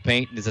jumper in the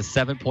paint, and is a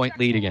 7-point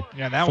lead again.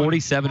 Yeah, that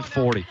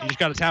 47-40. You just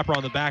got to tap her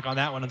on the back on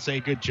that one and say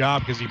good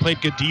job because you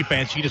played good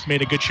defense. She just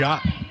made a good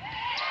shot.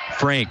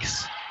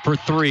 Franks for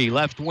 3,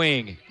 left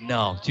wing.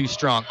 No, too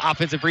strong.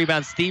 Offensive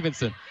rebound,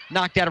 Stevenson.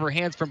 Knocked out of her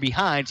hands from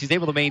behind. She's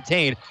able to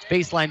maintain.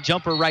 Baseline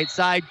jumper right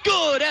side.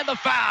 Good, and the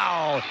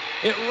foul.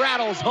 It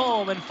rattles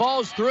home and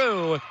falls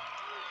through.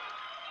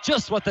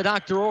 Just what the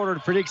doctor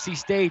ordered for Dixie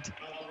State.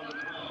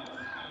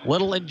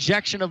 Little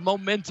injection of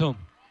momentum.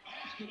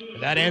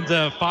 That ends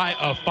a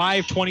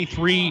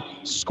 5:23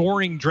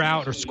 scoring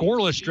drought or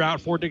scoreless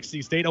drought for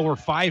Dixie State. Over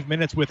 5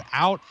 minutes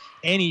without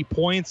any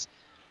points.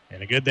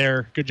 And a good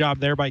job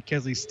there by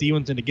Kesley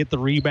Stevenson to get the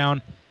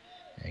rebound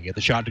and get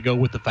the shot to go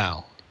with the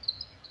foul.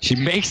 She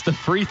makes the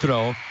free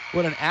throw.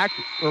 What an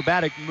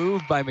acrobatic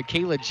move by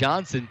Michaela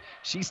Johnson.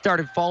 She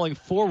started falling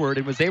forward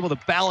and was able to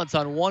balance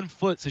on one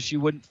foot so she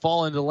wouldn't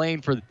fall into the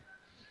lane for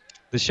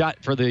the shot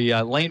for the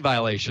lane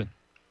violation.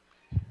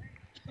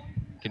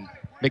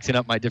 Mixing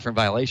up my different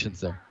violations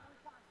there.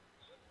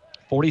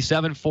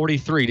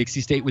 47-43,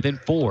 Dixie State within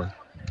 4.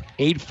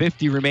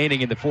 8:50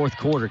 remaining in the fourth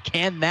quarter.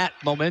 Can that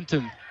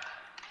momentum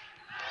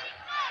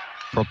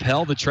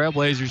propel the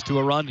Trailblazers to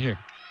a run here?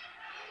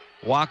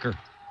 Walker.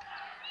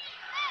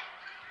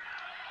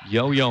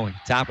 Yo-yoing,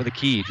 top of the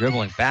key,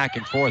 dribbling back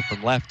and forth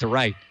from left to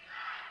right.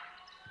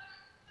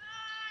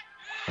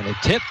 And a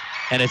tip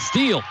and a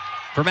steal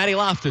for Maddie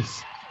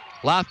Loftus.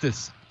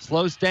 Loftus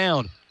slows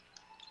down,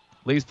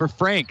 leaves for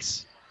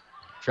Franks.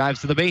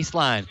 Drives to the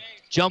baseline,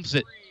 jumps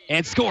it,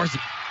 and scores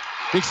it.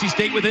 Dixie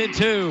State within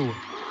 2.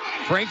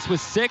 Franks with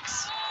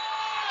 6,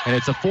 and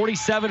it's a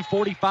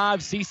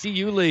 47-45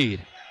 CCU lead.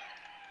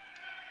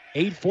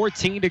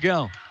 8:14 to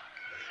go.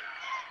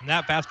 And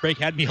that fast break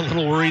had me a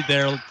little worried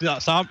there.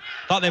 Thought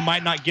they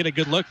might not get a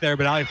good look there,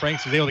 but Allie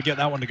Franks was able to get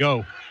that one to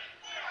go.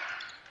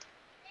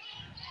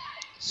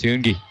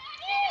 Sungi,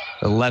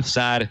 the left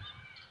side,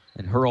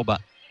 and Hurlbut.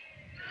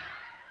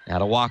 Now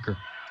to Walker.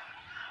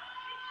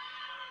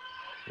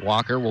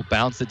 Walker will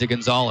bounce it to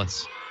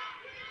Gonzalez.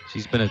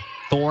 She's been a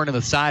thorn in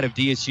the side of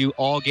DSU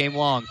all game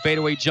long.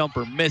 Fadeaway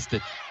jumper, missed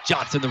it.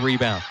 Johnson the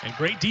rebound. And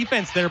great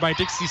defense there by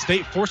Dixie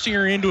State, forcing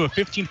her into a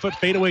 15-foot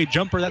fadeaway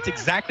jumper. That's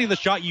exactly the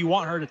shot you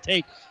want her to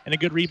take, and a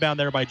good rebound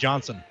there by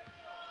Johnson.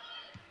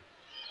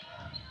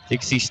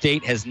 Dixie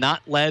State has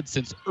not led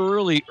since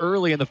early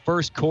in the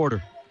first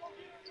quarter.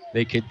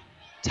 They could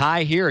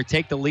tie here or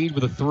take the lead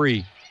with a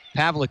 3.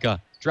 Pavlica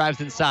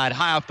drives inside,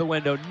 high off the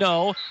window.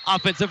 No.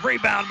 Offensive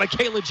rebound,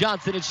 Michaela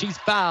Johnson, and she's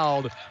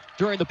fouled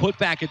during the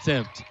putback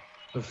attempt.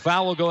 The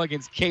foul will go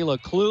against Kayla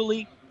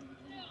Cluey.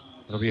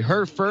 It'll be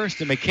her first,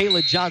 and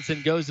Michaela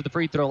Johnson goes to the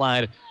free throw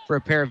line for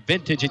a pair of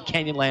vintage at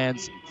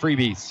Canyonlands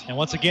freebies. And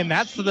once again,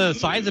 that's the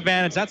size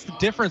advantage. That's the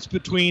difference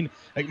between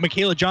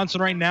Michaela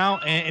Johnson right now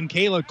and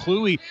Kayla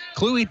Cluey.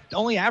 Cluey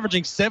only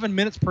averaging 7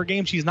 minutes per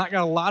game. She's not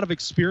got a lot of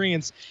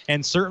experience,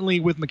 and certainly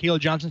with Michaela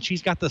Johnson,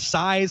 she's got the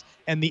size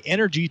and the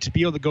energy to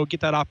be able to go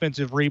get that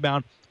offensive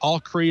rebound, all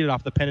created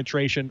off the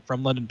penetration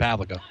from London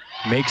Pavlica.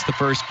 Makes the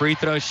first free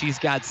throw. She's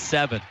got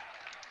 7.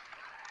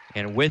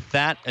 And with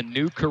that, a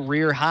new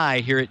career high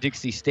here at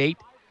Dixie State.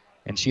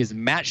 And she has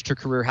matched her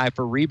career high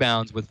for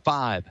rebounds with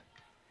 5.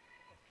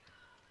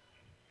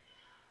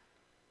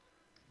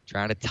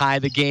 Trying to tie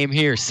the game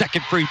here.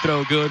 Second free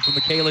throw good for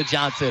Michaela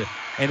Johnson.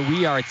 And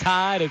we are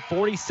tied at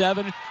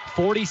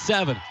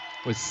 47-47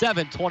 with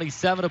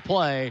 7:27 to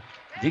play.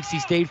 Dixie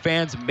State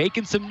fans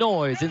making some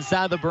noise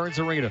inside the Burns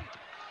Arena.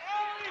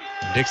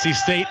 Dixie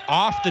State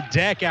off the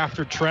deck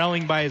after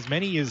trailing by as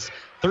many as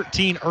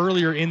 13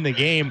 earlier in the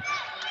game.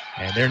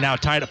 And they're now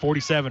tied at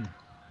 47.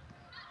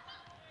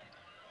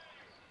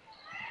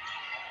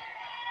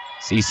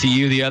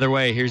 CCU the other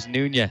way. Here's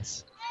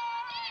Nunez.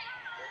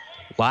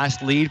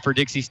 Last lead for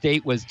Dixie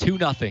State was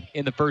 2-0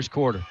 in the first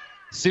quarter.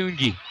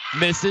 Sungi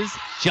misses.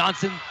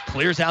 Johnson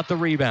clears out the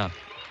rebound.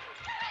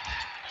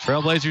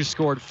 Trailblazers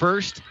scored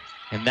first,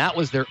 and that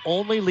was their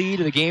only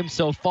lead of the game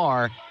so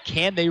far.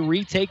 Can they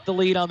retake the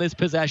lead on this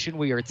possession?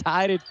 We are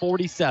tied at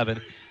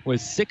 47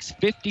 with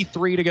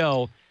 6:53 to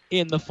go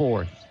in the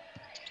fourth.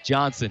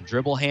 Johnson,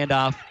 dribble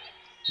handoff,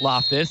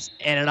 Loftus,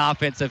 and an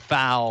offensive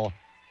foul.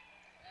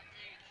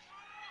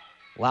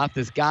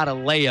 Loftus got a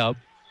layup,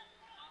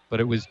 but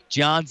it was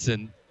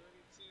Johnson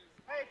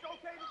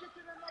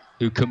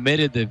who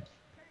committed the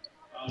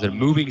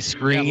moving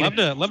screen.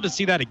 Yeah, love to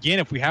see that again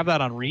if we have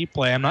that on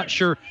replay. I'm not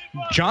sure.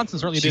 Johnson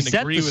certainly didn't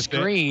agree with it. She set the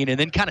screen and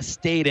then kind of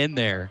stayed in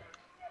there.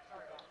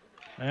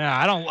 Yeah,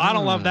 I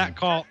don't love that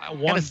call one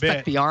bit. Kind of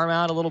stuck the arm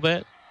out a little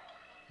bit.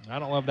 I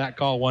don't love that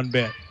call one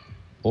bit.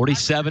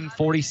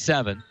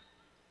 47-47.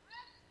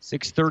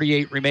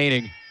 6:38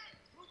 remaining.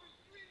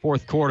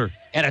 Fourth quarter.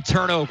 And a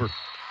turnover.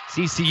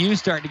 CCU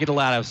starting to get a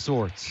lot out of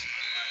sorts.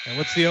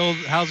 And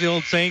how's the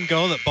old saying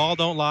go? That ball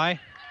don't lie?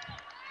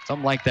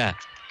 Something like that.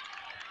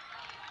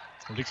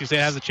 Dixie State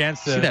has a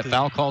chance to... See that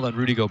foul called on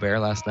Rudy Gobert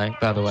last night,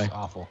 by the way?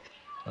 Awful.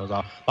 That was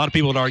awful. A lot of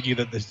people would argue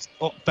that this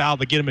foul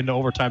to get him into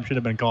overtime should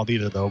have been called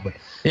either, though. But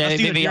yeah,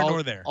 maybe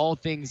all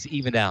things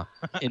evened out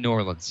in New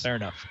Orleans. Fair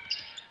enough.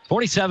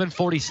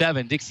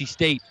 47-47, Dixie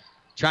State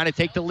trying to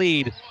take the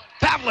lead.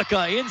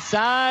 Pavlica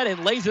inside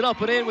and lays it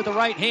up and in with the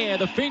right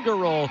hand. A finger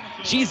roll.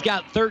 She's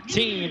got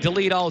 13 to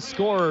lead all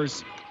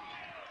scorers.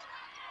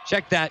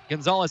 Check that.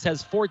 Gonzalez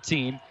has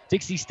 14.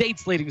 Dixie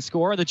State's leading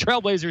scorer. The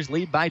Trailblazers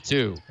lead by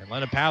 2. And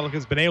Lena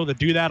Pavlica's been able to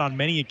do that on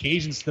many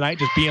occasions tonight,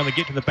 just being able to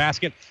get to the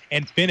basket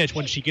and finish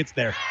when she gets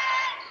there.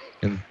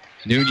 And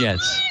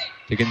Nunez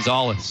to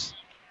Gonzalez.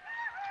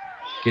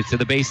 Gets to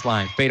the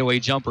baseline. Fadeaway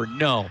jumper.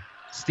 No.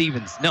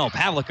 Stevens. No.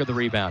 Pavlica the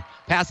rebound.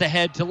 Pass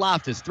ahead to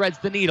Loftus. Threads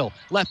the needle.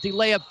 Lefty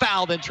layup.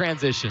 Foul, then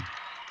transition.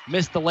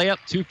 Missed the layup.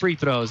 2 free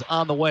throws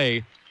on the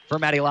way for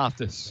Maddie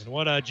Loftus. And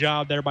what a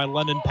job there by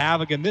London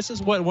Pavlica. And this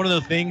is one of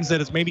the things that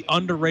is maybe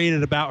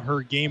underrated about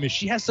her game is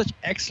she has such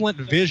excellent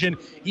vision,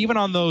 even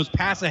on those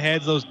pass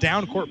aheads, those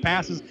down court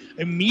passes.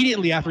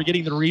 Immediately after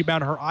getting the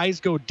rebound, her eyes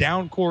go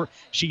down court.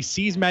 She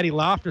sees Maddie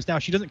Loftus. Now,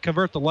 she doesn't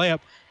convert the layup,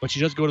 but she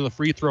does go to the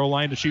free throw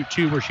line to shoot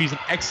 2, where she's an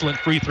excellent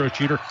free throw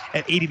shooter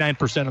at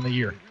 89% on the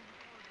year.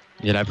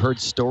 And I've heard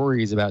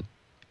stories about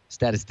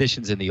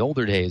statisticians in the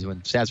older days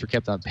when stats were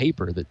kept on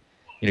paper that,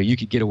 you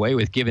could get away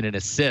with giving an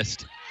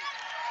assist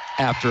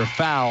after a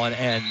foul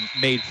and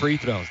made free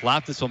throws.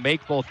 Loftus will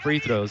make both free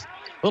throws.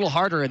 A little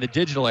harder in the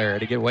digital era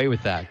to get away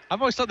with that. I've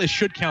always thought they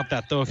should count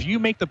that, though. If you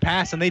make the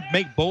pass and they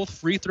make both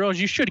free throws,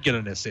 you should get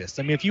an assist.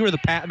 I mean, if you were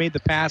made the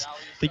pass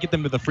to get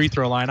them to the free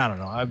throw line, I don't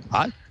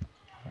know.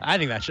 I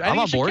think that should. I'm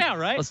on board. Count,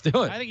 right? Let's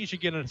do it. I think you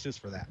should get an assist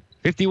for that.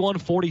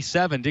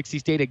 51-47. Dixie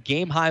State a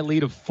game-high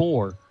lead of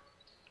 4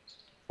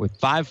 with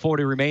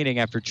 5:40 remaining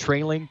after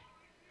trailing.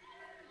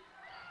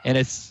 And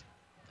it's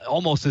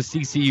almost a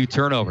CCU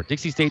turnover.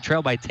 Dixie State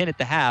trailed by 10 at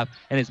the half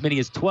and as many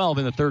as 12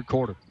 in the third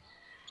quarter.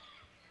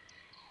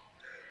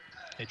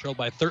 They trailed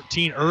by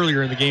 13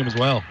 earlier in the game as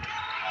well.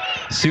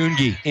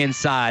 Sungi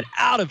inside,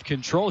 out of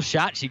control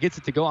shot. She gets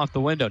it to go off the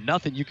window.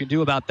 Nothing you can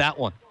do about that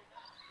one.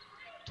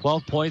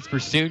 12 points for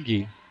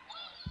Sungi.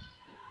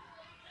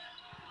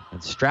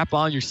 And strap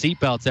on your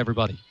seatbelts,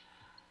 everybody,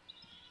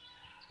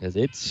 as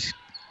it's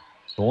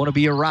going to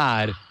be a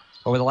ride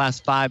over the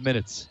last 5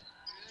 minutes.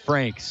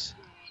 Franks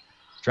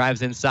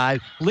drives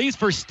inside, leaves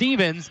for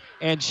Stevens,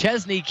 and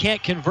Chesney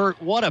can't convert.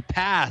 What a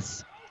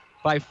pass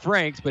by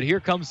Franks, but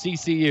here comes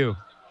CCU.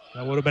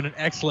 That would have been an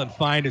excellent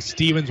find if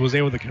Stevens was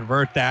able to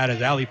convert that,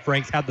 as Allie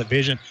Franks had the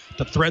vision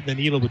to thread the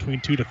needle between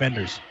 2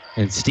 defenders.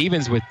 And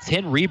Stevens with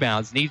 10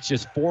 rebounds needs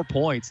just 4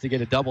 points to get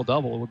a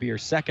double-double. It would be her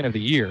second of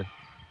the year.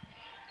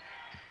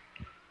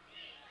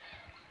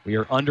 We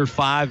are under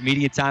 5,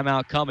 media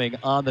timeout coming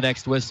on the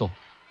next whistle.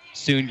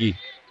 Sungi.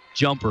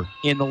 Jumper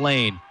in the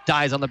lane.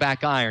 Dies on the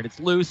back iron. It's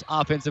loose.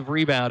 Offensive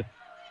rebound.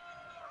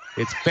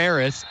 It's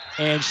Ferris.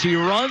 And she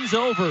runs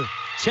over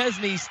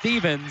Chesney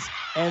Stevens.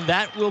 And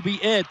that will be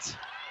it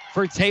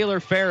for Taylor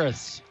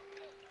Ferris.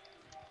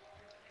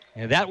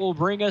 And that will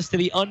bring us to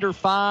the under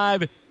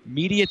 5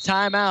 media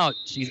timeout.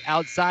 She's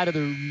outside of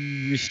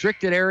the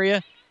restricted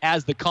area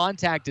as the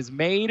contact is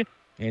made.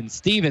 And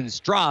Stevens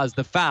draws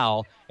the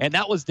foul. And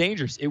that was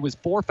dangerous. It was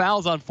 4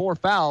 fouls on 4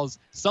 fouls.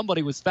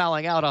 Somebody was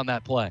fouling out on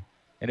that play.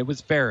 And it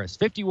was Ferris.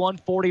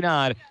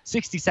 51-49,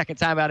 60-second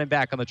timeout and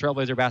back on the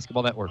Trailblazer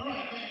Basketball Network.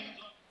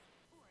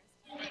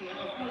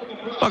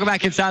 Welcome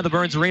back inside the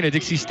Burns Arena.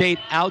 Dixie State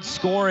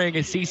outscoring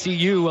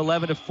CCU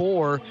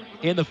 11-4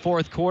 in the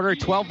fourth quarter,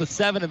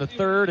 12-7 in the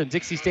third, and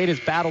Dixie State has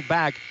battled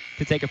back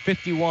to take a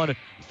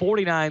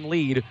 51-49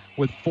 lead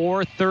with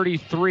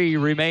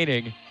 4:33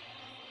 remaining.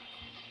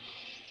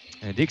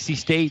 And Dixie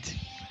State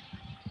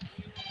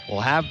will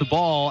have the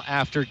ball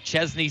after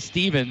Chesney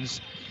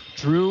Stevens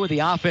drew the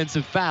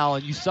offensive foul,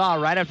 and you saw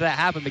right after that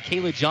happened,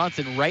 Michaela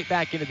Johnson right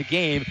back into the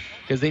game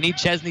because they need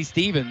Chesney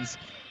Stevens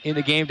in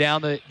the game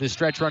down the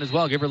stretch run as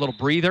well. Give her a little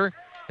breather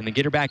and then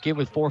get her back in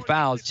with 4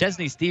 fouls.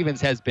 Chesney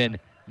Stevens has been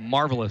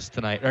marvelous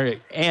tonight,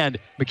 and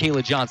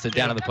Michaela Johnson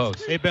down in the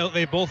post.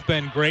 They've both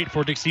been great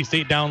for Dixie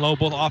State down low,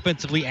 both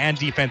offensively and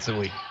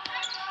defensively.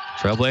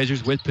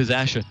 Trailblazers with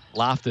possession.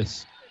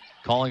 Loftus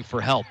calling for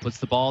help. Puts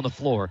the ball on the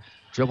floor.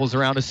 Dribbles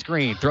around a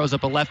screen. Throws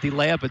up a lefty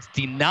layup. It's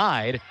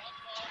denied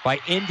by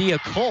India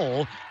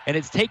Cole. And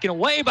it's taken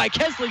away by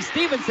Kesley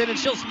Stevenson. And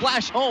she'll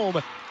splash home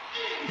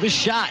the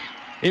shot.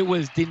 It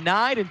was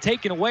denied and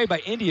taken away by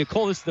India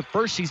Cole. This is the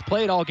first she's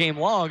played all game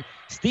long.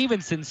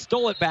 Stevenson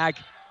stole it back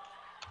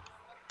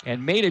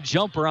and made a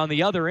jumper on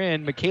the other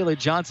end. Michaela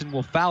Johnson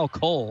will foul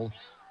Cole.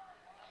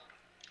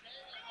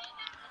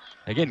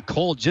 Again,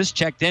 Cole just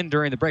checked in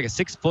during the break. A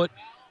 6-foot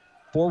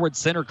forward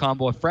center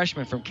combo, a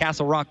freshman from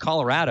Castle Rock,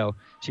 Colorado.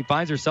 She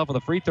finds herself on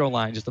the free throw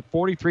line, just a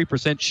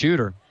 43%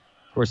 shooter.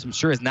 Of course, I'm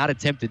sure has not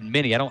attempted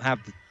many. I don't have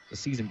the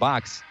season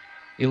box.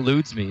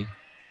 Eludes me.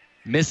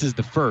 Misses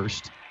the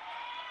first.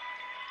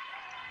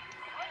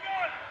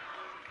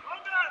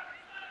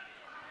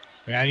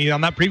 And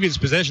on that previous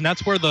possession,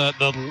 that's where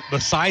the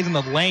size and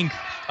the length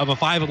of a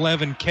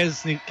 5'11"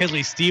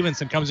 Kesley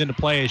Stevenson comes into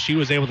play, as she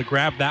was able to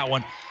grab that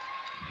one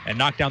and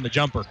knock down the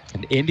jumper.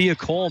 And India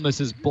Cole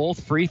misses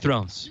both free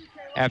throws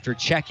after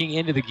checking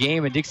into the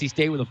game, and Dixie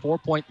State with a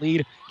 4-point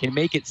lead can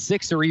make it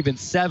 6 or even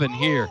 7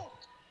 here.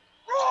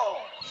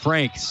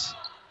 Franks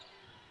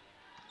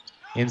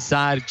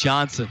inside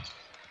Johnson.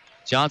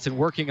 Johnson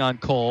working on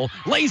Cole,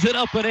 lays it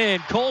up and in.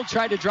 Cole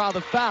tried to draw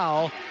the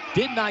foul,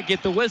 did not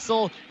get the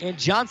whistle, and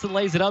Johnson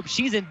lays it up.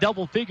 She's in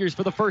double figures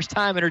for the first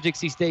time in her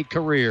Dixie State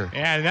career.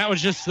 Yeah, and that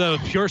was just the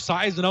pure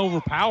size and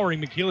overpowering.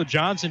 Michaela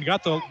Johnson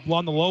got on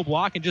the low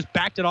block and just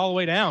backed it all the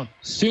way down.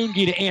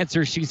 Soongi to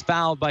answer. She's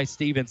fouled by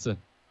Stevenson.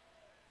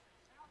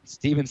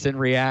 Stevenson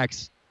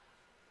reacts,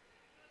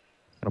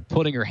 kind of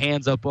putting her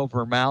hands up over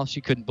her mouth.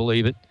 She couldn't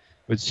believe it.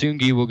 But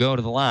Soongi will go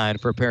to the line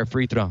for a pair of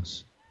free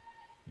throws.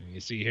 You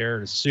see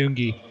here,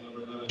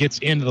 Soongi gets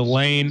into the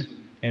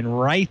lane, and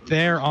right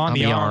there on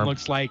the arm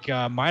looks like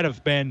might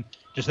have been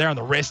just there on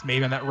the wrist,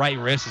 maybe on that right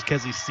wrist, as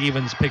Kesley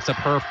Stevenson picks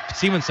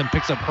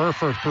up her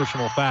first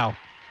personal foul.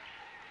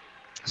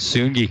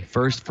 Soongi,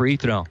 first free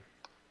throw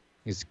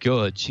is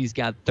good. She's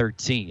got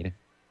 13.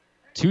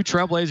 2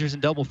 Trailblazers in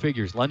double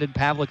figures. London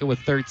Pavlica with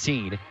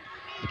 13.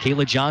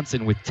 Michaela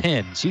Johnson with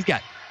 10. She's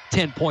got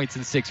 10 points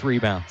and 6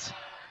 rebounds.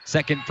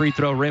 Second free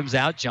throw rims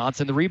out.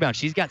 Johnson the rebound.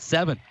 She's got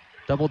 7.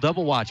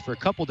 Double-double watch for a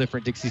couple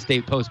different Dixie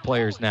State post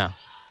players now.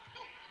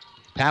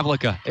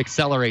 Pavlica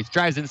accelerates,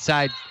 drives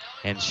inside,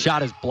 and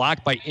shot is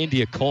blocked by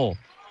India Cole.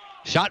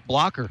 Shot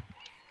blocker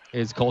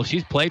is Cole.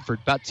 She's played for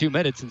about 2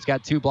 minutes and's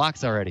got 2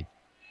 blocks already.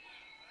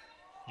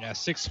 Yeah,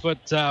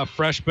 6-foot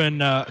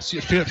freshman, a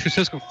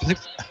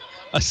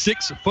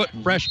 6-foot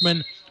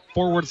freshman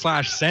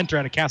forward/center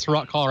out of Castle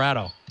Rock,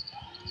 Colorado.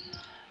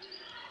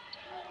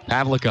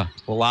 Pavlica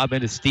will lob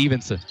into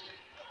Stevenson.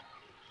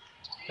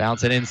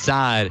 Bounce it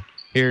inside.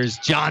 Here's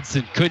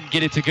Johnson. Couldn't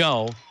get it to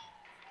go.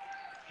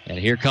 And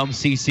here comes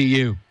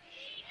CCU.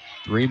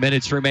 3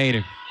 minutes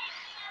remaining.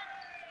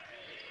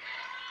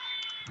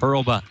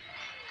 Hurlbut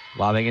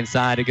lobbing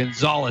inside to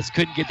Gonzalez.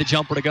 Couldn't get the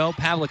jumper to go.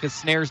 Pavlica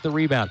snares the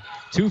rebound.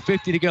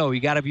 2:50 to go. You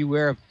got to be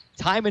aware of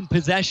time and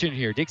possession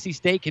here. Dixie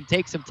State can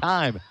take some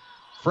time.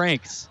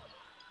 Franks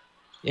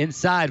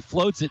inside,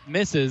 floats it,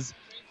 misses.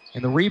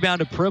 And the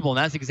rebound to Pribble. And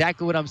that's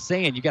exactly what I'm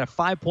saying. You got a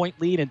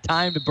 5-point lead and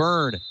time to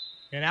burn.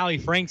 And Allie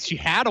Franks, she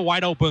had a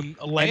wide open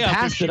layup. And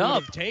passed it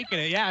up. Taken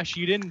it. Yeah,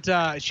 she didn't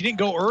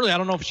go early. I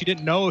don't know if she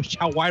didn't know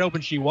how wide open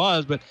she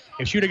was, but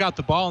if she would have got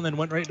the ball and then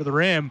went right to the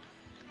rim,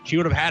 she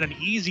would have had an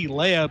easy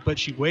layup, but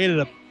she waited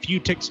a few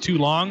ticks too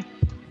long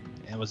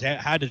and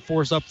had to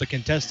force up the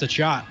contested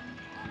shot.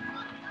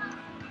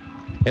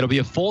 It'll be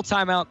a full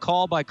timeout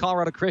call by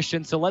Colorado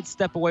Christian, so let's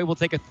step away. We'll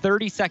take a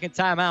 30-second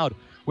timeout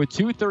with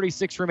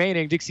 2:36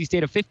 remaining. Dixie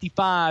State a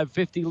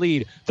 55-50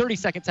 lead.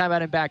 30-second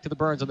timeout and back to the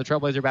Burns on the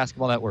Trailblazer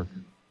Basketball Network.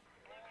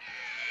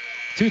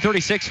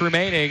 2:36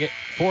 remaining,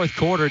 fourth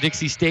quarter.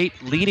 Dixie State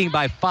leading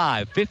by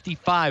 5,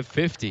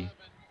 55-50.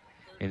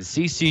 And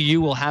CCU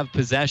will have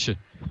possession.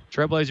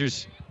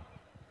 Trailblazers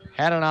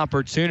had an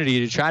opportunity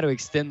to try to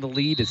extend the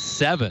lead to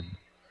 7.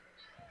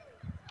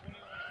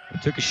 They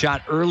took a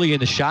shot early in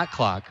the shot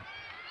clock.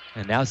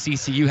 And now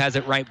CCU has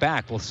it right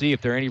back. We'll see if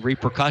there are any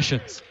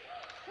repercussions.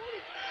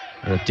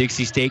 Or if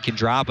Dixie State can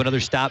drop another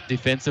stop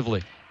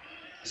defensively.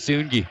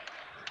 Soongi.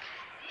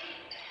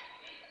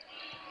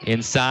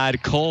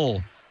 Inside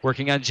Cole.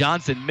 Working on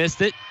Johnson.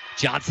 Missed it.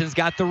 Johnson's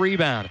got the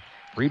rebound.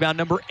 Rebound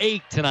number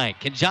 8 tonight.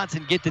 Can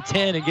Johnson get to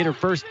 10 and get her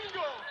first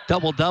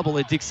double-double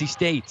at Dixie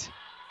State?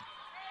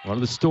 One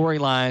of the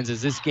storylines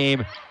as this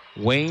game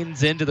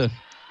wanes into the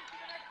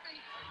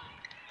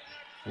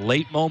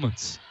late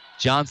moments.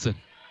 Johnson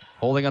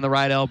holding on the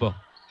right elbow.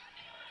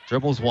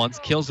 Dribbles once,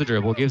 kills the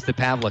dribble, gives to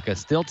Pavlica.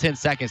 Still 10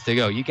 seconds to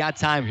go. You got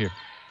time here.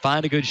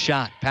 Find a good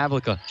shot.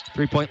 Pavlica,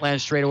 3-point land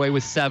straight away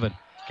with 7.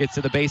 Gets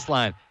to the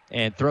baseline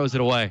and throws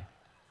it away.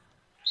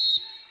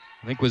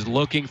 I think was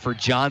looking for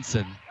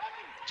Johnson.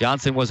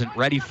 Johnson wasn't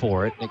ready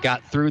for it. It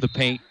got through the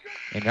paint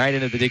and right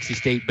into the Dixie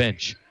State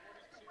bench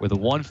with a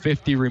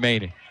 1:50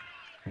 remaining.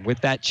 And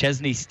with that,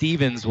 Chesney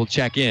Stevens will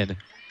check in.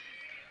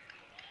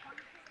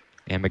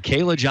 And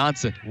Michaela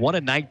Johnson, what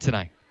a night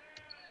tonight.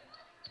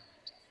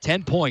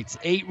 10 points,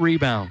 8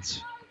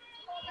 rebounds.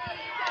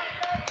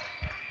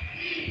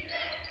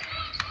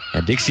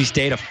 And Dixie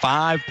State a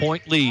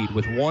 5-point lead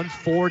with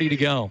 1:40 to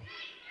go.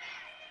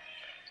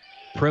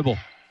 Pribble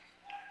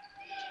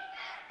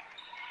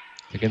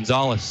to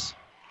Gonzalez.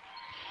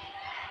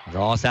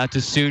 Gonzalez out to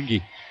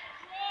Sungi.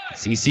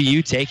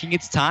 CCU taking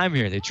its time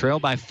here. They trail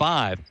by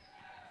 5.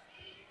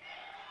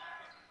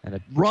 And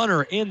a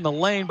runner in the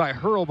lane by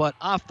Hurlbut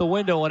off the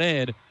window and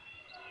in.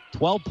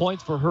 12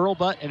 points for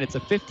Hurlbut, and it's a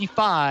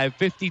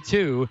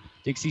 55-52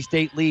 Dixie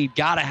State lead.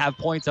 Got to have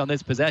points on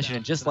this possession,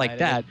 and just like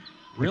that,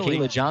 really,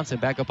 Michaela Johnson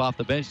back up off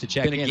the bench to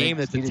check in. A game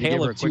that's a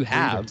tale of two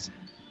halves,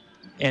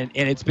 and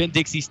it's been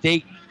Dixie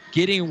State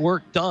getting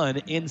work done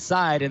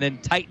inside and then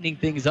tightening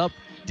things up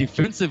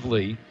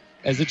defensively,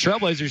 as the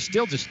Trailblazers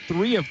still just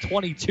 3 of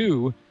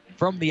 22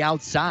 from the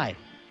outside.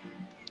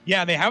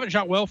 Yeah, they haven't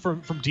shot well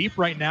from deep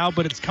right now,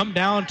 but it's come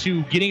down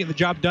to getting the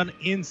job done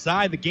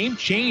inside. The game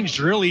changed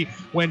really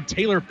when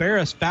Taylor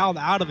Ferris fouled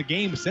out of the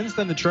game. Since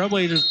then, the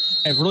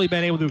Trailblazers have really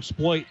been able to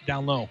exploit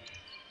down low.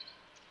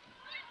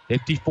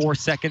 54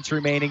 seconds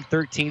remaining,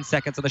 13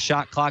 seconds on the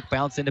shot clock.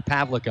 Bounce into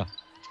Pavlica.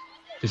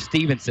 To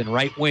Stevenson,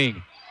 right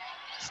wing.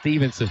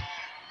 Stevenson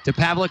to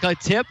Pavlica,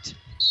 tipped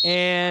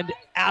and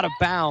out of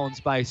bounds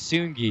by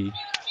Sungi.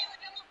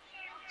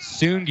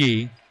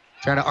 Sungi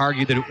trying to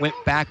argue that it went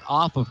back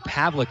off of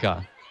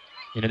Pavlica.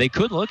 You know, they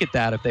could look at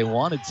that if they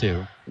wanted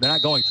to. They're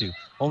not going to.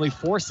 Only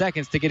 4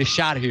 seconds to get a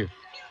shot here.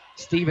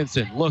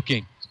 Stevenson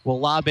looking. Will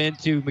lob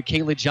into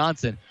Michaela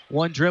Johnson.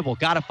 One dribble.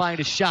 Got to find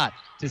a shot.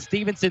 To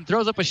Stevenson.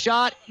 Throws up a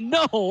shot.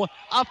 No!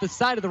 Off the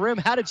side of the rim.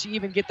 How did she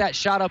even get that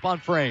shot up on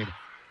frame?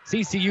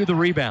 CCU the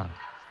rebound.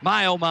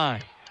 My, oh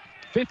my.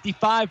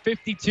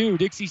 55-52.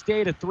 Dixie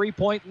State a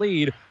 3-point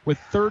lead with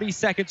 30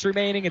 seconds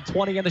remaining and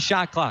 20 on the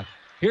shot clock.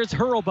 Here's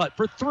Hurlbut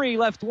for 3,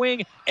 left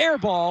wing, air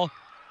ball,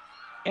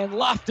 and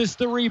Loftus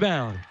the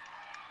rebound.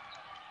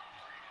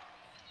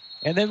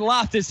 And then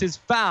Loftus is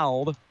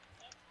fouled,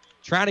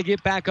 trying to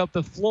get back up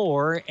the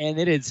floor, and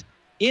it is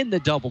in the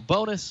double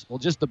bonus. Well,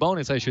 just the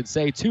bonus, I should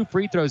say. 2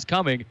 free throws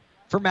coming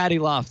for Maddie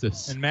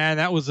Loftus. And man,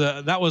 that was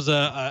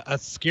a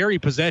scary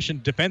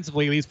possession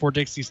defensively, at least for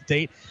Dixie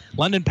State.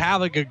 London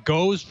Pavlica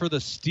goes for the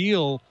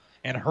steal,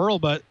 and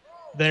Hurlbut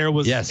there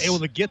was able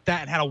to get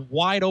that and had a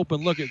wide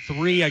open look at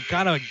 3. A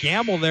kind of a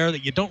gamble there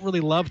that you don't really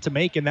love to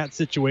make in that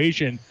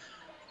situation,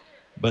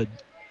 but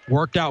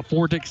worked out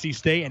for Dixie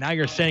State. And now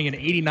you're sending an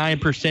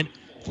 89%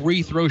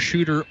 free throw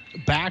shooter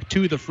back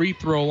to the free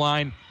throw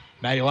line.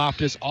 Maddie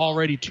Loftus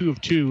already 2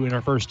 of 2 in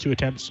her first 2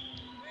 attempts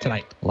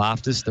tonight.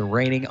 Loftus, the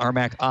reigning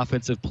RMAC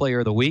Offensive Player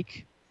of the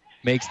Week,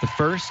 makes the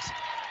first,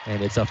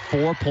 and it's a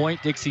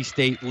 4-point Dixie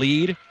State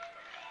lead.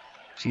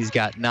 She's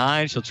got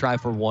 9. She'll try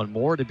for 1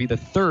 more to be the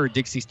 3rd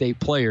Dixie State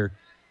player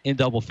in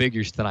double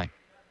figures tonight.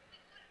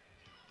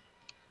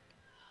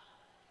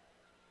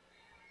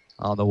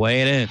 On the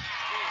way and in.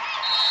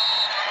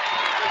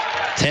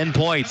 10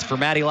 points for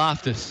Maddie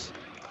Loftus.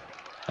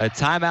 A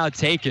timeout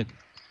taken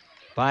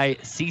by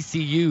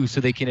CCU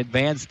so they can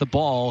advance the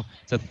ball.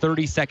 It's a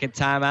 30-second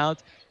timeout.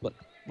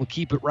 We'll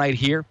keep it right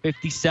here.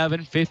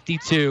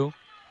 57-52.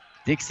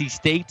 Dixie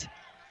State,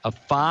 a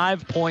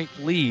 5-point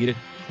lead,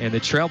 and the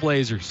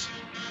Trailblazers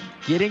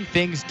getting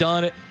things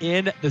done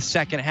in the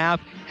second half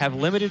have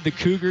limited the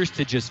Cougars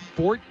to just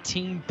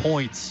 14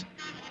 points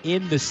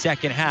in the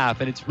second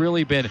half. And it's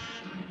really been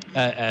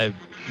a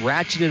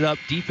ratcheted up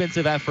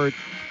defensive effort.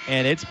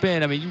 And it's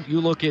been, I mean, you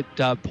look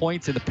at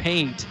points in the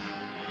paint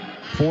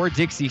for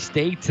Dixie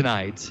State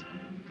tonight,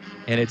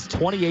 and it's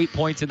 28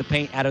 points in the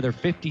paint out of their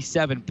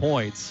 57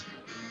 points.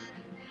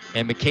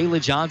 And Michaela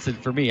Johnson,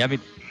 for me, I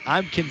mean,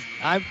 I'm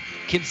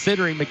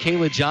considering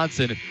Michaela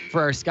Johnson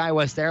for our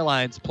SkyWest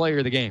Airlines player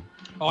of the game.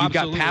 Oh, You've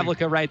got absolutely.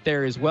 Pavlica right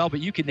there as well, but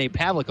you can name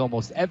Pavlica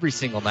almost every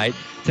single night.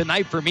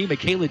 Tonight, for me,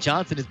 Michaela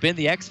Johnson has been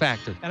the X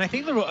factor. And I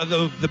think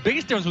the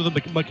biggest difference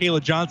with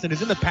Michaela Johnson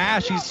is in the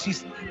past,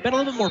 she's been a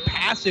little bit more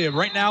passive.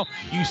 Right now,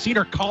 you've seen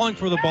her calling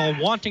for the ball,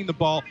 wanting the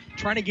ball,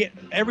 trying to get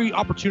every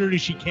opportunity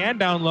she can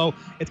down low.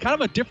 It's kind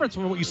of a difference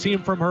from what you've seen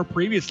from her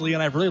previously,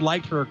 and I've really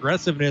liked her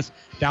aggressiveness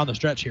down the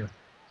stretch here.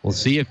 We'll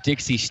see if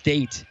Dixie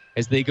State,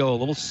 as they go a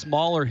little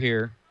smaller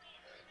here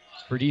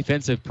for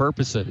defensive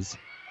purposes.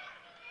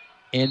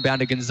 Inbound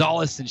to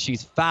Gonzalez, and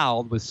she's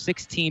fouled with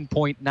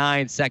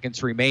 16.9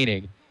 seconds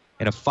remaining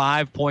and a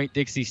 5-point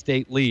Dixie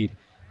State lead.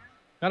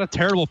 Not a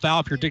terrible foul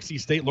if you're Dixie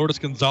State. Lourdes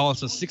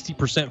Gonzalez, a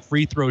 60%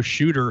 free throw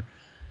shooter.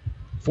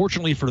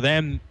 Fortunately for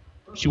them,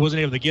 she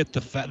wasn't able to get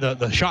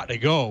the shot to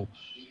go.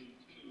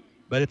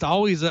 But it's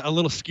always a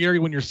little scary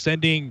when you're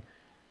sending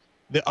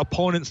the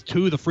opponents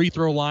to the free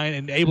throw line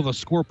and able to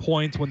score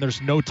points when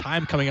there's no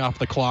time coming off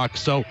the clock.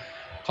 So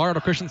Colorado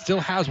Christian still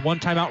has 1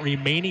 timeout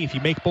remaining. If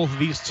you make both of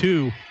these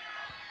 2,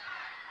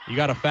 you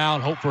got to foul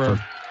and hope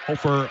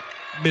for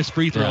missed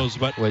free throws.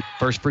 Yeah, but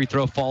first free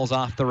throw falls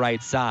off the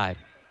right side.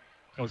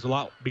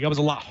 It becomes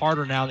a lot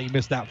harder now that you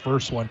missed that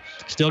first one.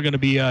 Still going to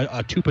be a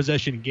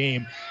 2-possession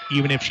game,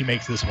 even if she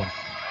makes this one.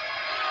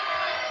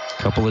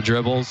 Couple of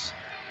dribbles,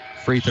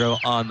 free throw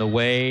on the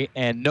way,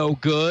 and no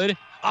good.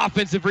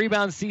 Offensive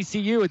rebound,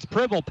 CCU. It's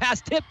Pribble.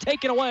 Pass tip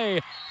taken away.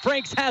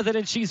 Franks has it,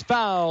 and she's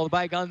fouled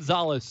by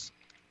Gonzalez.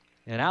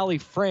 And Allie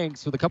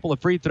Franks, with a couple of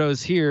free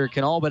throws here,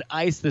 can all but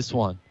ice this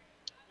one.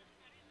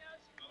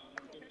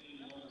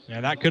 Yeah,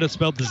 that could have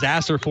spelled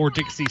disaster for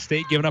Dixie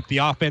State, giving up the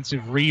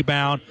offensive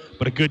rebound,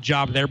 but a good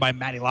job there by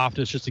Maddie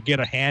Loftus just to get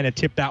a hand and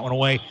tip that one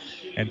away,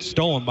 and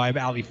stolen by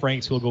Allie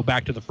Franks, who will go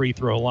back to the free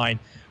throw line,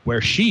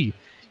 where she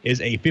is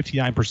a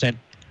 59%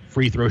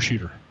 free throw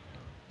shooter.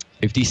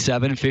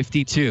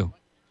 57-52.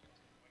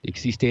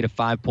 Dixie State a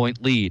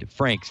 5-point lead.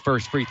 Franks,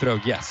 first free throw,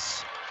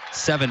 yes.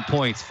 7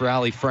 points for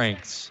Allie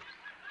Franks.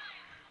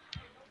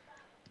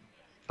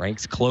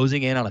 Franks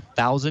closing in on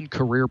 1,000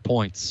 career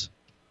points.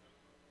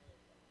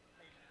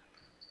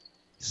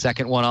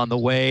 Second one on the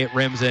way, it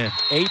rims in.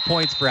 8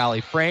 points for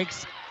Allie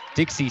Franks.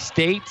 Dixie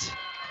State.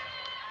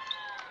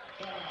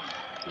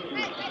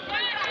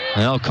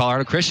 Well,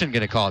 Colorado Christian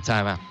going to call a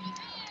timeout.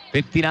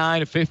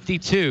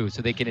 59-52,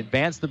 so they can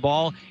advance the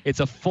ball. It's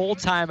a full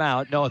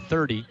timeout, no, a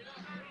 30.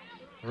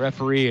 The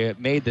referee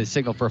made the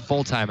signal for a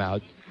full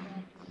timeout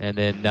and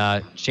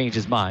then changed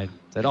his mind.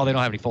 Said, oh, they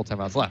don't have any full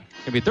timeouts left.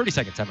 It's going to be a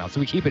 30-second timeout, so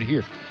we keep it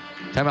here.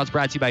 Timeout's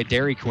brought to you by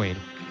Dairy Queen.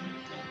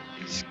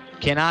 Just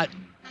cannot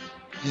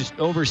just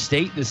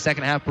overstate the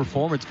second half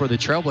performance for the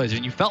Trailblazers.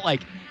 And you felt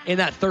like in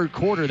that third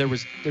quarter there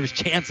was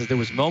chances, there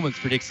was moments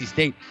for Dixie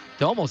State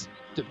to almost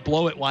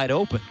blow it wide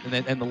open.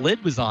 And the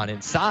lid was on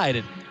inside.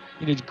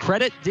 And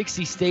credit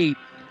Dixie State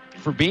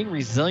for being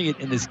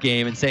resilient in this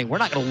game and saying, we're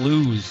not going to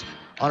lose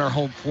on our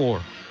home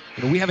floor.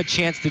 We have a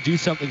chance to do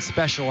something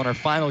special in our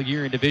final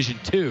year in Division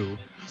II,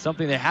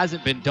 something that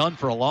hasn't been done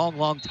for a long,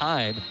 long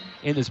time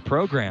in this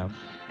program.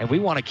 And we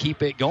want to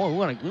keep it going.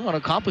 We want to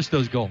accomplish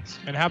those goals.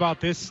 And how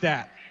about this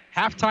stat?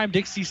 Halftime,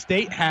 Dixie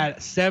State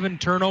had 7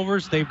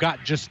 turnovers. They've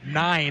got just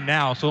 9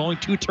 now. So only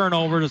 2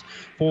 turnovers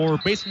for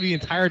basically the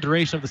entire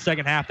duration of the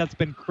second half. That's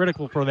been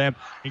critical for them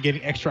in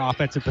getting extra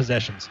offensive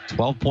possessions.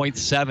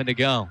 12.7 to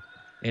go.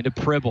 Into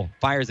Pribble.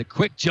 Fires a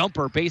quick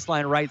jumper,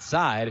 baseline right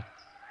side.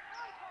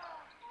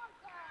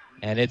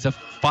 And it's a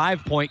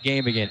 5-point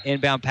game again.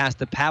 Inbound pass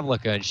to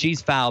Pavlika, and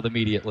she's fouled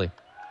immediately.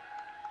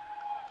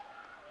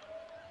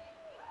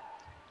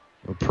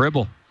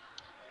 Pribble.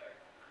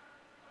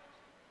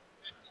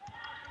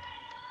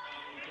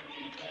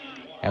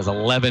 Has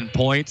 11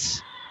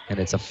 points, and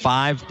it's a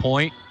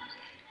 5-point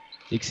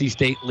Dixie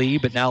State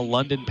lead, but now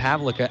London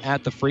Pavlika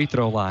at the free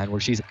throw line where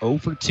she's 0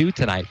 for 2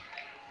 tonight.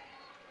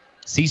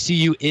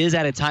 CCU is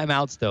at a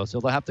timeouts, though, so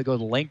they'll have to go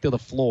the length of the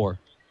floor.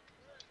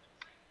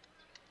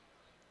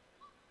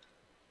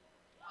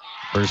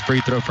 First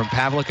free throw from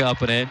Pavlika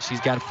up and in.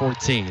 She's got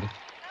 14.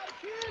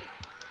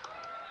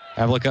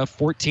 Pavlika,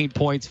 14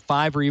 points,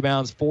 5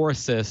 rebounds, 4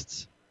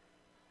 assists.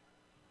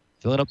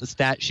 Filling up the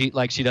stat sheet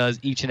like she does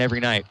each and every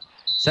night.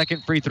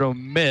 Second free throw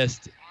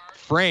missed.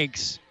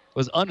 Franks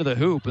was under the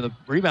hoop, and the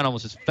rebound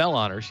almost just fell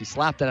on her. She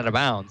slapped it out of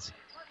bounds.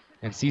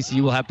 And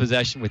CCU will have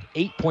possession with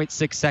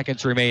 8.6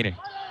 seconds remaining.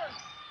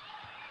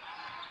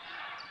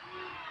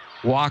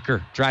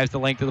 Walker drives the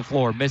length of the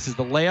floor, misses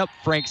the layup.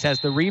 Franks has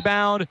the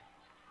rebound.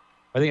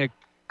 Are they going to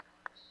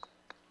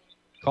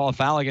call a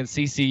foul against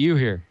CCU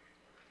here?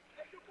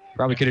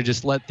 Probably could have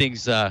just let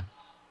things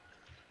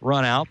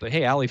run out. But,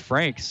 hey, Allie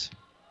Franks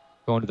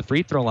going to the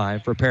free throw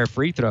line for a pair of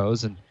free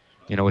throws. And,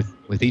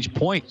 with each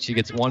point, she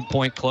gets 1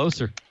 point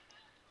closer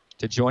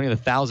to joining the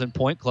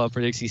 1,000-point club for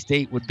Dixie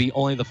State. Would be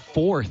only the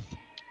 4th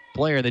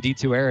player in the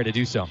D2 era to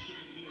do so.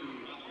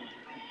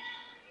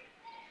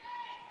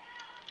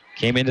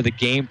 Came into the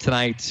game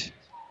tonight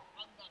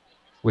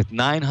with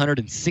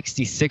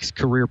 966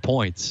 career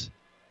points.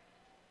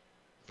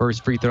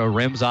 First free throw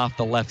rims off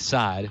the left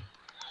side.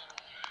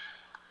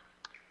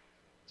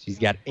 She's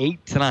got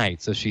 8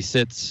 tonight, so she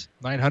sits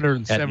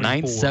 974. At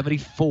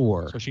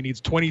 974. So she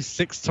needs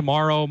 26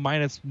 tomorrow,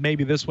 minus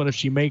maybe this one if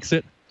she makes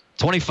it.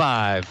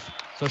 25.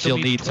 So she'll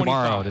need 25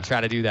 tomorrow to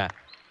try to do that.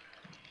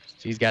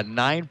 She's got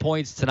 9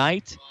 points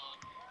tonight.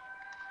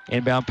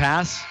 Inbound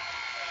pass.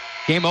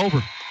 Game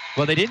over.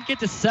 Well, they didn't get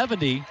to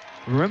 70.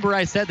 Remember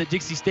I said that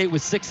Dixie State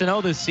was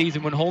 6-0 this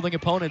season when holding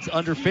opponents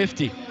under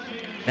 50.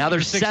 Now they're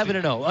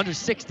 7-0, under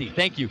 60.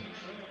 Thank you.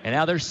 And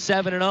now they're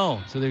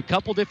 7-0. So there are a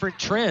couple different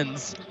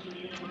trends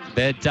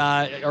that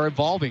are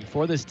evolving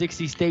for this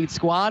Dixie State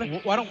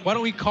squad. Why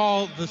don't we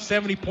call the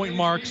 70-point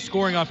mark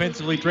scoring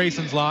offensively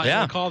Drayson's law, and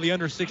we'll call the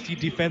under 60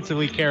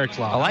 defensively Carrick's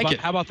law. I like it.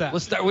 How about that?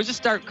 We'll just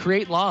start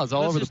creating laws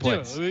all over the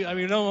place. No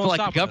feel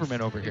like the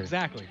government over here.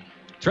 Exactly.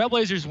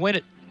 Trailblazers win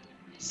it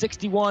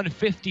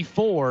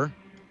 61-54.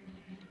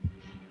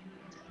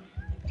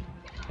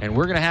 And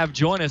we're going to have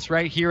join us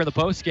right here in the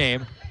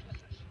postgame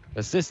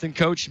assistant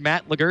coach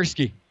Matt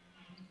Legursky.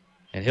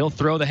 And he'll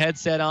throw the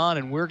headset on,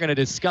 and we're going to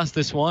discuss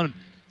this one.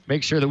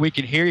 Make sure that we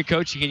can hear you,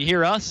 Coach. You can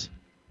hear us?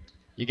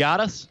 You got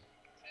us?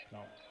 No.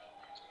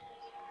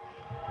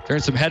 Turn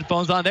some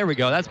headphones on. There we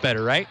go. That's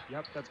better, right?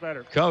 Yep, that's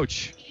better.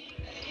 Coach,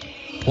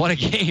 what a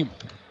game.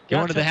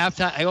 Going to the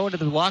halftime, going to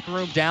the locker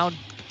room down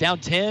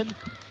 10.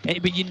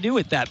 But you knew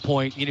at that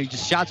point,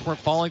 just shots weren't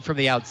falling from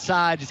the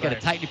outside. Just got to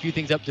tighten a few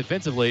things up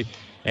defensively.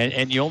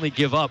 And you only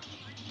give up,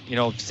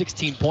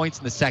 16 points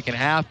in the second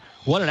half.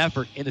 What an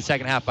effort in the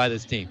second half by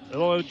this team.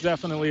 Well, it's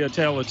definitely a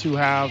tale of two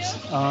halves.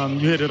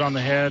 You hit it on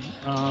the head.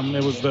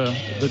 It was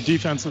the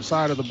defensive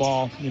side of the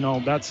ball.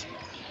 That's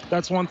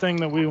one thing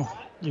that we,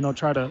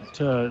 try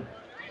to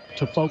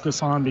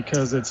focus on,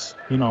 because it's,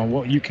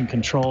 what you can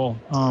control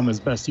as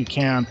best you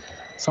can.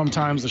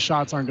 Sometimes the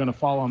shots aren't going to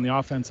fall on the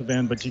offensive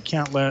end, but you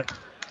can't let,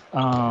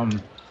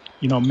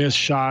 missed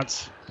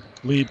shots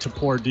lead to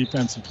poor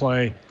defensive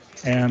play.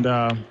 And,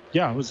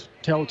 it was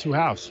a tale of two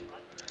halves.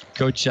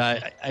 Coach,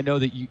 I know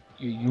that you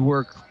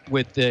work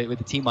with the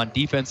team on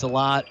defense a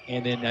lot,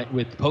 and then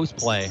with post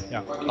play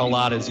a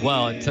lot as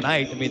well. And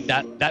tonight,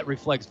 that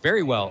reflects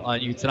very well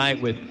on you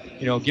tonight with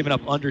giving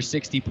up under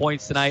 60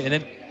 points tonight.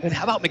 And then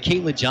how about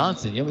Michaela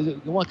Johnson?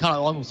 One kind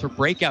of almost her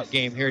breakout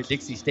game here at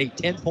Dixie State.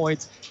 10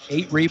 points,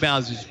 8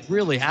 rebounds. Just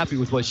really happy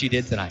with what she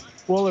did tonight.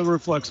 Well, it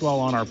reflects well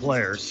on our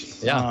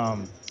players. Yeah.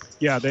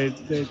 They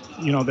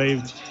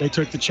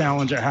took the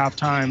challenge at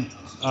halftime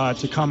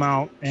to come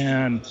out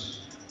and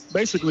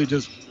basically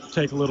just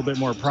take a little bit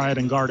more pride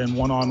and guard in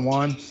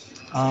one-on-one.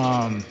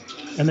 And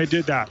they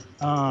did that.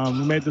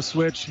 We made the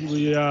switch.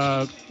 We,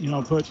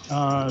 put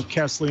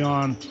Kesley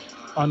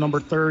on number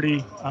 30.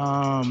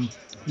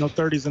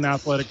 30's an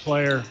athletic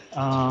player.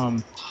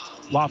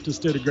 Loftus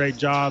did a great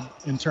job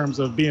in terms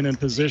of being in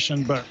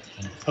position, but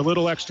a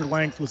little extra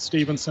length with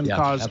Stevenson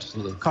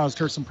caused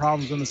her some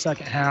problems in the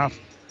second half.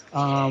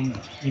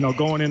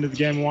 Going into the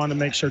game, we wanted to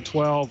make sure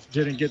 12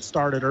 didn't get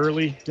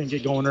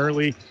going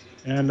early.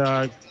 And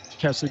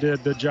Kesley did a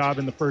good job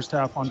in the first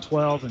half on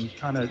 12 and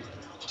kind of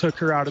took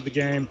her out of the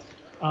game.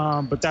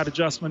 But that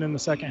adjustment in the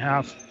second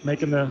half,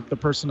 making the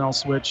personnel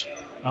switch,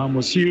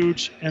 was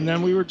huge. And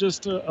then we were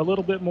just a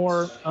little bit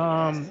more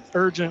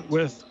urgent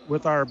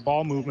with our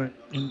ball movement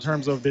in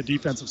terms of the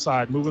defensive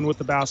side, moving with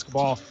the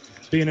basketball,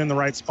 being in the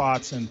right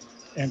spots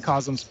and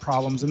causing some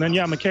problems. And then,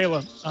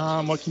 Michaela,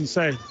 what can you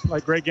say?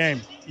 Great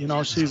game.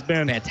 She's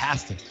been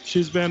fantastic.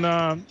 She's been,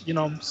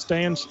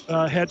 staying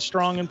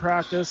headstrong in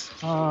practice,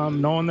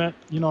 knowing that,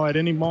 at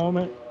any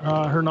moment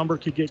her number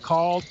could get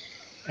called.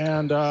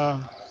 And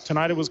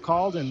tonight it was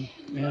called, and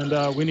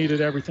we needed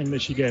everything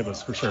that she gave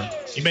us, for sure.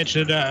 You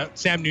mentioned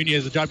Sam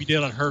Nunez, the job you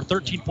did on her.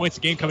 13 points a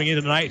game coming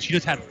into tonight. She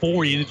just had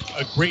 4. You did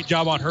a great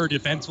job on her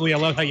defensively. I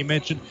love how you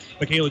mentioned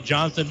Michaela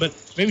Johnson, but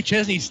maybe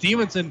Chesney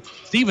Stevens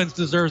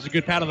deserves a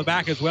good pat on the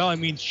back as well.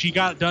 She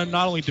got it done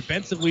not only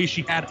defensively.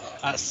 She had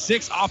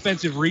 6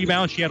 offensive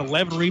rebounds. She had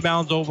 11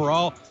 rebounds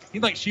overall.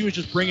 Seemed like she was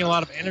just bringing a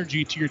lot of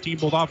energy to your team,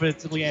 both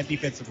offensively and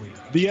defensively.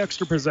 The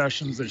extra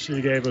possessions that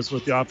she gave us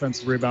with the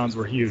offensive rebounds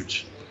were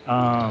huge.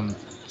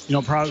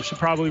 She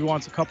probably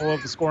wants a couple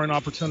of the scoring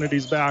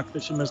opportunities back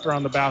that she missed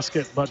around the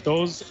basket, but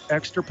those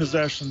extra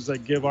possessions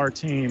that give our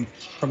team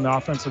from the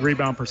offensive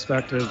rebound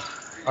perspective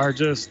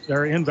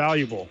they're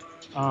invaluable.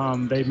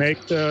 They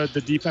make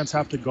the defense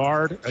have to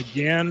guard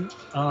again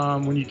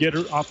when you get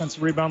an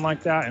offensive rebound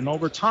like that, and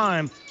over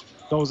time,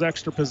 those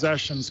extra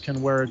possessions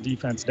can wear a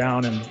defense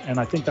down, and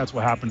I think that's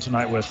what happened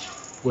tonight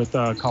with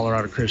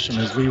Colorado Christian,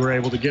 is we were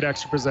able to get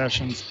extra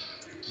possessions.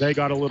 They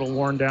got a little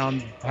worn down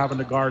having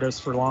to guard us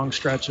for long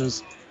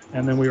stretches,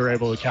 and then we were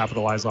able to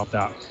capitalize off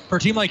that. For a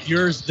team like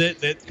yours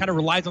that kind of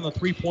relies on the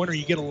three-pointer,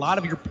 you get a lot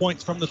of your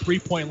points from the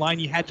three-point line.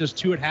 You had just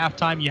 2 at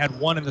halftime. You had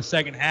 1 in the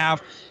second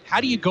half.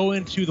 How do you go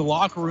into the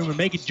locker room and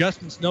make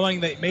adjustments knowing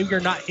that maybe you're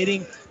not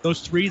hitting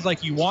those threes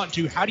like you want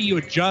to? How do you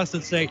adjust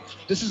and say,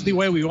 this is the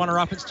way we want our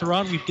offense to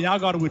run? We've now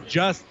got to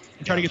adjust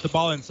and try to get the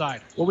ball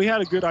inside. Well, we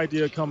had a good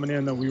idea coming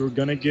in that we were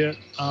going to get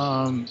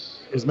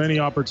as many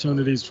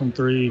opportunities from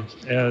 3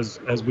 as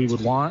we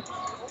would want.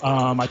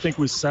 I think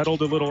we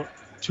settled a little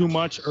too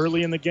much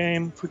early in the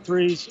game for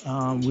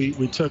 3s.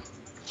 We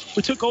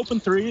took open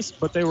 3s,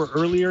 but they were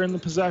earlier in the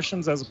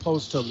possessions as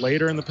opposed to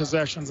later in the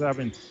possessions,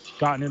 having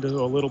gotten into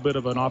a little bit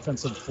of an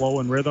offensive flow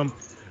and rhythm.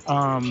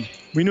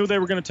 We knew they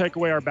were going to take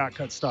away our back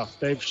cut stuff.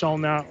 They've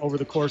shown that over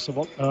the course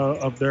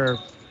of their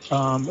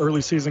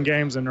early season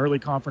games and early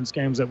conference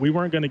games that we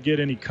weren't going to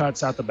get any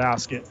cuts at the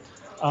basket.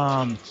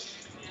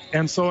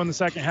 And so in the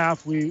second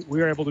half, we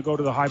were able to go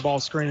to the high ball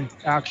screen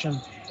action,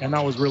 and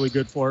that was really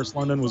good for us.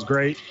 London was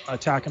great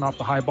attacking off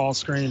the high ball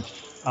screen,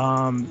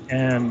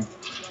 and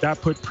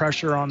that put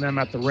pressure on them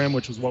at the rim,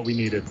 which was what we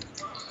needed.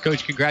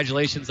 Coach,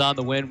 congratulations on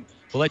the win.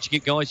 We'll let you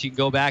get going so you can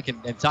go back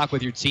and talk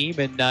with your team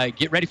and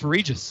get ready for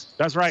Regis.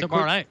 That's right.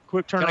 Tomorrow night.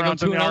 Quick turnaround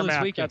to the this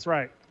Matt. weekend. That's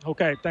right.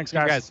 Okay, thanks,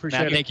 guys.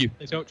 Appreciate it. Thank you.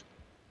 Thanks, Coach.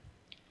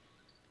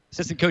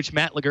 Assistant Coach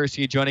Matt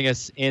Legerski joining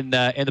us in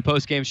the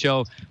post-game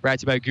show brought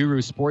to you by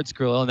Guru Sports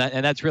Grill.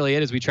 And that's really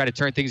it as we try to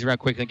turn things around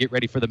quickly and get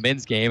ready for the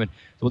men's game. And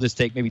we'll just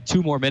take maybe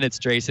 2 more minutes,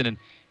 Jason,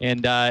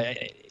 and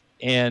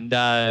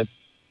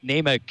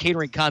name a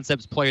Catering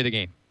Concepts player of the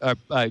game.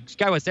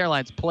 SkyWest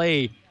Airlines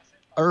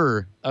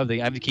player of the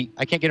game.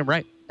 I can't get him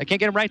right. I can't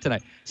get him right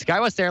tonight.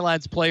 SkyWest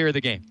Airlines player of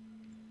the game.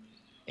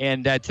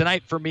 And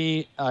tonight for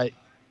me, I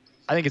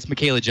think it's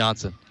Michaela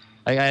Johnson.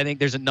 I think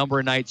there's a number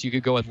of nights you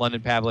could go with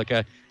London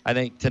Pavlica. I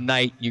think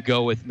tonight you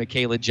go with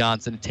Michaela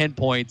Johnson. 10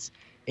 points,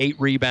 8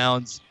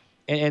 rebounds,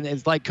 And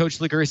it's like Coach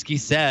Legursky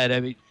said,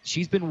 I mean,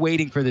 she's been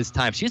waiting for this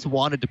time. She's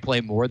wanted to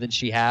play more than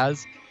she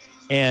has.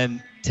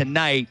 And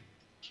tonight,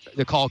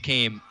 the call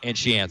came and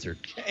she answered.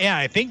 Yeah,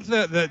 I think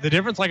the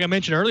difference, like I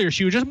mentioned earlier,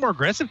 she was just more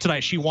aggressive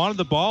tonight. She wanted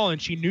the ball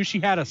and she knew she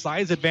had a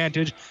size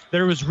advantage.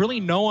 There was really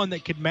no one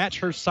that could match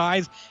her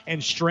size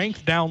and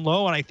strength down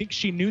low. And I think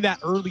she knew that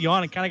early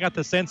on and kind of got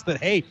the sense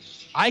that, hey,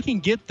 I can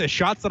get the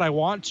shots that I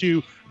want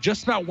to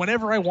just about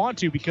whenever I want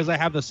to because I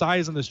have the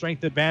size and the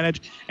strength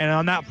advantage. And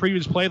on that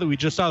previous play that we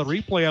just saw the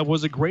replay of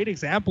was a great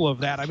example of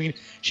that. I mean,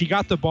 she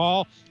got the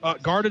ball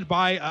guarded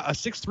by a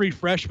 6'3"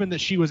 freshman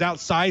that she was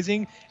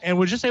outsizing and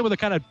was just able to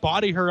kind of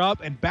body her up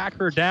and back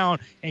her down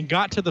and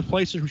got to the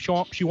places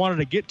she wanted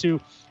to get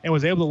to and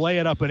was able to lay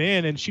it up and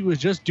in. And she was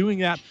just doing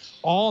that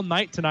all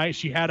night tonight.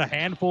 She had a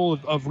handful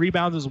of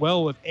rebounds as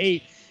well with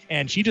 8,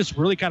 and she just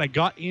really kind of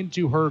got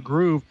into her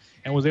groove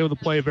and was able to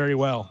play very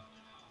well.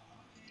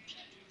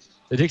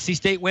 The Dixie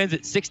State wins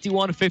at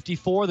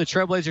 61-54. The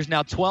Trailblazers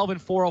now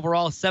 12-4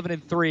 overall,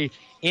 7-3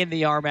 in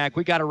the RMAC.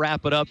 We got to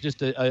wrap it up.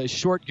 Just a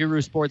short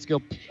Guru Sports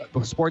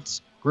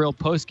Grill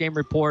post-game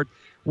report.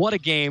 What a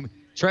game.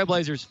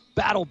 Trailblazers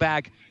battle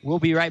back. We'll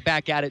be right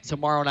back at it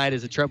tomorrow night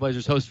as the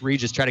Trailblazers host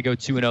Regis, try to go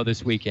 2-0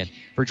 this weekend.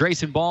 For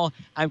Drayson Ball,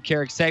 I'm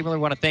Carrick Sagmiller. We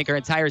want to thank our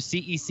entire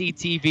CEC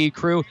TV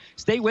crew.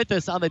 Stay with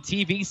us on the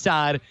TV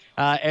side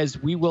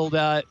as we will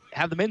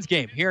have the men's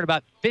game here in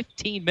about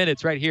 15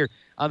 minutes right here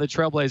on the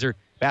Trailblazer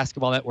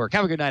Basketball Network.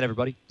 Have a good night,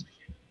 everybody.